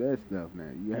it off that stuff now.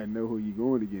 You gotta know who you're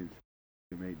going against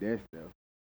to make that stuff.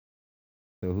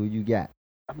 So who you got?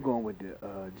 I'm going with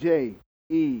the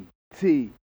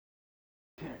J-E-T.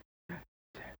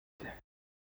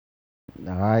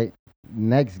 All right.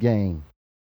 Next game.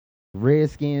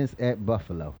 Redskins at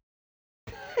Buffalo.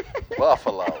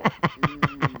 Buffalo.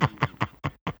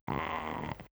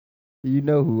 You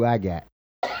know who I got.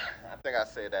 I think I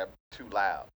said that too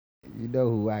loud. You know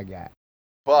who I got.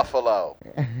 Buffalo.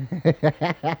 It's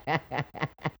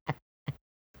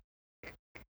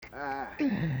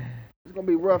going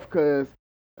to be rough because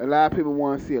a lot of people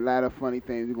want to see a lot of funny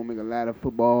things. We're going to make a lot of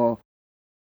football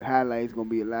highlights. Going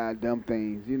to be a lot of dumb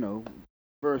things,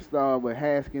 First off with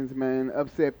Haskins, man,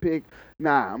 upset pick.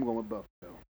 Nah, I'm going with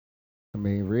Buffalo. I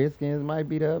mean, Redskins might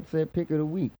be the upset pick of the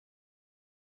week.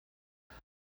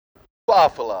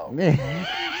 Buffalo. Yeah,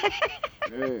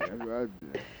 that's what I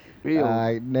did. All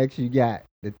right, next you got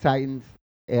the Titans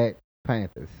at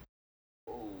Panthers.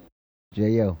 Ooh.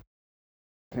 J.O.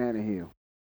 Tannehill.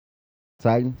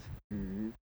 Titans. Mm-hmm.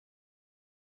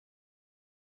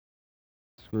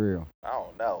 Skrill. I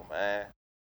don't know, man.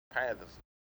 Panthers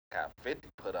got 50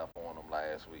 put up on them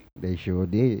last week. They sure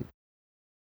did.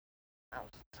 That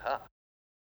was tough.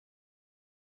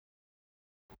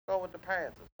 Go with the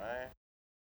Panthers, man.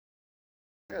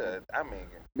 Good. I mean,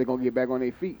 They're going to get back on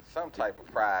their feet. some type of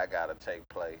pride got to take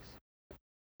place.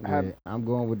 Yeah, I'm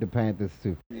going with the Panthers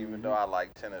too. Even though I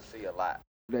like Tennessee a lot.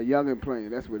 That youngin'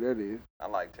 playing, that's what that is. I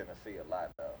like Tennessee a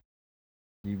lot, though.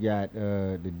 You got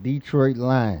the Detroit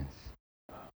Lions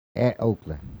at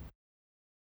Oakland.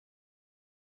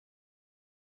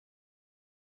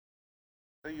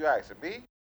 Who you asking me?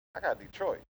 I got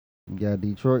Detroit. You got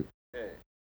Detroit. Yeah.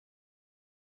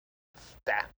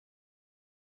 Stafford.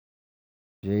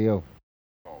 J.O.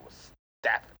 Going with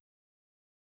Stafford.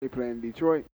 They playing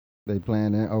Detroit. They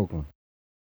playing in Oakland.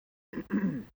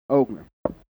 Oakland.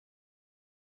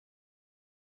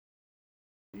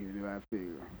 Even though I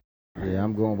figure. Yeah,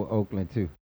 I'm going with Oakland too.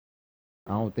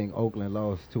 I don't think Oakland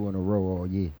lost 2 in a row all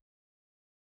year.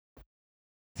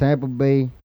 Tampa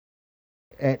Bay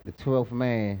at the 12th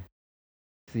man,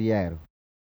 Seattle.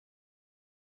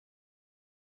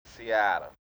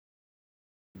 Seattle.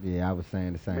 Yeah, I was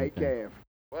saying the same thing. Metcalf.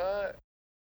 What?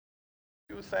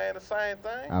 You was saying the same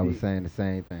thing? I was saying the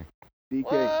same thing. DK.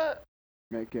 What?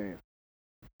 Metcalf.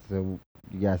 So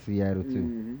you got Seattle too.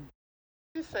 Mm-hmm.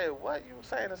 You said what? You were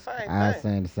saying the same I was thing?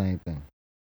 saying the same thing.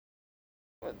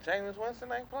 What, Jameis Winston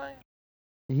ain't playing?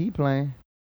 He playing.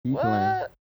 He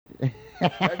What? playing.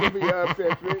 That could be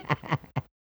upset, Rick.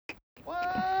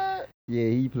 What? Yeah,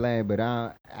 he playing, but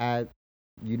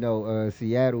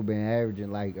Seattle been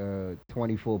averaging like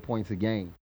 24 points a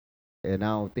game, and I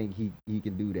don't think he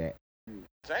can do that.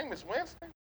 Jameis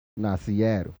Winston? Nah,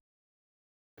 Seattle.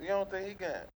 You don't think he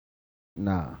can?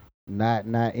 Nah,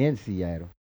 not in Seattle.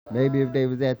 Maybe if they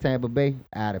was at Tampa Bay,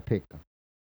 I'd have picked them.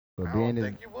 But I don't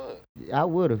think you would. I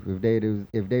would have if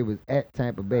they was at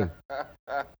Tampa Bay.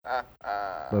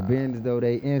 But being as though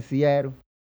they in Seattle,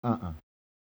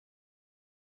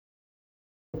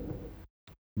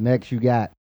 Next, you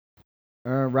got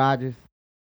Aaron Rodgers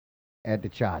at the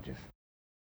Chargers.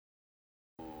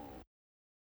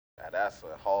 Now that's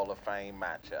a Hall of Fame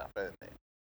matchup, isn't it?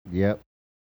 Yep.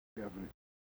 Definitely.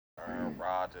 Aaron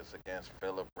Rodgers against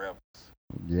Phillip Rivers.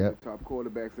 Yep. The top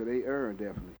quarterbacks that they earn,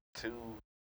 definitely. 2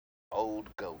 old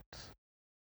goats.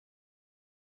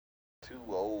 2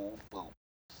 old fools.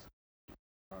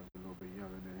 Rodgers a little bit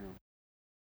younger than him.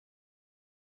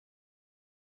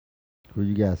 Who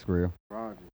you got, Skrill?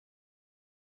 Rodgers.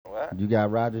 What? You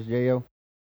got Rodgers, J.O.?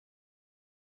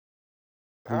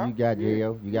 Who you got,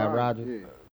 J.O.? You got Rodgers? Yeah.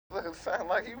 Look, it sound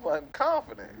like he wasn't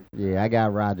confident. Yeah, I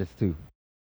got Rodgers too.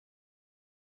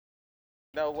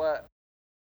 You know what?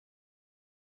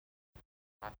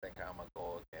 I think I'm going to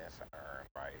go against Aaron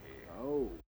right here. Oh,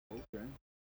 okay.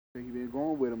 I think you've been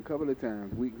going with him a couple of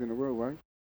times, weeks in a row, right?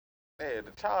 Yeah,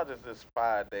 the Chargers is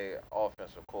 5-day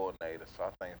offensive coordinator, so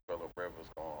I think Phillip Rivers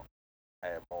going to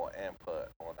have more input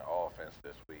on the offense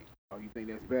this week. Oh, you think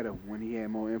that's better when he had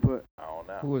more input? I don't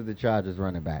know. Who was the Chargers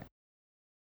running back?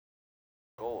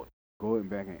 Gordon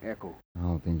back in Echo. I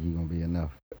don't think he's going to be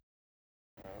enough.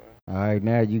 All right,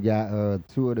 now you got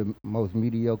 2 of the most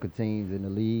mediocre teams in the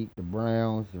league, the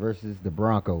Browns versus the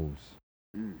Broncos.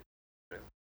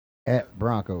 At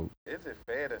Broncos. Is it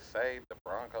fair to say the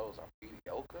Broncos are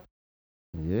mediocre?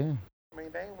 Yeah. I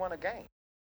mean, they ain't won a game.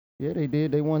 Yeah, they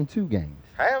did. They won 2 games.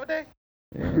 Have they?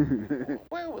 Yeah.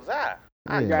 Where was I?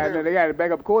 They got a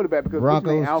backup quarterback because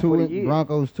Broncos out for the year.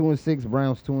 Broncos 2-6,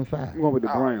 Browns 2-5. I'm going with the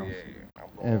Browns.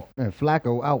 Yeah, and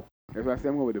Flacco out. That's why I said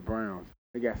I'm going with the Browns.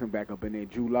 They got some backup in there.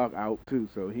 Drew Lock out too,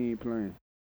 so he ain't playing.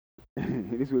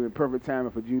 This would have been perfect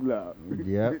timing for Drew Lock.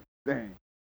 Yep. Dang.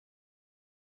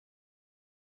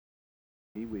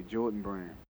 He with Jordan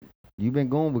Brown. You've been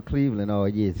going with Cleveland all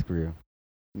year, Skrill.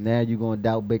 Now you going to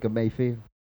doubt Baker Mayfield?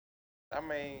 I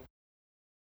mean,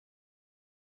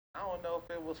 I don't know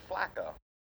if it was Flacco.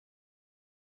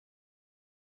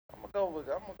 I'm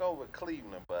gonna go with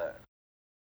Cleveland, but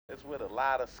it's with a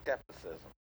lot of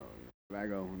skepticism.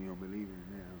 Flacco, you don't believe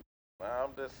in him. Well,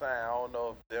 I'm just saying, I don't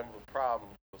know if Denver's problem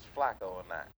was Flacco or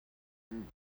not.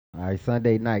 All right,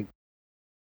 Sunday night.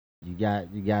 You got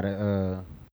a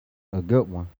good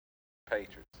one.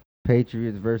 Patriots.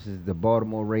 Patriots versus the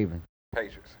Baltimore Ravens.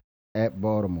 Patriots. At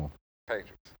Baltimore.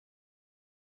 Patriots.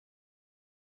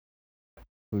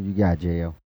 Who you got,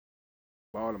 J.O.?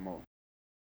 Baltimore.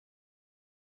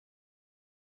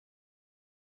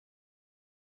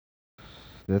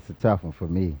 That's a tough one for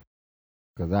me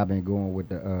because I've been going with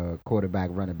the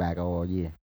quarterback, running back all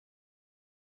year.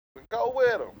 Go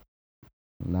with them.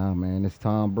 Nah, man, it's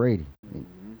Tom Brady.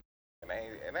 Mm-hmm. And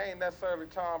it ain't necessarily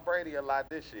Tom Brady a lot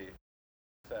this year.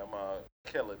 Some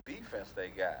killer defense they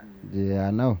got. Yeah,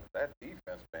 I know. That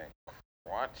defense been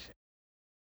crunching.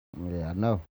 Yeah, I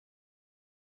know.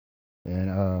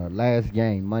 And last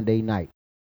game, Monday night.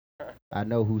 I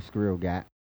know who Skrill got.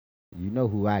 You know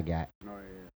who I got. Oh,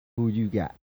 yeah. Who you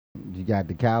got? You got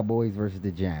the Cowboys versus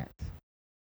the Giants.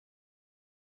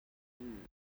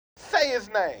 Say his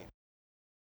name.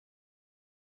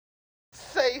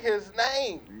 Say his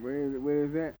name. Where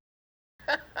is that?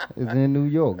 It's in New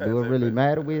York. Do it really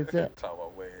matter where it's at? Talk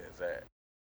about where it's at.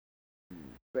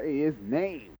 Say his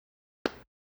name.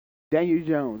 Daniel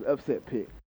Jones, upset pick.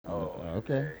 Oh,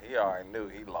 okay. Yeah, he already knew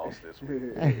he lost this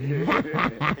week. He knew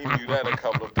that a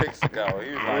couple of picks ago. He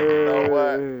was like, you know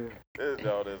what? This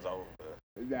joint is over.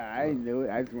 Nah, I didn't know it.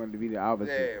 I just wanted to be the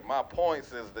opposite. Yeah, my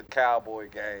points is the Cowboy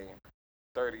game,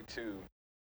 32-14.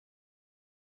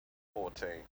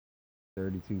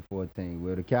 32-14.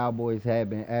 Well, the Cowboys have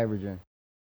been averaging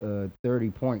 30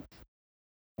 points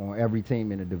on every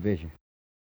team in the division.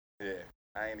 Yeah,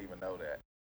 I ain't even know that.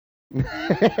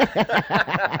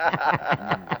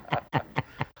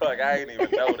 Look, I ain't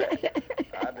even know that.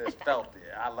 I just felt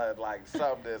it. I let like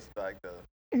something that's like the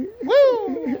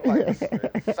woo, like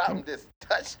something just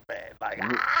touched me. Like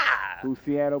Who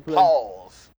Seattle play?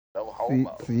 Pause. No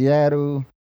homo. Seattle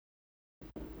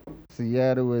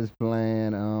is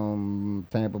playing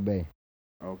Tampa Bay.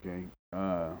 Okay.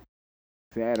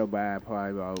 Seattle by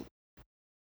probably about,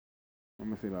 I'm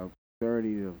gonna say about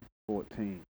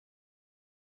 30-14.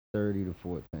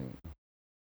 30-14.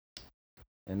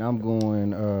 And I'm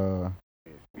going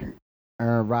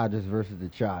Aaron Rodgers versus the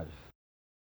Chargers.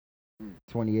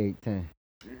 28-10.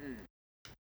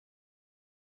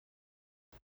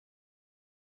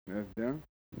 That's done?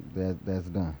 That's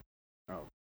done. Oh.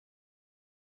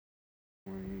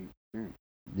 28-10.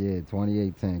 Yeah,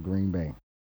 28-10, Green Bay.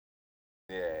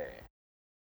 Yeah.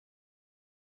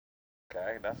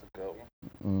 Okay, that's a good one.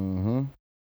 Mm-hmm.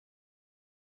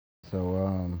 So,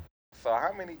 So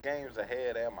how many games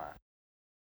ahead am I?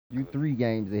 you 3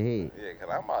 games ahead. Yeah, because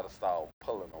I'm about to start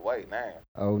pulling away now.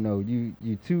 Oh, no, you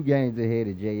 2 games ahead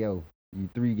of J.O. You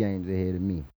 3 games ahead of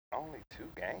me. Only 2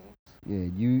 games? Yeah,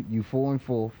 you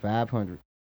 4-4, 500.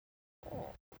 Oh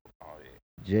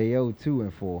yeah. J.O.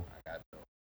 2-4. I got those.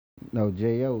 No,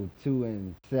 J.O.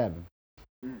 2-7.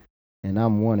 And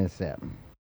I'm 1-7.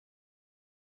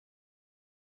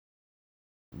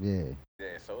 Yeah.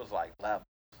 Yeah, so it's like levels.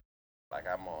 Like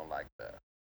I'm on like the,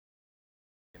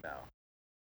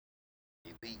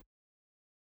 elite.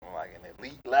 I'm like an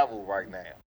elite level right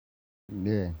now.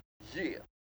 Yeah. Yeah.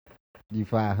 You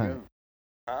 500.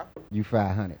 Huh? You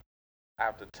 500.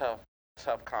 After tough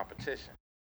competition.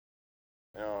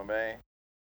 You know what I mean?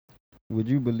 Would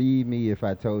you believe me if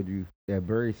I told you that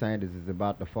Barry Sanders is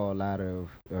about to fall out of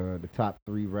the top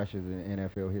 3 rushers in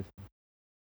NFL history?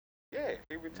 Yeah,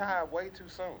 he retired way too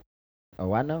soon.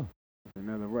 Oh, I know.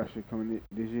 Another rusher coming in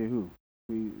this year. Who's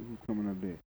coming up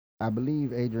there? I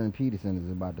believe Adrian Peterson is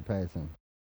about to pass him.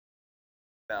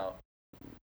 No.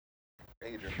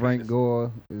 Adrian Frank Peterson.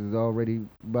 Gore is already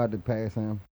about to pass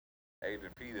him.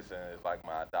 Adrian Peterson is like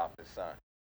my adopted son.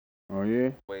 Oh,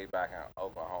 yeah? Way back in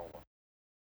Oklahoma.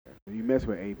 So you mess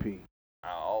with AP.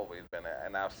 I've always been there.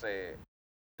 And I've said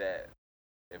that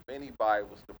if anybody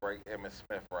was to break Emmitt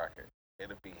Smith's record,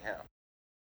 it'd be him.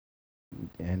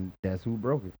 And that's who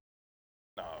broke it.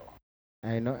 No.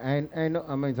 I mean,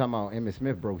 talking about Emmitt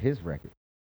Smith broke his record.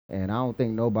 And I don't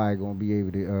think nobody going to be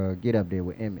able to get up there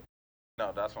with Emmitt.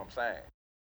 No, that's what I'm saying.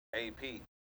 AP,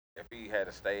 if he had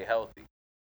to stay healthy,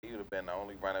 he would have been the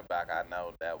only running back I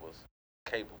know that was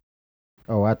capable.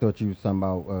 Oh, I thought you was talking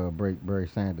about break Barry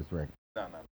Sanders' record. No.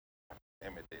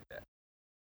 Emmitt did that.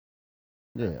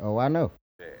 Yeah, oh, I know.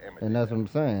 Yeah, Emmitt And did that's that. what I'm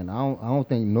saying. I don't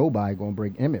think nobody going to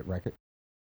break Emmitt record.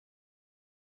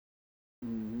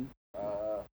 Mm-hmm.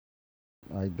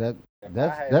 Like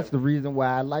that's the reason why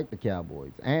I like the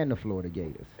Cowboys and the Florida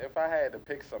Gators. If I had to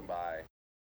pick somebody,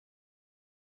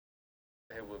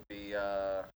 it would be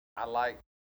I like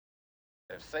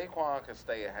if Saquon could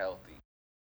stay healthy,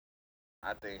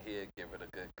 I think he'd give it a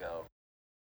good go.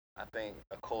 I think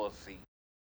of course,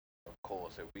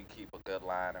 if we keep a good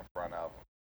line in front of him,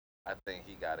 I think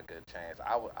he got a good chance.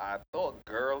 I thought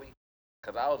Gurley,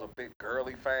 because I was a big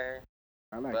Gurley fan.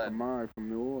 I like Kamara from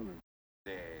New Orleans.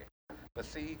 Yeah. But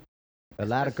see, A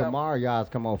lot of Kamara yards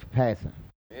come off passing.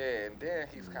 yeah, and then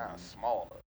he's kind of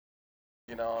smaller.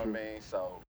 You know what I mean?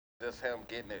 So just him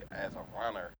getting it as a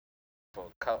runner for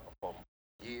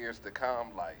years to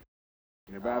come, like.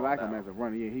 Yeah, but I like him as a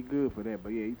runner. Yeah, he good for that. But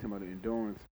yeah, you talking about the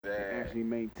endurance to actually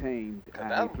maintain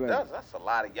how he plays. That's a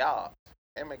lot of yards.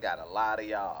 Emmett got a lot of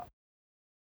yards.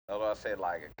 That's what I said,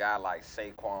 like a guy like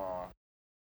Saquon.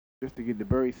 Just to get the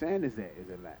Barry Sanders at is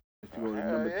a lot. Just to go to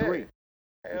number 3.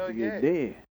 Hell just to yeah. get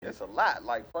there. It's a lot.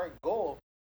 Like Frank Gore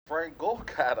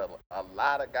got a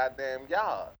lot of goddamn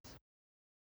yards.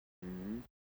 Mm-hmm.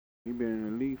 He been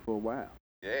in the league for a while.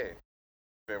 Yeah.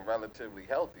 Been relatively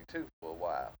healthy too for a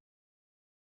while.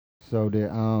 So did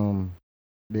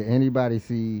anybody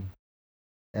see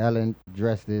Ellen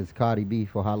dressed as Cardi B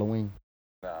for Halloween?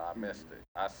 No, I missed it.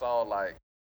 I saw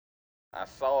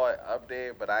it up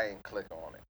there, but I ain't click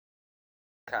on it.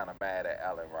 Kind of mad at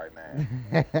Ellen right now.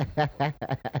 You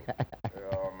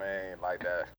know what I mean? Like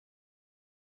that.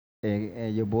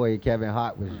 And your boy Kevin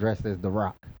Hart was dressed as The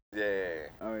Rock. Yeah.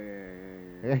 Oh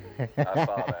yeah. I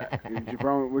saw that.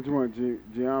 Which one,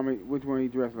 Giammi? Which one he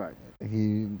dressed like?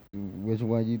 Which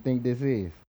one you think this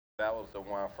is? That was the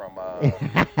one from that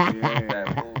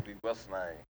movie. What's his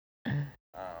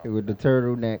name? With the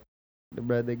turtleneck. The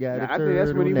brother got a turtleneck. I think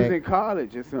that's when he was in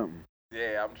college or something.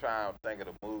 Yeah, I'm trying to think of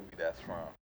the movie that's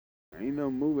from. Ain't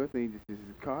no movie. I think this is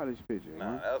a college picture.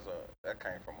 Nah, that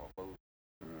came from a movie.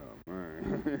 Oh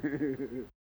man.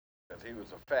 Cause he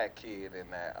was a fat kid in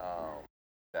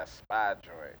that spy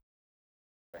joint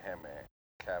with him and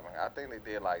Kevin. I think they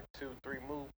did like 2-3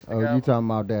 movies together. Oh, you talking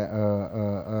about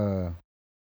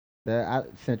that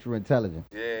Central Intelligence?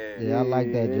 Yeah, I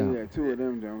like that jump. Yeah, 2 of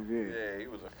them Jones. Yeah, he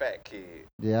was a fat kid.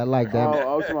 Yeah, I like that.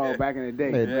 Oh, back in the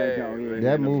day.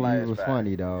 That movie was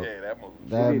funny, dog. Yeah, that movie.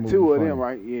 They did 2 of them,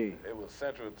 right? Yeah. It was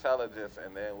Central Intelligence,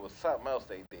 and then it was something else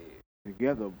they did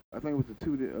together. I think it was the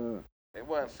 2 that. It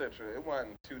wasn't Central. It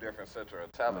wasn't 2 different Central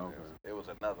Intelligence. Oh, okay. It was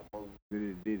another movie.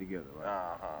 They did together,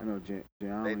 right? I know they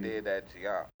did that.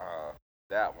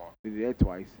 That one. They did that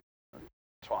twice.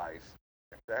 Twice.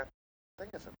 I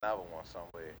think it's another one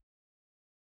somewhere.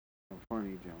 Some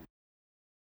funny jump.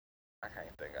 I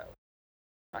can't think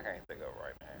of it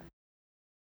right now.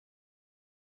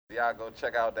 Y'all go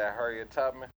check out that Harriet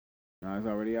Tubman. No, it's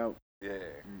already out.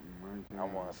 Yeah. I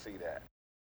want to see that.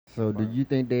 So do you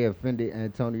think they offended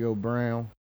Antonio Brown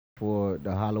for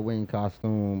the Halloween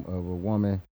costume of a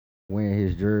woman wearing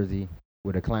his jersey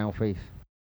with a clown face?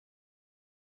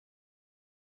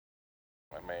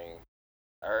 I mean,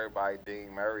 everybody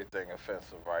deem everything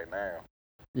offensive right now.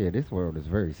 Yeah, this world is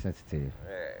very sensitive.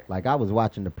 Yeah. Like I was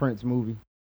watching the Prince movie,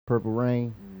 Purple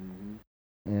Rain,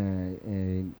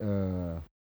 and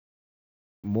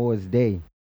Moore's Day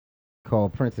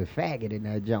called Prince a faggot in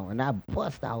that joint, and I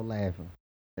bust out laughing.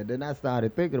 And then I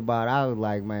started thinking about it. I was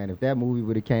like, man, if that movie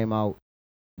would have came out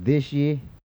this year,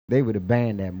 they would have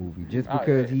banned that movie just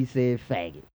because he said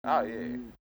faggot. Oh, yeah.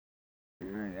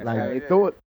 That's like, how they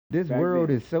thought. This world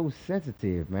is so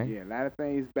sensitive, man. Yeah, a lot of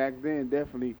things back then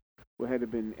definitely would have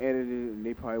been edited, and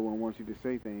they probably wouldn't want you to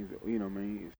say things, you know what I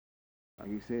mean? Like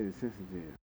you said, it's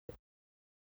sensitive.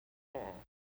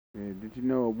 Yeah, did you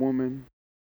know a woman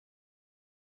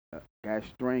got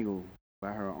strangled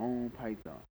by her own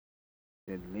python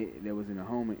that was in a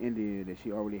home in India that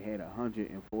she already had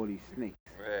 140 snakes?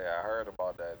 Yeah, I heard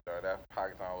about that. That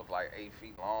python was like 8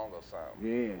 feet long or something.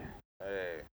 Yeah.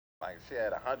 Yeah. Like she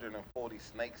had 140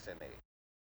 snakes in there.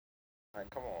 Like,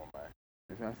 come on, man.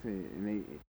 That's what I said.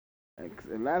 And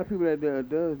a lot of people that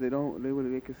does they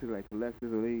consider like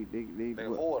collectors or they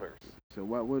hoarders. So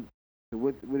what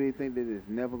do they think that it's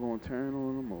never gonna turn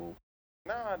on them or?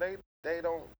 Nah, they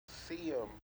don't see them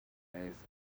as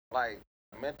like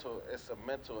mental. It's a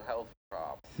mental health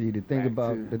problem. See, the thing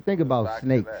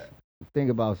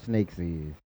about snakes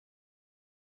is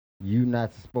you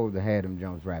not supposed to have them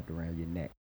joints wrapped around your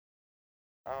neck.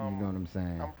 You know what I'm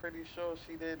saying? I'm pretty sure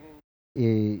she didn't.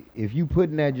 If you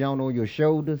putting that joint on your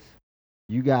shoulders,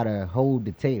 you gotta hold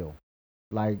the tail.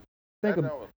 Like think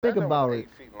about it. 8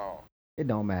 feet long. It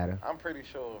don't matter. I'm pretty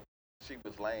sure she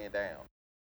was laying down,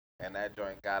 and that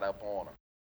joint got up on her,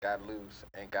 got loose,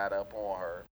 and got up on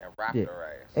her and wrapped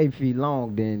her ass. 8 feet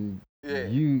long, then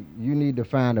you need to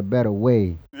find a better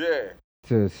way. Yeah.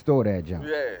 To store that joint.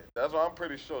 Yeah, that's what I'm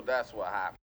pretty sure that's what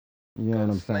happened. You know what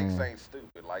I'm saying? Snakes ain't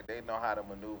stupid. Like, they know how to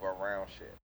maneuver around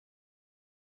shit.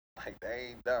 Like,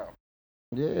 they ain't dumb.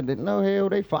 Yeah,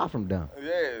 they far from dumb.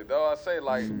 Yeah, though I say,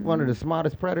 like... It's one of the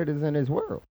smartest predators in this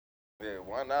world. Yeah,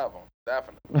 one of them.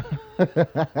 Definitely.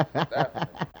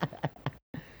 Definitely.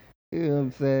 You know what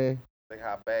I'm saying? Think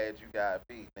how bad you gotta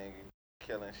be, nigga.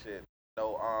 Killing shit.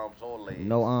 No arms or legs.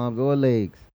 No arms or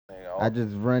legs. I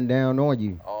just run down on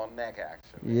you. All neck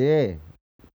action. Yeah.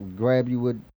 Grab you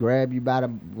with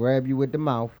the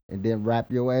mouth and then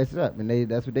wrap your ass up, and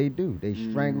that's what they do. They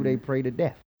strangle, they pray to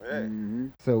death. Yeah.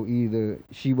 So either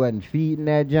she wasn't feeding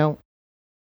that junk,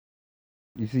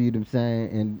 You see what I'm saying?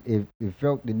 And if it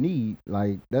felt the need,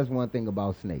 like that's one thing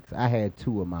about snakes. I had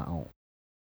 2 of my own,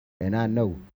 and I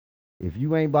know if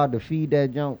you ain't about to feed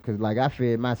that junk, cause like I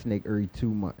fed my snake every 2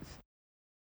 months.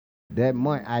 That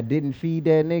month I didn't feed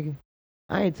that nigga,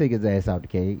 I ain't take his ass out the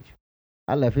cage.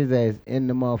 I left his ass in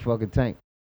the motherfucking tank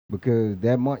because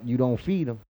that month you don't feed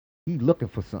him, he looking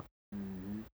for something.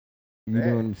 You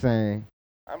know what I'm saying?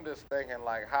 I'm just thinking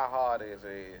like how hard it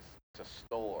is to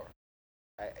store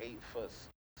an 8-foot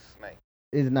snake.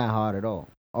 It's not hard at all.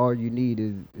 All you need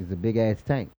is a big ass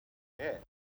tank. Yeah,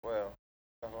 well,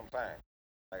 that's what I'm saying.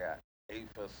 I got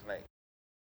 8-foot snake.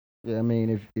 Yeah, I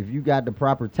mean if you got the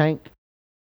proper tank,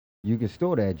 you can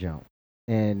store that junk.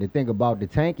 And the thing about the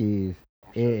tank is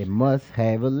it must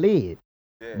have a lid.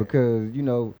 Yeah. Because, you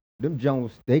know, them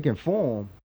junks, they can form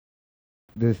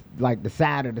this like the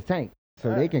side of the tank.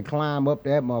 So they can climb up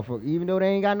that motherfucker, even though they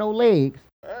ain't got no legs.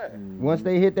 Once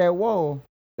they hit that wall,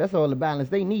 that's all the balance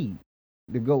they need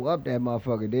to go up that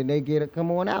motherfucker. Then they get it,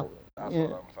 come on out. That's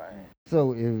what I'm saying.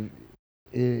 So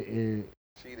if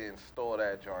she didn't store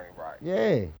that joint right.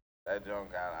 Yeah. That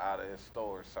joint got out of his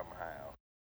storage somehow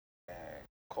and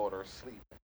caught her sleeping.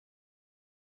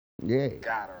 Yeah.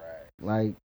 Got her ass.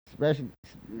 Like, especially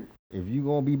if you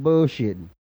gonna be bullshitting,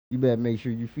 you better make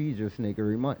sure you feed your snake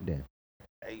every month then.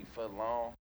 8 foot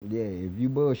long. Yeah, if you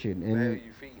bullshitting. And where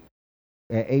you feeding?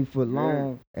 At 8 foot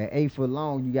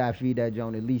long, you gotta feed that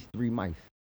joint at least 3 mice.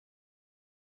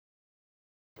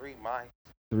 3 mice?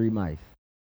 3 mice.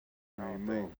 I don't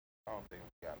think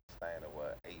we understand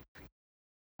what 8 feet.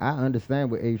 I understand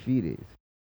what 8 feet is.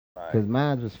 Because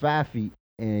mine was 5 feet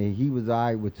and he was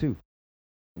alright with 2.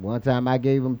 One time I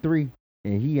gave him 3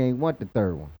 and he ain't want the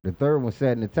third one. The third one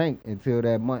sat in the tank until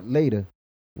that month later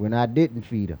when I didn't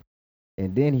feed him.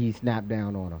 And then he snapped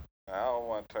down on her. I don't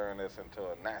want to turn this into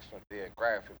a National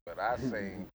Geographic, but I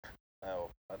seen a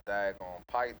daggone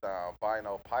python,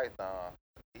 albino python.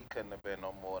 He couldn't have been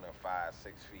no more than 5,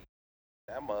 6 feet.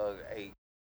 That mug ate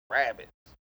rabbits.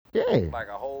 Yeah. Like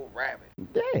a whole rabbit.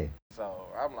 Yeah. So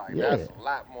I'm like, that's a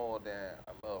lot more than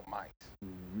a little mice.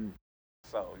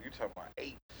 So you talking about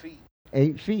 8 feet.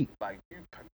 8 feet. Like you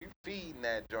feeding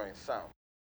that joint something.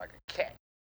 Like a cat.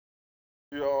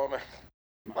 You know what I mean?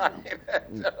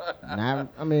 Now,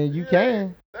 I mean, you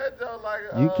can. That joint like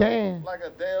you can. Like a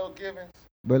Dale Givens.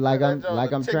 But like I'm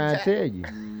trying to tell you.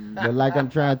 But like I'm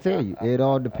trying to tell you, it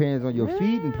all depends on your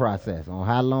feeding process, on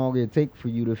how long it take for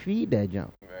you to feed that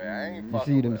junk. Man, you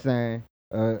see what I'm saying?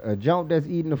 A junk that's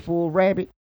eating a full rabbit,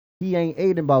 he ain't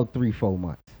ate in about 3-4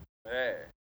 months. Yeah.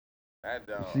 That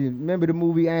junk. See, remember the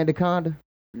movie Anaconda?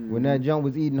 When that junk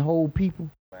was eating whole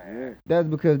people? Man. That's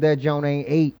because that junk ain't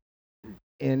ate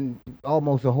in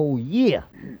almost a whole year.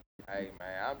 Hey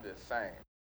man, I'm just saying.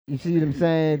 You see what I'm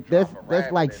saying?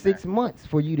 That's like 6 months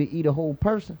for you to eat a whole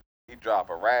person. He dropped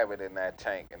a rabbit in that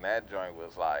tank, and that joint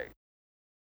was like,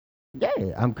 yeah,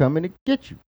 I'm coming to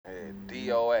get you.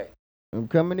 DOA. I'm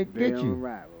coming to get you.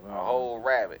 A whole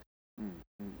rabbit.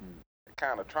 It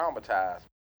kind of traumatized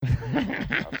me.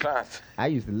 I'm trying to. I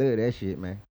used to love that shit,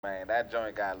 man. Man, that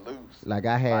joint got loose. Like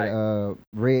I had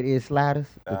red ear sliders,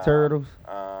 the turtles,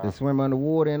 that swim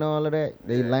underwater and all of that.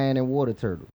 They land in water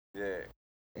turtles. Yeah.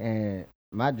 And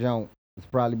my junk is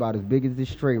probably about as big as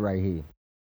this tray right here.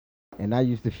 And I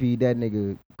used to feed that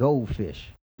nigga goldfish.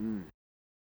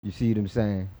 You see what I'm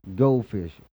saying?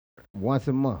 Goldfish. Once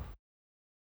a month.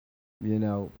 You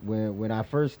know, when I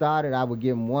first started, I would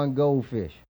give him 1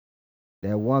 goldfish.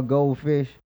 That 1 goldfish,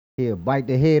 he'll bite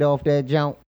the head off that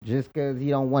junk just because he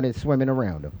don't want it swimming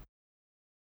around him.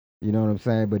 You know what I'm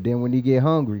saying? But then when he get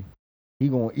hungry, he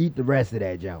gonna eat the rest of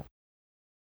that junk.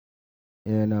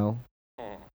 You know?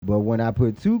 But when I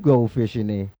put 2 goldfish in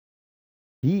there,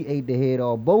 he ate the head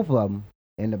off both of them,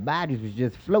 and the bodies was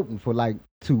just floating for like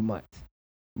 2 months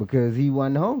because he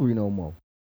wasn't hungry no more.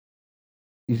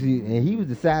 You see, and he was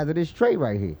the size of this tray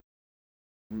right here.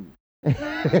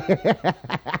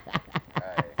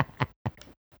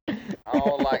 I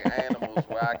don't like animals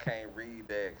where I can't read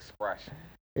their expression.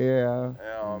 Yeah. You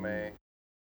know what I mean?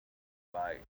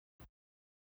 Like,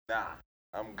 nah,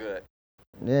 I'm good.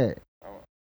 Yeah.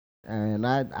 And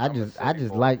I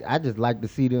just like to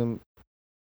see them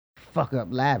fuck up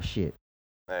live shit.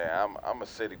 Yeah, I'm a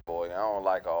city boy. I don't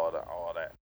like all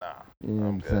that. Nah. You know what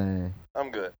I'm saying?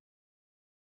 I'm good.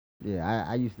 Yeah,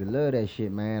 I used to love that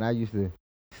shit, man. I used to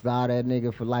starve that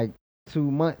nigga for like 2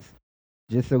 months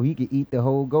just so he could eat the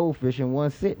whole goldfish in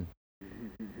one sitting.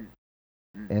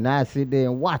 And I'd sit there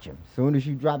and watch him. Soon as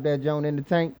you drop that joint in the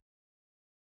tank,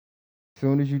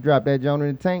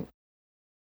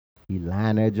 he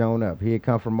line that joint up. He'd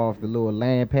come from off the little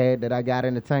land pad that I got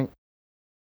in the tank.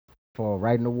 fall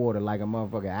right in the water like a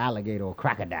motherfucking alligator or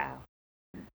crocodile.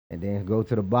 And then go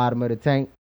to the bottom of the tank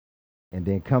and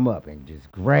then come up and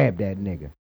just grab that nigga.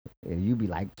 And you be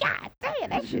like, God damn,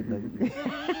 that shit look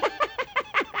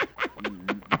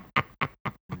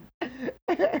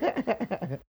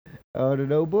Oh,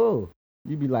 no bull.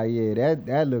 You be like, yeah,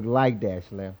 that look like that,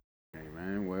 Slim. Hey,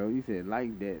 man, well, you said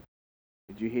like that.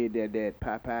 Did you hear that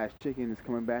Popeye's chicken is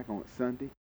coming back on Sunday?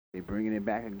 They bringing it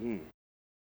back again.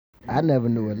 I never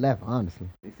knew it left, honestly.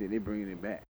 They said they bringing it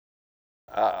back.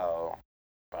 Uh-oh.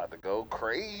 About to go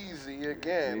crazy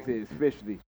again. They said it's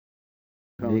officially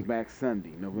comes back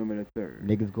Sunday, November the 3rd.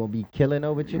 Niggas gonna be killing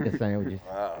over chicken sandwiches.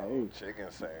 Oh, chicken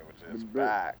sandwiches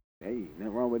back. Hey,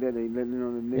 nothing wrong with that. They letting it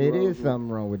on the Negroes. It is something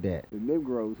wrong with that. The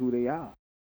Negroes, who they are.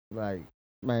 Like,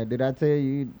 man, did I tell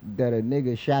you that a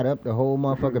nigga shot up the whole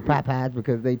motherfucking Popeyes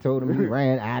because they told him he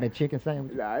ran out of chicken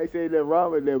sandwiches? Nah, I ain't saying nothing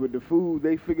wrong with that, but the food,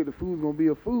 they figured the food's gonna be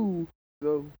a food,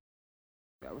 so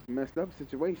that was a messed up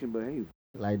situation, but hey.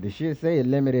 Like, the shit say it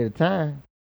limited time.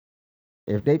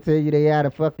 If they tell you they out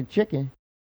of fucking chicken,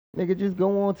 nigga, just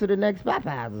go on to the next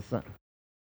Popeyes or something.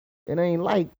 It ain't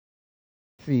like,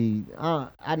 see,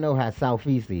 I know how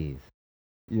Southeast is.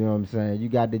 You know what I'm saying? You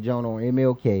got the joint on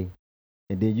MLK,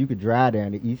 and then you could drive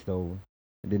down to Eastover,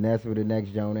 and then that's where the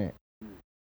next joint at.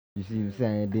 You see what I'm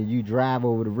saying? Then you drive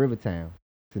over to Rivertown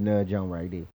to another joint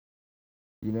right there.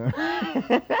 You know?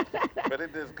 But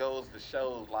it just goes to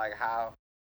show, like, how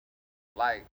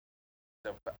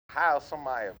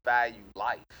somebody value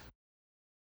life.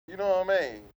 You know what I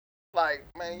mean? Like,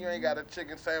 man, you ain't got a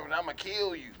chicken sandwich, I'ma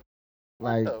kill you.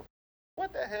 Like,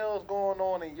 what the hell's going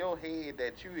on in your head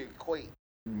that you equate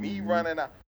me running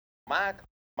out my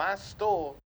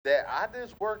store that I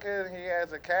just work in here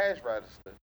as a cash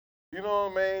register? You know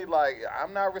what I mean? Like,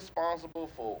 I'm not responsible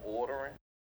for ordering,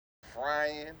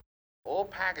 frying, or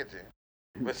packaging.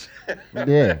 But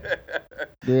yeah.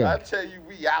 I tell you,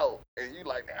 we out, and you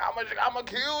like, I'ma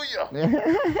kill you.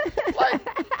 Like,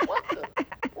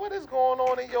 what is going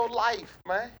on in your life,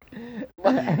 man?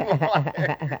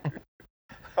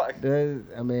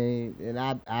 I mean, and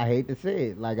I hate to say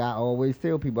it. Like, I always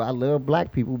tell people, I love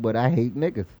black people, but I hate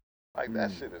niggas. Like,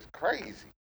 that shit is crazy.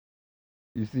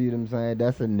 You see what I'm saying?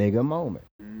 That's a nigga moment.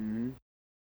 Mm-hmm.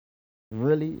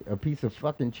 Really? A piece of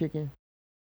fucking chicken?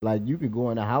 Like, you could go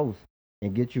in the house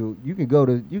and get you could go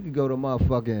to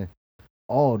motherfucking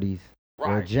Aldi's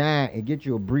or Giant and get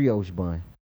you a brioche bun.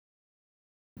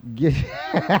 Get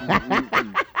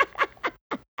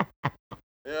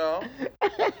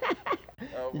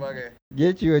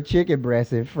Get you a chicken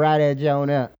breast and fry that joint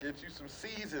up. Get you some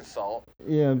seasoned salt.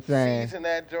 You know what I'm saying? Season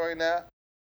that joint up.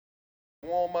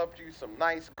 Warm up you some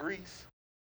nice grease.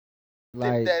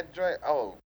 Like, dip that joint.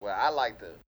 Oh, well, I like to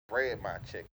bread my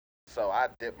chicken, so I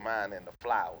dip mine in the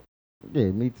flour.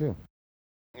 Yeah, me too.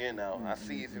 You know, I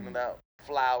season it up,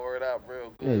 flour it up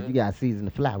real good. Yeah, you gotta season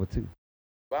the flour too.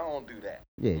 But I don't do that.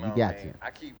 Yeah, you got to.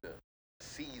 I keep the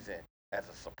season as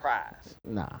a surprise.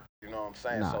 Nah. You know what I'm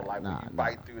saying? So like when you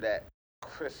bite through that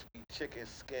crispy chicken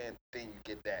skin, then you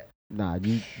get that. Nah,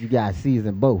 you gotta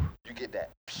season both. You get that.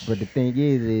 But the thing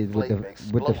is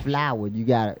with the flour, you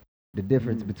got the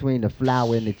difference between the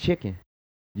flour and the chicken.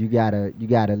 You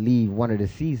gotta leave one of the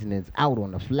seasonings out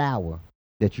on the flour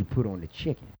that you put on the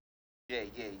chicken. Yeah.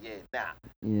 Nah.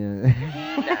 Yeah.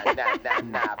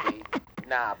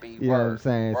 Nah, B. You know what I'm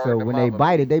saying? So when they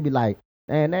bite it, they be like,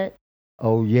 man, that.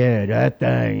 Oh yeah, that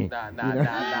thing.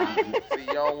 Nah. See,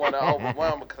 you don't want to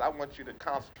overwhelm because I want you to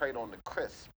concentrate on the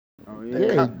crisp. Oh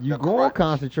yeah. You gonna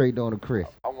concentrate on the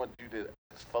crisp. I want you to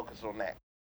just focus on that.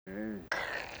 Yeah.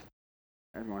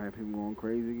 That's gonna have people going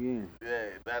crazy again.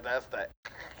 Yeah, that's that.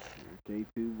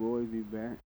 K2 boys be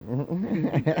back.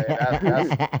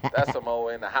 Yeah, that's some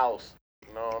old in the house.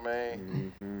 You know what I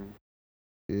mean? Mm-hmm.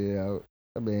 Yeah,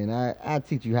 I mean, I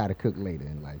teach you how to cook later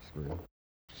in life, Skrill.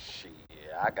 Shit,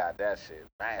 I got that shit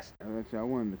mastered. I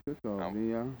wanted to cook all,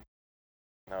 y'all.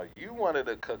 No, you wanted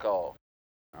to cook all.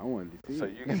 I wanted to see. So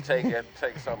you can take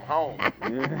something home.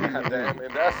 Yeah. God damn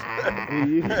it,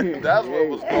 that's what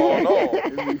was going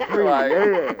on.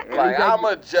 Like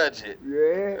I'ma judge it.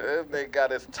 Yeah. This nigga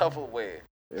got his Tupperware.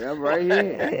 Yeah, I'm right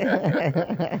here.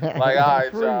 Like, all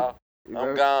right, y'all,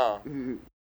 I'm gone.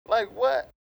 Like what?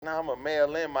 Now I'm gonna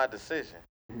mail in my decision.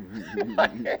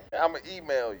 Like, I'm gonna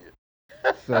email you.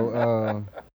 So,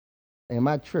 am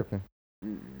I tripping?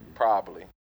 Probably.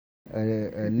 A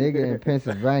nigga in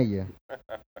Pennsylvania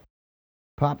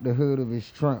popped the hood of his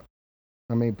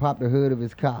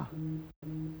car.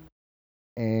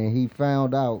 And he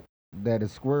found out that a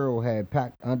squirrel had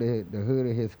packed under the hood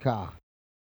of his car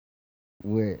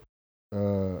with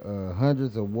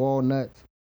hundreds of walnuts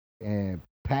and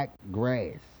packed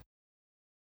grass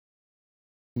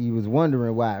he was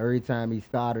wondering why every time he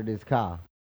started his car,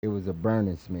 it was a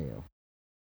burning smell.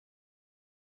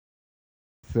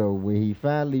 So when he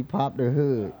finally popped the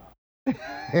hood,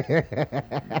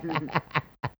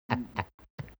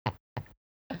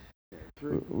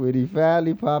 when he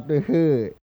finally popped the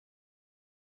hood,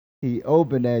 he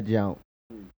opened that junk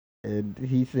and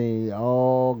he seen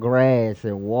all grass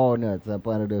and walnuts up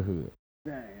under the hood.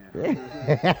 Damn.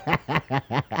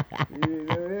 You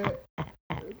know that?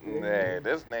 Yeah,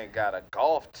 this nigga got a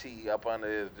golf tee up under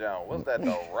his junk. What's that,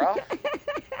 the rough?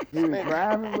 He was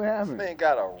driving? What happened? This nigga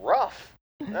got a rough.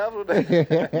 That's what they.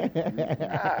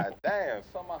 God damn,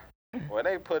 somebody. When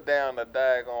they put down the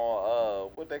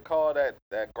daggone, what they call that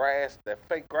grass, that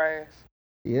fake grass?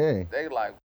 Yeah. They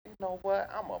like, you know what?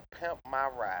 I'm going to pimp my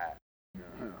ride.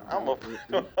 I'm going to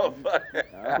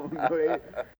I don't know.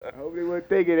 I hope they wouldn't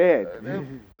think of that.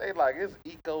 They like, it's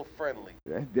eco-friendly.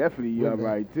 That's definitely you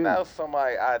right, too. That was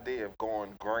somebody's idea of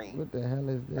going green. What the hell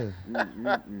is this?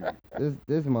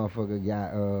 This motherfucker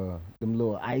got them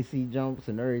little icy jumps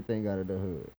and everything out of the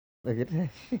hood. Look at that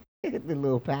shit. The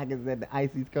little packets that the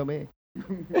ices come in.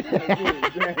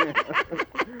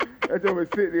 That's over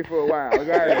sitting there for a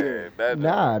while.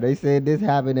 Nah, they said this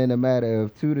happened in a matter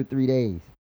of 2 to 3 days.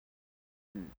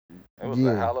 It was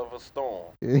a hell of a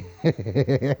storm. You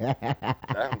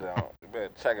better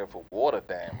check it for water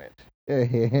damage.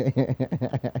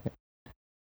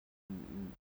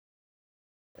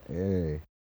 Yeah.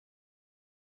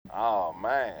 Oh,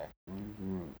 man.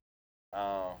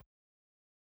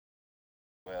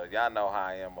 Well, y'all know how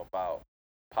I am about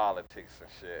politics and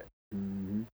shit.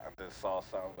 I just saw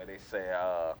something where they say,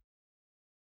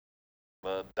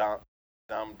 little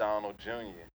dumb Donald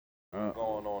Jr.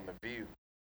 going on The View.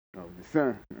 Oh, the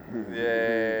son.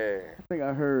 Yeah. I think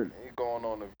I heard. He going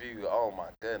on The View. Oh, my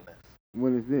goodness.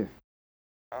 What is this?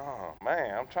 Oh,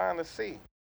 man, I'm trying to see.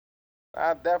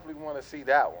 I definitely want to see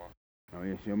that one. Oh,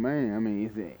 yes, your man. I mean,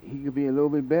 is it he could be a little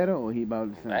bit better, or he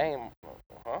about the same?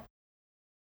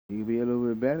 He could be a little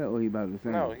bit better, or he about the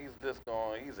same? No, he's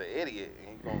an idiot, and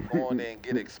he's going to go in there and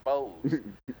get exposed.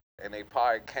 And they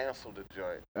probably cancel the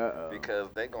joint because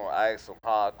they going to ask some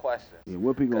hard questions. Yeah,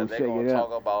 Whoopi going to shake it up. They're going to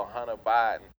talk about Hunter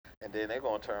Biden, and then they're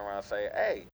going to turn around and say,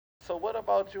 hey, so what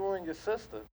about you and your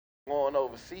sister going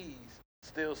overseas,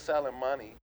 still selling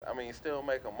money, still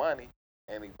making money,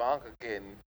 and Ivanka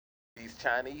getting these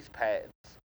Chinese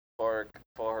patents for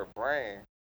her brand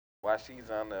while she's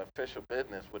on the official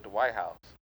business with the White House?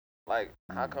 Like,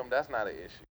 how come that's not an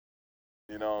issue?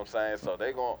 You know what I'm saying? So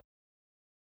they going,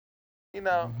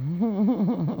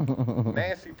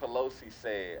 Nancy Pelosi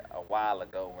said a while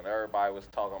ago when everybody was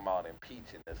talking about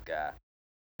impeaching this guy,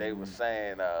 they were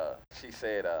saying, she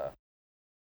said,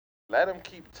 let him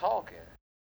keep talking.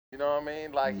 You know what I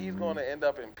mean? Like, he's going to end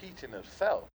up impeaching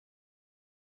himself.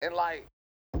 And, like,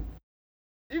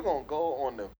 you going to go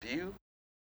on The View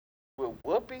with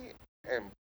Whoopi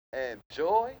and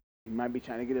Joy? He might be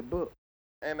trying to get a book.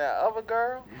 And that other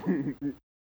girl?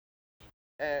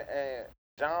 and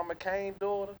John McCain's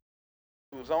daughter,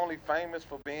 who's only famous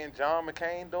for being John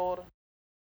McCain's daughter.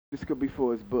 This could be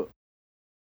for his book.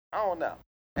 I don't know.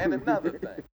 And another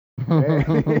thing. You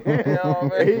know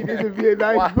what I mean? This would be a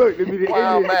nice book to be the Why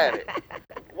I'm at it.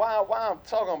 Why I'm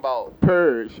talking about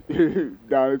Purge,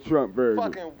 Donald Trump version.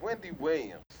 Fucking Wendy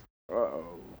Williams.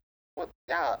 What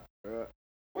y'all?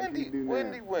 Wendy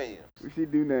Williams. What she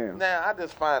do now? Now I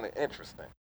just find it interesting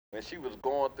when she was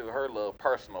going through her little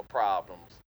personal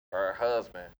problems. Her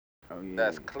husband,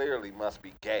 that's clearly must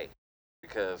be gay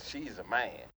because she's a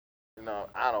man. You know,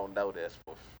 I don't know this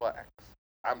for facts.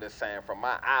 I'm just saying from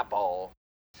my eyeball,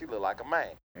 she look like a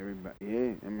man. Everybody,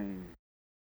 yeah, I mean.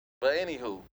 But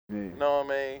anywho, you know what I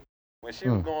mean? When she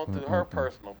was going through her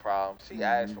personal problems, she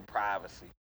asked for privacy.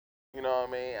 You know what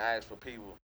I mean? Asked for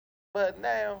people. But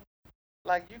now,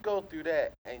 like you go through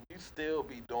that and you still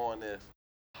be doing this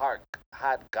hot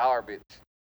garbage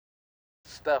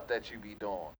stuff that you be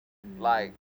doing.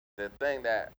 Like, the thing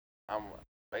that I'm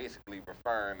basically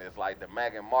referring is like the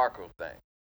Meghan Markle thing.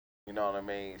 You know what I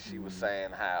mean? She was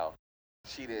saying how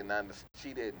she didn't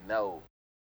know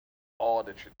all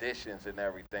the traditions and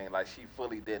everything. Like, she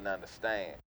fully didn't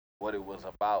understand what it was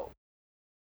about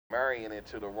marrying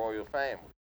into the royal family.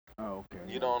 Oh, okay.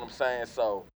 You know what I'm saying?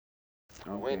 So,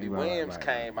 Wendy Williams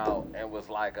came out and was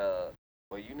like, well,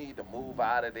 you need to move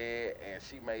out of there. And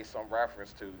she made some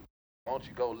reference to, won't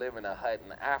you go live in a hut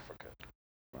in Africa?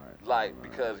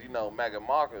 Because, Meghan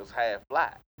Markle is half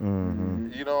black.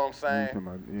 Mm-hmm. You know what I'm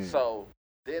saying? So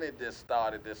then it just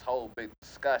started this whole big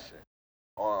discussion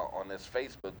on this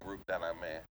Facebook group that I'm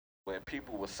in, where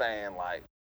people were saying, like,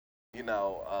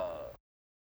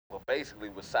 well, basically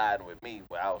was siding with me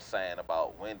what I was saying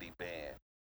about Wendy being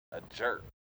a jerk,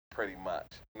 pretty much.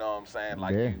 You know what I'm saying?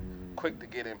 Like, you quick to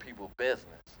get in people's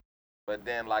business. But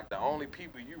then, like, the only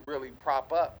people you really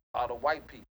prop up are the white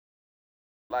people.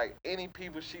 Like, any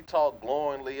people she talk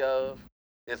glowingly of,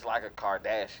 it's like a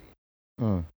Kardashian.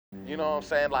 You know what I'm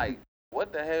saying? Like,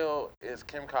 what the hell is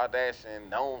Kim Kardashian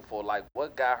known for? Like,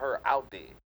 what got her out there?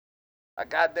 A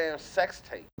goddamn sex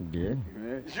tape. Yeah.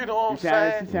 You know what I'm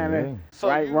saying? She's trying to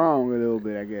right wrong a little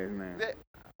bit, I guess, man.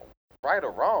 Right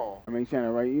or wrong? I mean, trying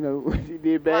to right, you know, she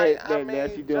did bad, now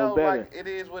she doing Joe, better. Like, it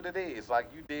is what it is. Like,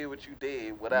 you did what you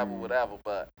did, whatever.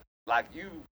 But, like,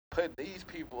 you put these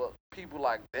people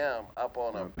like them up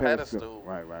on a pedestal.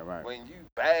 Right. When you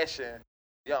bashing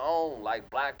your own, like,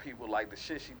 black people, like the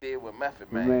shit she did with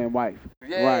Method Man. Man, wife.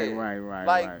 Yeah. Right.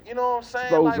 Like, you know what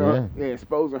I'm saying?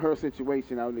 Exposing her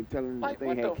situation out there, telling him like,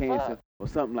 that they had cancer fuck? or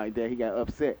something like that. He got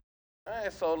upset.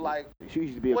 Man, so, like, she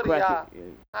used to be a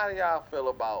crackhead. How do y'all feel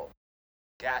about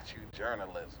got you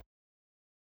journalism?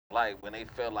 Like, when they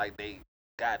feel like they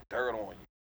got dirt on you.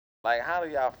 Like, how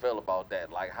do y'all feel about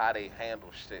that? Like, how they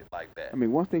handle shit like that? I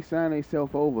mean, once they sign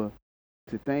themselves over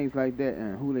to things like that,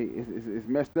 and it's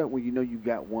messed up when you know you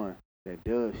got one that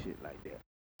does shit like that.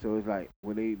 So it's like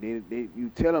when they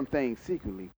you tell them things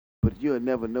secretly, but you'll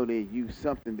never know they use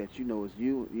something that you know is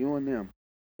you and them.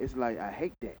 It's like, I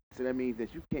hate that. So that means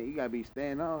that you gotta be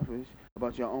standoffish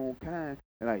about your own kind.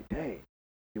 And like, dang.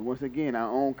 And once again,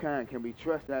 our own kind can we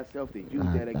trust ourselves to use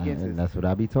that against us. That's what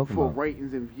I be talking for about. For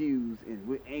ratings and views and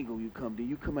what angle you come to.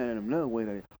 You come at them another way,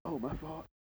 like, oh, my fault.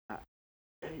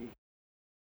 Hey,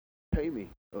 pay me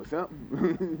or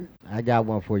something. I got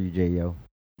one for you, J.O.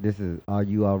 This is Are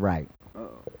You Alright?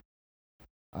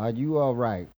 Are You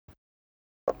Alright?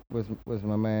 What's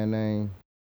my man name?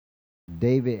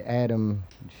 David Adams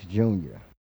Jr.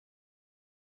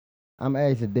 I'm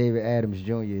asking David Adams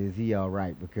Jr. is he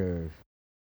alright, because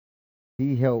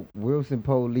he helped Wilson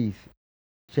police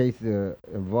chase the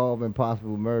involving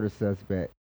possible murder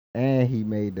suspect, and he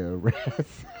made the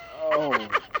arrest.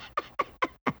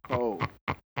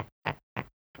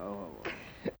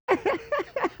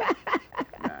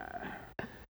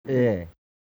 Yeah.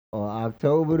 On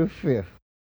October the 5th.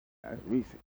 That's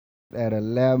recent. At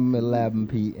 11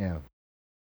 p.m.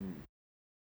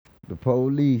 The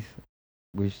police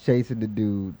was chasing the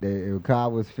dude. The car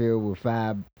was filled with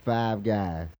five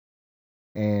guys,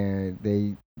 and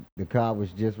the car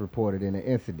was just reported in an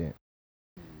incident.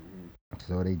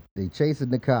 So they chasing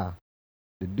the car.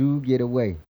 The dude get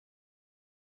away.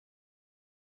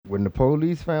 When the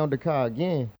police found the car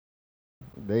again,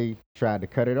 they tried to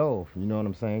cut it off. You know what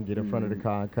I'm saying? Get in front of the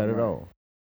car and cut it off.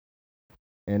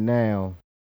 And now,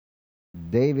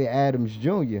 David Adams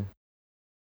Jr.,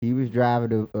 he was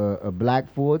driving a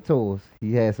black Ford Taurus.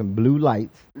 He had some blue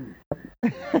lights.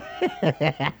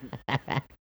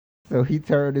 So he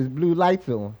turned his blue lights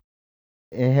on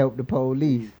and helped the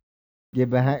police get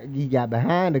behind. He got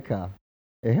behind the car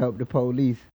and helped the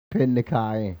police pin the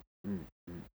car in.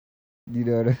 You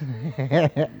know what I'm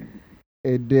saying?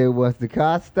 And then once the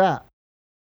car stopped,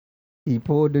 he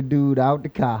pulled the dude out the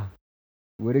car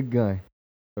with a gun,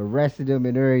 arrested him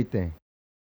and everything.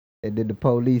 And then the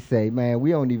police say, man,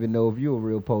 we don't even know if you're a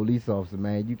real police officer,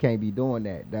 man. You can't be doing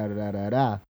that,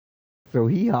 da-da-da-da-da. So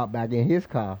he hopped back in his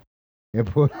car and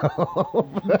pulled off.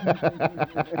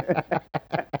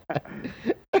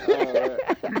 They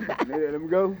let him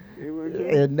go.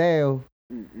 And now,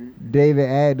 David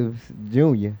Adams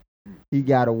Jr., he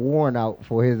got a warrant out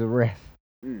for his arrest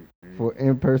for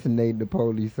impersonating the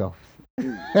police officer.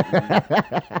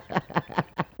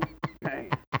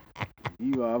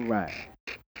 You all right.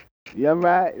 You all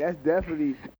right? That's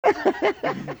definitely.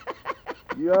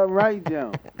 You all right,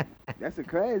 John? That's a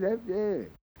class. That's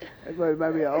why it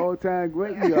might be an all-time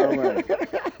great. You all right?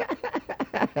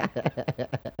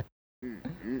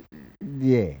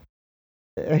 Yeah.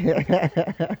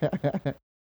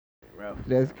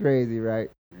 That's crazy,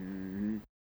 right?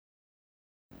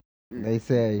 They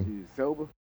say. Sober?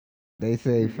 They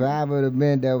say 5 of the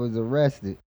men that was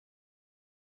arrested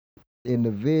in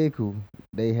the vehicle,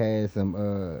 they had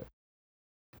some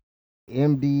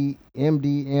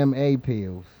MDMA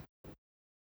pills,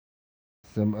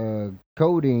 some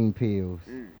codeine pills,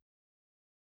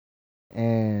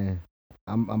 and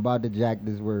I'm about to jack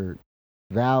this word,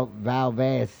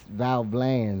 Valvlan's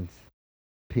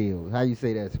pills. How you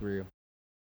say that, Skrill?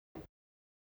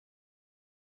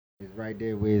 It's right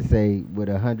there where it say with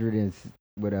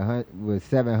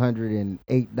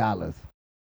 $708.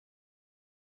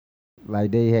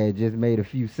 Like they had just made a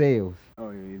few sales.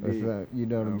 Oh yeah, you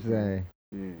know what I'm saying?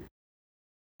 Yeah.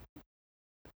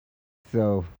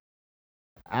 So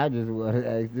I just want to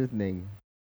ask this nigga,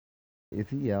 is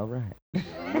he all right?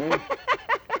 Yeah.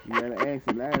 You gotta ask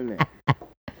him that.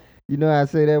 You know how I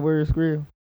say that word, Skrill?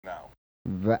 No.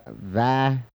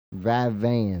 Vas.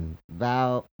 VYVANSE.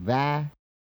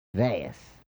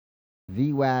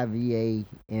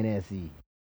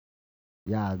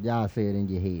 Y'all say it in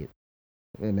your head.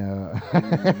 And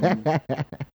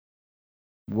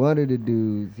one of the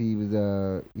dudes,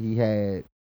 he had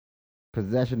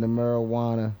possession of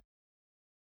marijuana,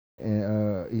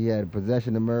 and he had a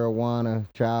possession of marijuana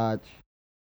charge.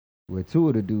 Where two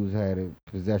of the dudes had a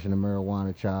possession of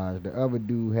marijuana charge. The other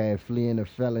dude had fleeing a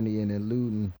felony and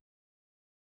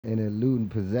eluding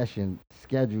possession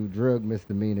scheduled drug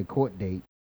misdemeanor court date.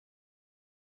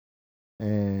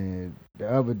 And the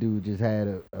other dude just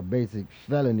had a basic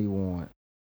felony warrant.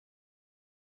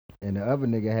 And the other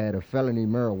nigga had a felony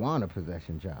marijuana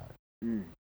possession charge.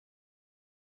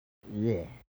 Yeah.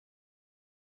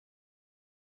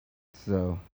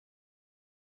 So,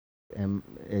 are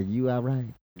you all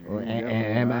right? Or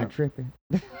am I tripping?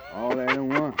 All that in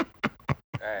one.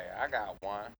 Hey, I got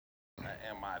one.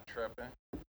 Am I tripping?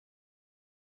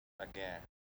 Again,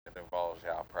 it involves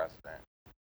y'all president.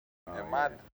 Am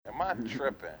I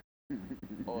tripping?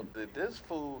 Or did this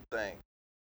fool think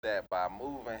that by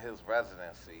moving his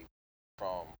residency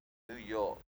from New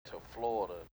York to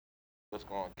Florida was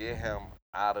going to get him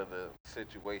out of the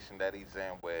situation that he's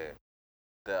in, where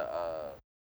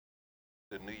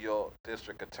the New York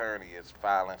district attorney is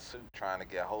filing suit trying to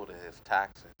get hold of his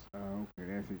taxes? Oh, okay,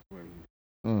 that's his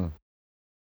question.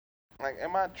 Like,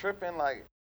 am I tripping? Like,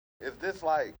 is this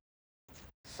like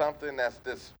something that's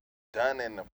just done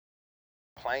in the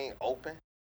plain open?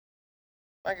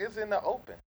 Like, it's in the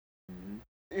open. Mm-hmm.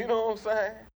 You know what I'm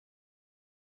saying?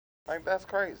 Like, that's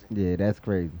crazy. Yeah, that's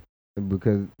crazy.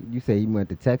 Because you say he went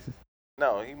to Texas?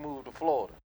 No, he moved to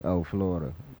Florida. Oh,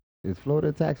 Florida. Is Florida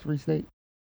a tax-free state?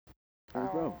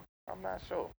 I'm not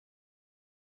sure.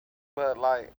 But,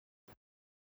 like,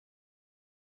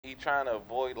 he trying to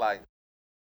avoid, like,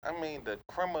 I mean, the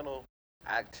criminal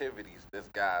activities this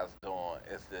guy's doing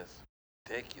is just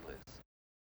ridiculous.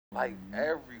 Like,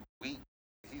 every week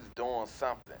he's doing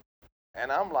something.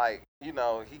 And I'm like, you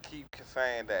know, he keeps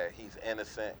saying that he's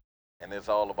innocent and it's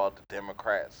all about the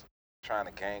Democrats trying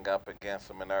to gang up against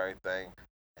him and everything.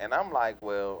 And I'm like,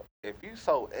 well, if you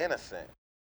so innocent,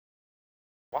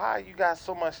 why you got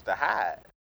so much to hide?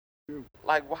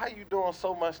 Like, why you doing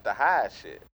so much to hide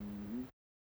shit?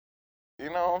 You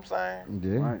know what I'm saying?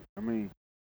 Yeah. Right. I mean,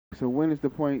 so when is the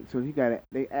point? So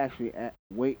they actually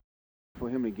wait for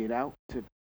him to get out to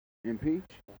impeach?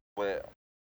 Well,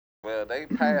 they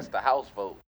passed the House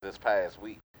vote this past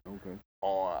week. Okay.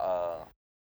 On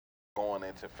going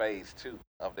into phase 2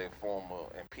 of their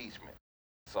formal impeachment.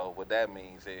 So what that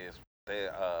means is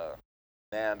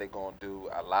now they're gonna do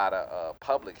a lot of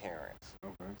public hearings.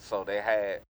 Okay. So they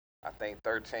had, I think,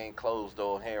 13 closed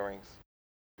door hearings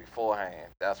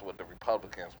beforehand. That's what the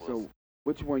Republicans was. So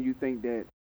which one you think that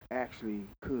actually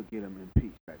could get him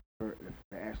impeached? Like, if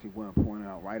they actually want to point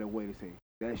out right away to say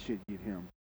that should get him.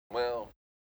 Well,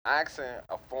 asking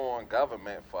a foreign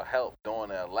government for help during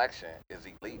the election is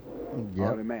illegal.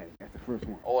 Yep. Automatic. That's the first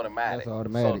one. Automatic. That's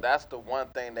automatic. So that's the one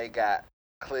thing they got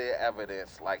clear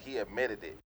evidence. Like, he admitted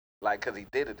it. Like, because he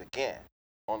did it again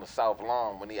on the South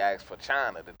Lawn when he asked for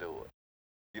China to do it.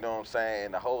 You know what I'm saying?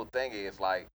 And the whole thing is,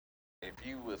 like, if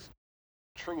you was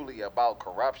truly about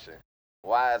corruption,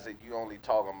 why is it you only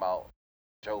talking about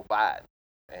Joe Biden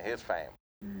and his family?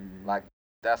 Mm-hmm. Like,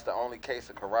 that's the only case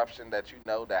of corruption that you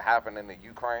know that happened in the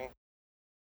Ukraine.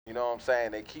 You know what I'm saying?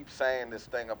 They keep saying this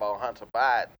thing about Hunter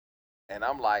Biden. And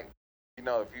I'm like, you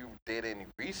know, if you did any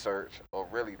research or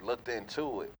really looked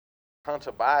into it,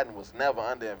 Hunter Biden was never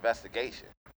under investigation.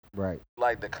 Right.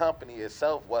 Like, the company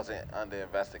itself wasn't under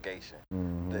investigation.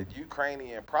 Mm-hmm. The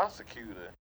Ukrainian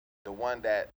prosecutor, the one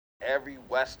that every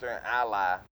Western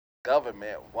ally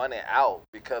government wanted out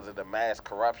because of the mass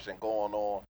corruption going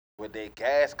on with their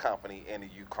gas company in the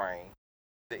Ukraine,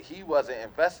 that he wasn't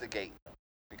investigating them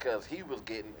because he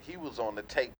was on the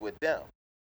take with them.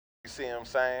 You see what I'm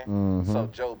saying? Mm-hmm. So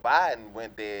Joe Biden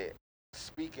went there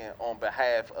speaking on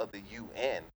behalf of the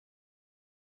UN,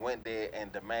 went there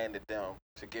and demanded them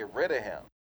to get rid of him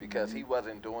because he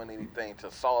wasn't doing anything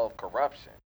to solve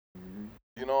corruption.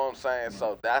 You know what I'm saying?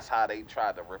 So that's how the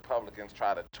Republicans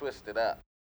try to twist it up,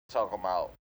 talking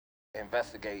about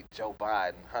investigate Joe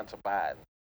Biden, Hunter Biden,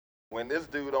 when this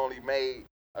dude only made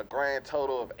a grand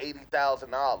total of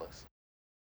 $80,000.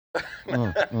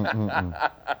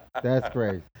 That's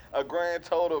crazy. A grand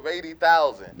total of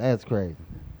 $80,000. That's crazy.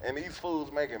 And these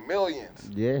fools making millions.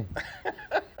 Yeah.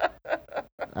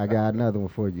 I got another one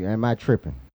for you. Am I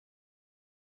tripping?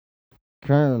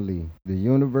 Currently, the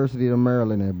University of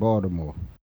Maryland at Baltimore,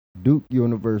 Duke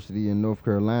University in North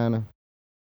Carolina,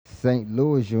 St.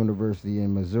 Louis University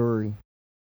in Missouri,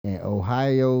 and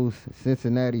Ohio's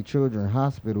Cincinnati Children's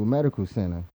Hospital Medical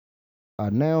Center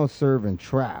are now serving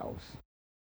trials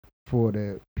for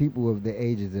the people of the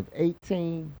ages of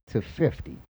 18 to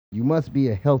 50. You must be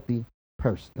a healthy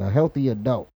person, a healthy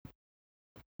adult.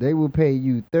 They will pay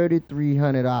you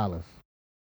 $3,300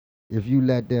 if you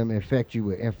let them infect you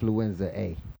with influenza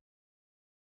A.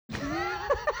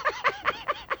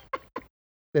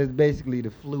 That's basically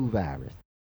the flu virus.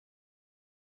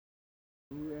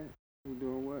 Who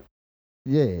doing what?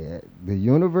 Yeah, the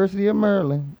University of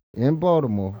Maryland in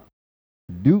Baltimore,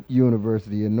 Duke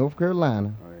University in North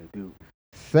Carolina, Duke.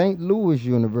 St. Louis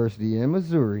University in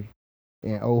Missouri,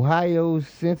 and Ohio's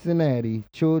Cincinnati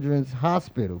Children's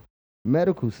Hospital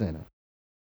Medical Center.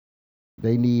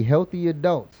 They need healthy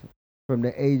adults from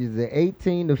the ages of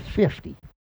 18 to 50.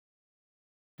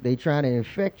 They trying to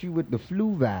infect you with the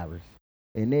flu virus,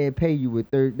 and they'll pay you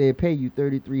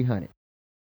 $3,300.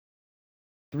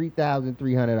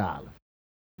 $3,300.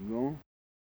 You going?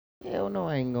 Hell no,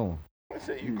 I ain't going. I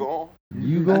said, you going?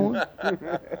 You going?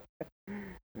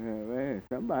 Man,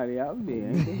 somebody out there.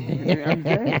 I'm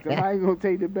saying, somebody gonna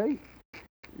take the bait.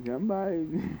 Somebody,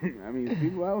 I mean,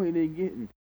 people out here, they getting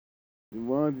the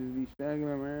ones that be straggling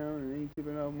around and ain't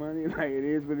tipping off money like it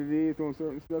is what it is on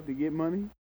certain stuff to get money.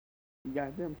 You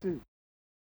got them too.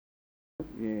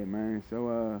 Yeah, man.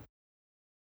 So,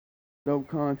 dope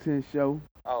content show.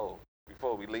 Oh,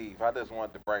 before we leave, I just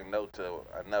wanted to bring note to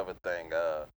another thing.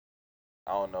 I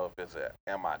don't know if it's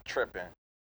am I tripping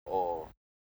or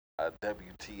a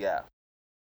WTF.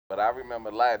 But I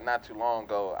remember not too long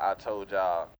ago, I told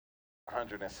y'all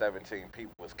 117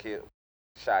 people was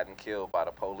shot and killed by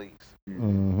the police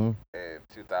in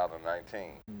 2019.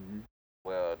 Mm-hmm.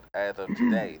 Well, as of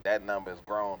today, that number has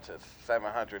grown to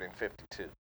 752.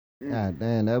 God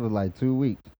damn, that was like 2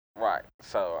 weeks. Right.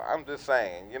 So I'm just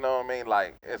saying, you know what I mean?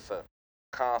 Like, it's a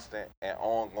constant and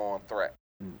ongoing threat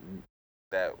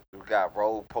that we got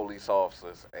rogue police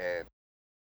officers and,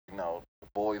 you know, the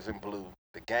boys in blue,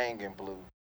 the gang in blue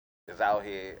is out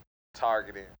here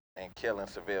targeting and killing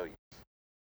civilians.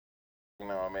 You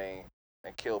know what I mean?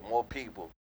 And killed more people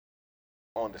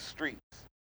on the streets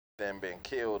than been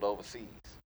killed overseas,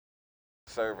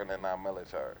 serving in our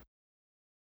military.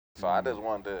 So I just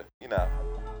wanted to, you know,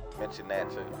 mention that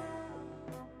too.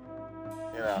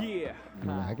 You know? Yeah.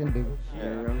 I can do it.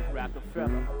 Yeah.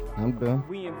 Rockefeller. I'm done.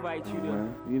 We invite you to Well,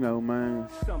 you know, man,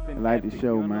 I something like the epic,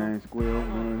 show, you know? man. Squirrel,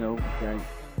 mental health, okay,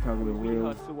 talking to We real.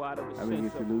 hustle out of a I mean,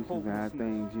 sense get of solutions and how hopelessness,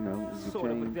 things, you know, we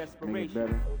sort of a can change, make it desperation.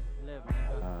 better.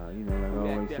 You know, like I That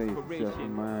always say, desperation, successful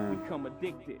mind become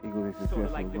addicted. equals a Sort of successful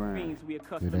like the grind. fiends we It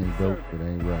accustomed ain't to dope. serving.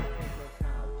 It ain't right.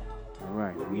 All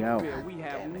right, But we out. feel we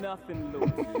have nothing to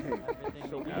lose.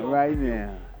 So we All right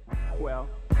now. Well,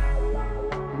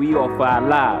 we offer our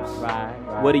lives.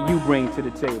 What do you bring to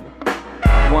the table?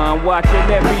 While I'm watching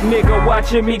every nigga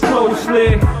watching me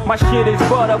closely. My shit is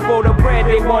butter for the bread,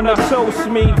 they wanna toast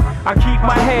me. I keep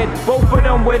my head, both of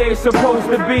them where they supposed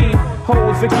to be.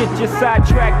 Holes that get you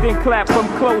sidetracked and clap from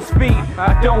close feet.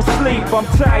 I don't sleep, I'm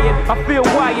tired, I feel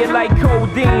wired like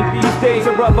codeine. These days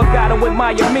a brother gotta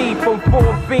admire me from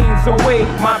 4 fiends away.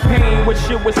 My pain, which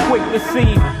shit was quick to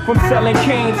see. From selling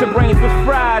cane to brains was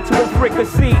fried to a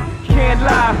fricassee. Can't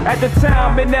lie, at the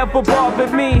time it never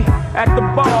bothered me. At the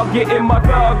bar, getting my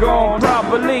thug on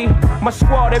properly. My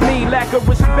squad and me lack of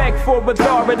respect for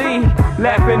authority.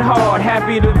 Laughing hard,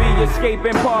 happy to be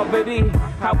escaping poverty.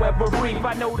 However brief,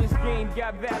 I know this game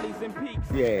got valleys and peaks.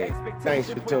 Yeah, thanks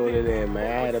for tuning in,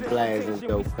 man. I had a blast in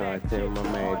dope content with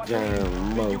my man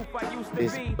John Mo.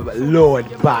 This Lord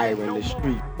Byron, the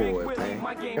street boy,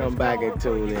 man. Come back and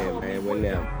tune in, man, with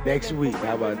them. Next week,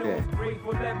 how about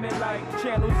that?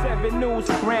 Channel 7 News,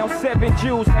 round 7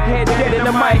 Jews, head dead in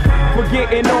the mic,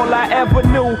 forgetting all I ever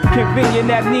knew, convenient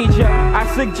amnesia. I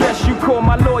suggest you call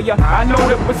my lawyer, I know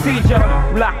the procedure.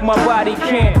 Block my body,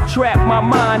 can't trap my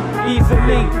mind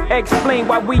easily. Explain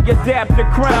why we adapt to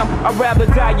crime. I'd rather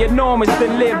die enormous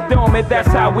than live dormant, that's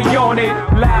how we on it.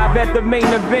 Live at the main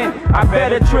event, I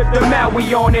better trip them out,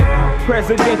 we on it.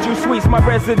 Presidential suites, my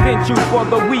residential for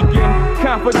the weekend.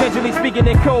 Confidentially speaking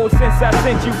in code since I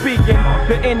sent you peeking.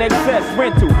 The NXS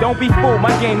rental, don't be fooled,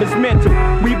 my game is mental.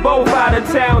 We both out of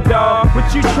town, dawg.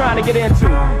 What you trying to get into?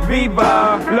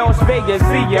 Viva, Las Vegas,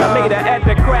 see ya later at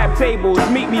the crab tables.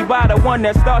 Meet me by the one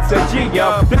that starts a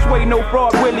G-up. This way no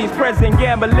fraud willies present,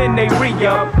 gambling they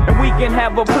re-up. And we can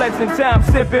have a pleasant time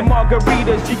sipping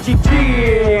margaritas, G-G-G.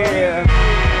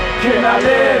 Can I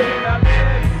live?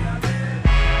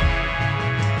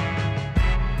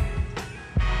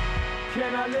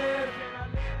 Can I live?